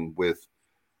if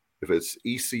it's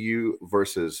ECU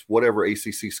versus whatever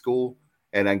ACC school,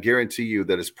 and I guarantee you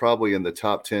that it's probably in the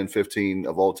top 10, 15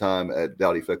 of all time at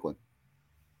Dowdy-Ficklen.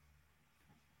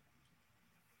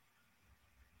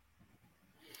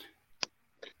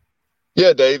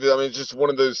 Yeah, David. I mean, it's just one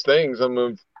of those things. I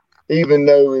mean, even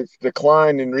though it's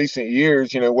declined in recent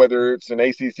years, whether it's an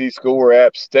ACC school or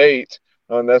App State.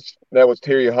 That was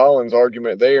Terry Holland's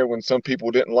argument there when some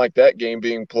people didn't like that game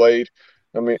being played.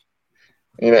 I mean,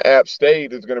 App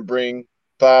State is going to bring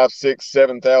 5, 6,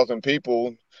 7,000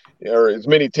 people, or as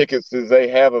many tickets as they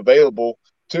have available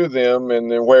to them.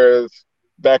 And then whereas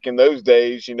back in those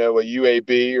days, a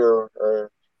UAB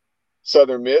or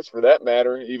Southern Miss for that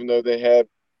matter, even though they had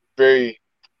very,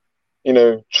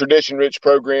 tradition-rich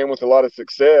program with a lot of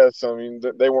success, I mean,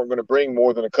 they weren't going to bring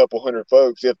more than a couple hundred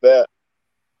folks, if that.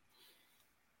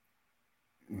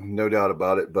 No doubt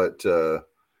about it, but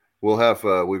we'll have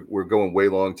we're going way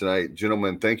long tonight,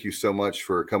 gentlemen. Thank you so much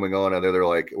for coming on. I know they're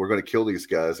like, we're going to kill these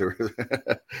guys.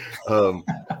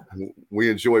 We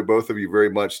enjoy both of you very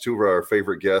much. 2 of our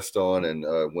favorite guests on, and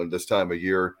when this time of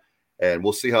year, and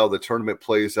we'll see how the tournament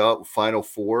plays out. Final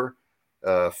 4,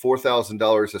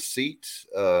 $4,000 a seat.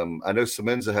 I know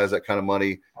Semenza has that kind of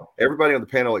money. Everybody on the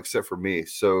panel except for me.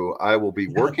 So I will be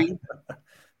working.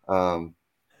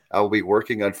 I will be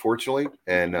working, unfortunately,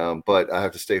 and but I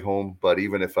have to stay home. But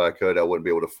even if I could, I wouldn't be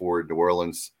able to afford New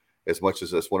Orleans as much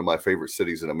as it's one of my favorite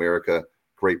cities in America.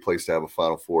 Great place to have a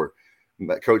Final Four.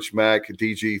 Coach Mack,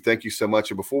 DG, thank you so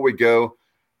much. And before we go,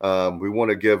 we want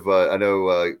to give I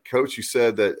know, Coach, you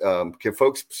said that can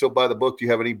folks still buy the book? Do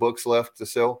you have any books left to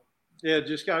sell? Yeah,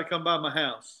 just got to come by my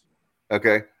house.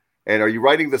 Okay. And are you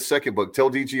writing the second book?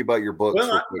 Tell DG about your books.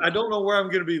 Well, I don't know where I'm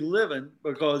going to be living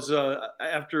because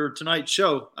after tonight's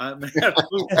show, I may have to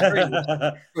move areas.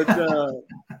 But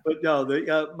no,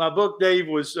 my book, Dave,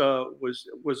 was an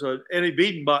Eddie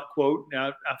Biedenbach quote. Now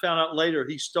I found out later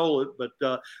he stole it, but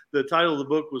the title of the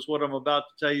book was "What I'm About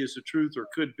to Tell You Is the Truth or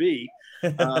Could Be."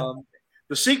 The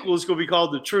sequel is going to be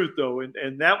called "The Truth," though,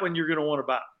 and that one you're going to want to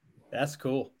buy. That's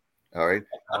cool. All right.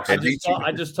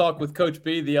 I just talked with Coach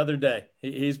B the other day.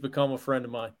 He's become a friend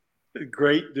of mine.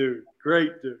 Great dude.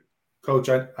 Coach,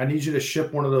 I need you to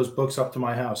ship one of those books up to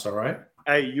my house, all right?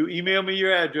 Hey, you email me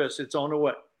your address. It's on the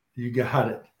way. You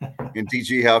got it. And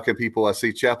DG, how can people – I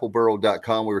see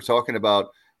chapelborough.com.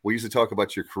 We usually talk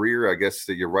about your career. I guess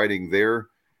that you're writing there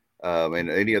and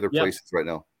any other places right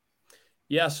now.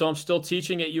 Yeah, so I'm still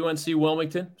teaching at UNC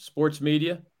Wilmington, sports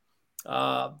media.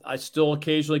 I still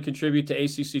occasionally contribute to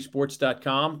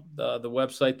ACCsports.com, the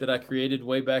website that I created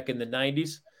way back in the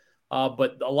 90s.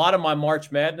 But a lot of my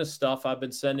March Madness stuff I've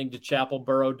been sending to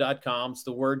chapelboro.com. It's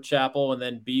the word chapel and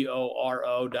then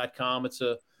BORO.com. It's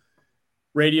a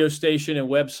radio station and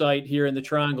website here in the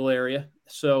Triangle area.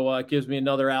 So it gives me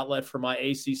another outlet for my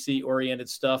ACC-oriented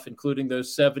stuff, including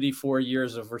those 74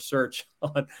 years of research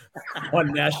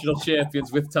on national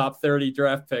champions with top 30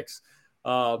 draft picks.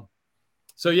 On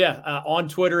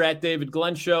Twitter at David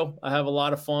Glenn Show. I have a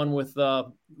lot of fun with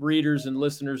readers and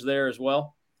listeners there as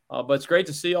well. But it's great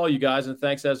to see all you guys, and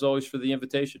thanks as always for the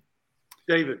invitation.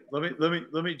 David,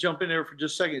 let me jump in there for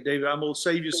just a second, David. I'm going to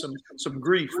save you some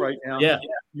grief right now. Yeah,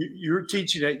 you're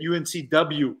teaching at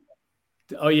UNCW.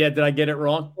 Oh yeah, did I get it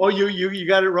wrong? Oh, you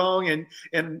got it wrong,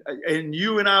 and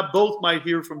you and I both might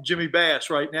hear from Jimmy Bass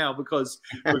right now because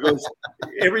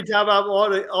every time I'm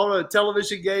on a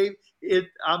television game,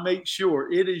 I make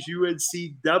sure it is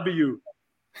UNCW.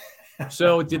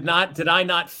 So did I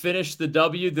not finish the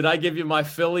W? Did I give you my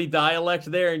Philly dialect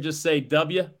there and just say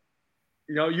W?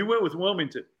 You went with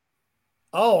Wilmington.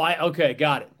 Oh, okay,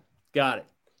 got it. I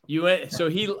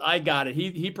got it.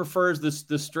 He prefers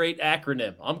the straight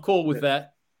acronym. I'm cool with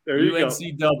that. There you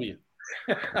UNCW.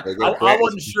 I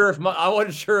wasn't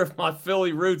sure if my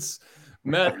Philly roots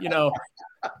met.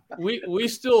 We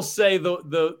still say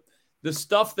the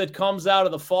stuff that comes out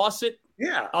of the faucet.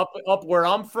 Yeah. Up where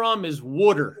I'm from is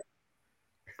water.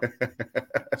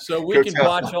 So we can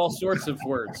botch all sorts of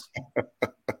words.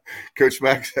 Coach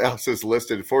Mack's house is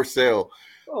listed for sale.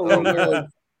 Oh, no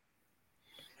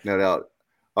doubt.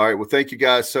 All right. Well, thank you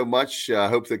guys so much. I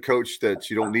hope that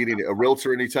you don't need a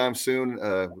realtor anytime soon,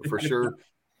 for sure.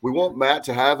 We want Matt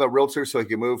to have a realtor so he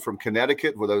can move from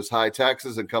Connecticut with those high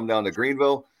taxes and come down to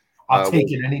Greenville. I'll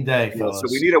take it any day, fellas.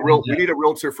 So we need a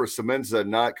realtor for Semenza,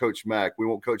 not Coach Mack. We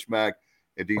want Coach Mack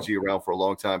and DG around for a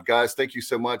long time. Guys, thank you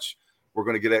so much. We're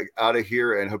going to get out of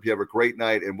here and hope you have a great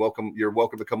night and you're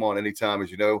welcome to come on anytime. As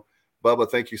you know,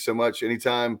 Bubba, thank you so much.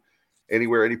 Anytime,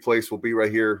 anywhere, any place, we'll be right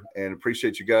here and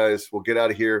appreciate you guys. We'll get out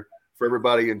of here. For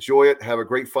everybody, enjoy it. Have a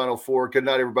great Final Four. Good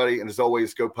night, everybody. And as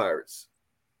always, go Pirates.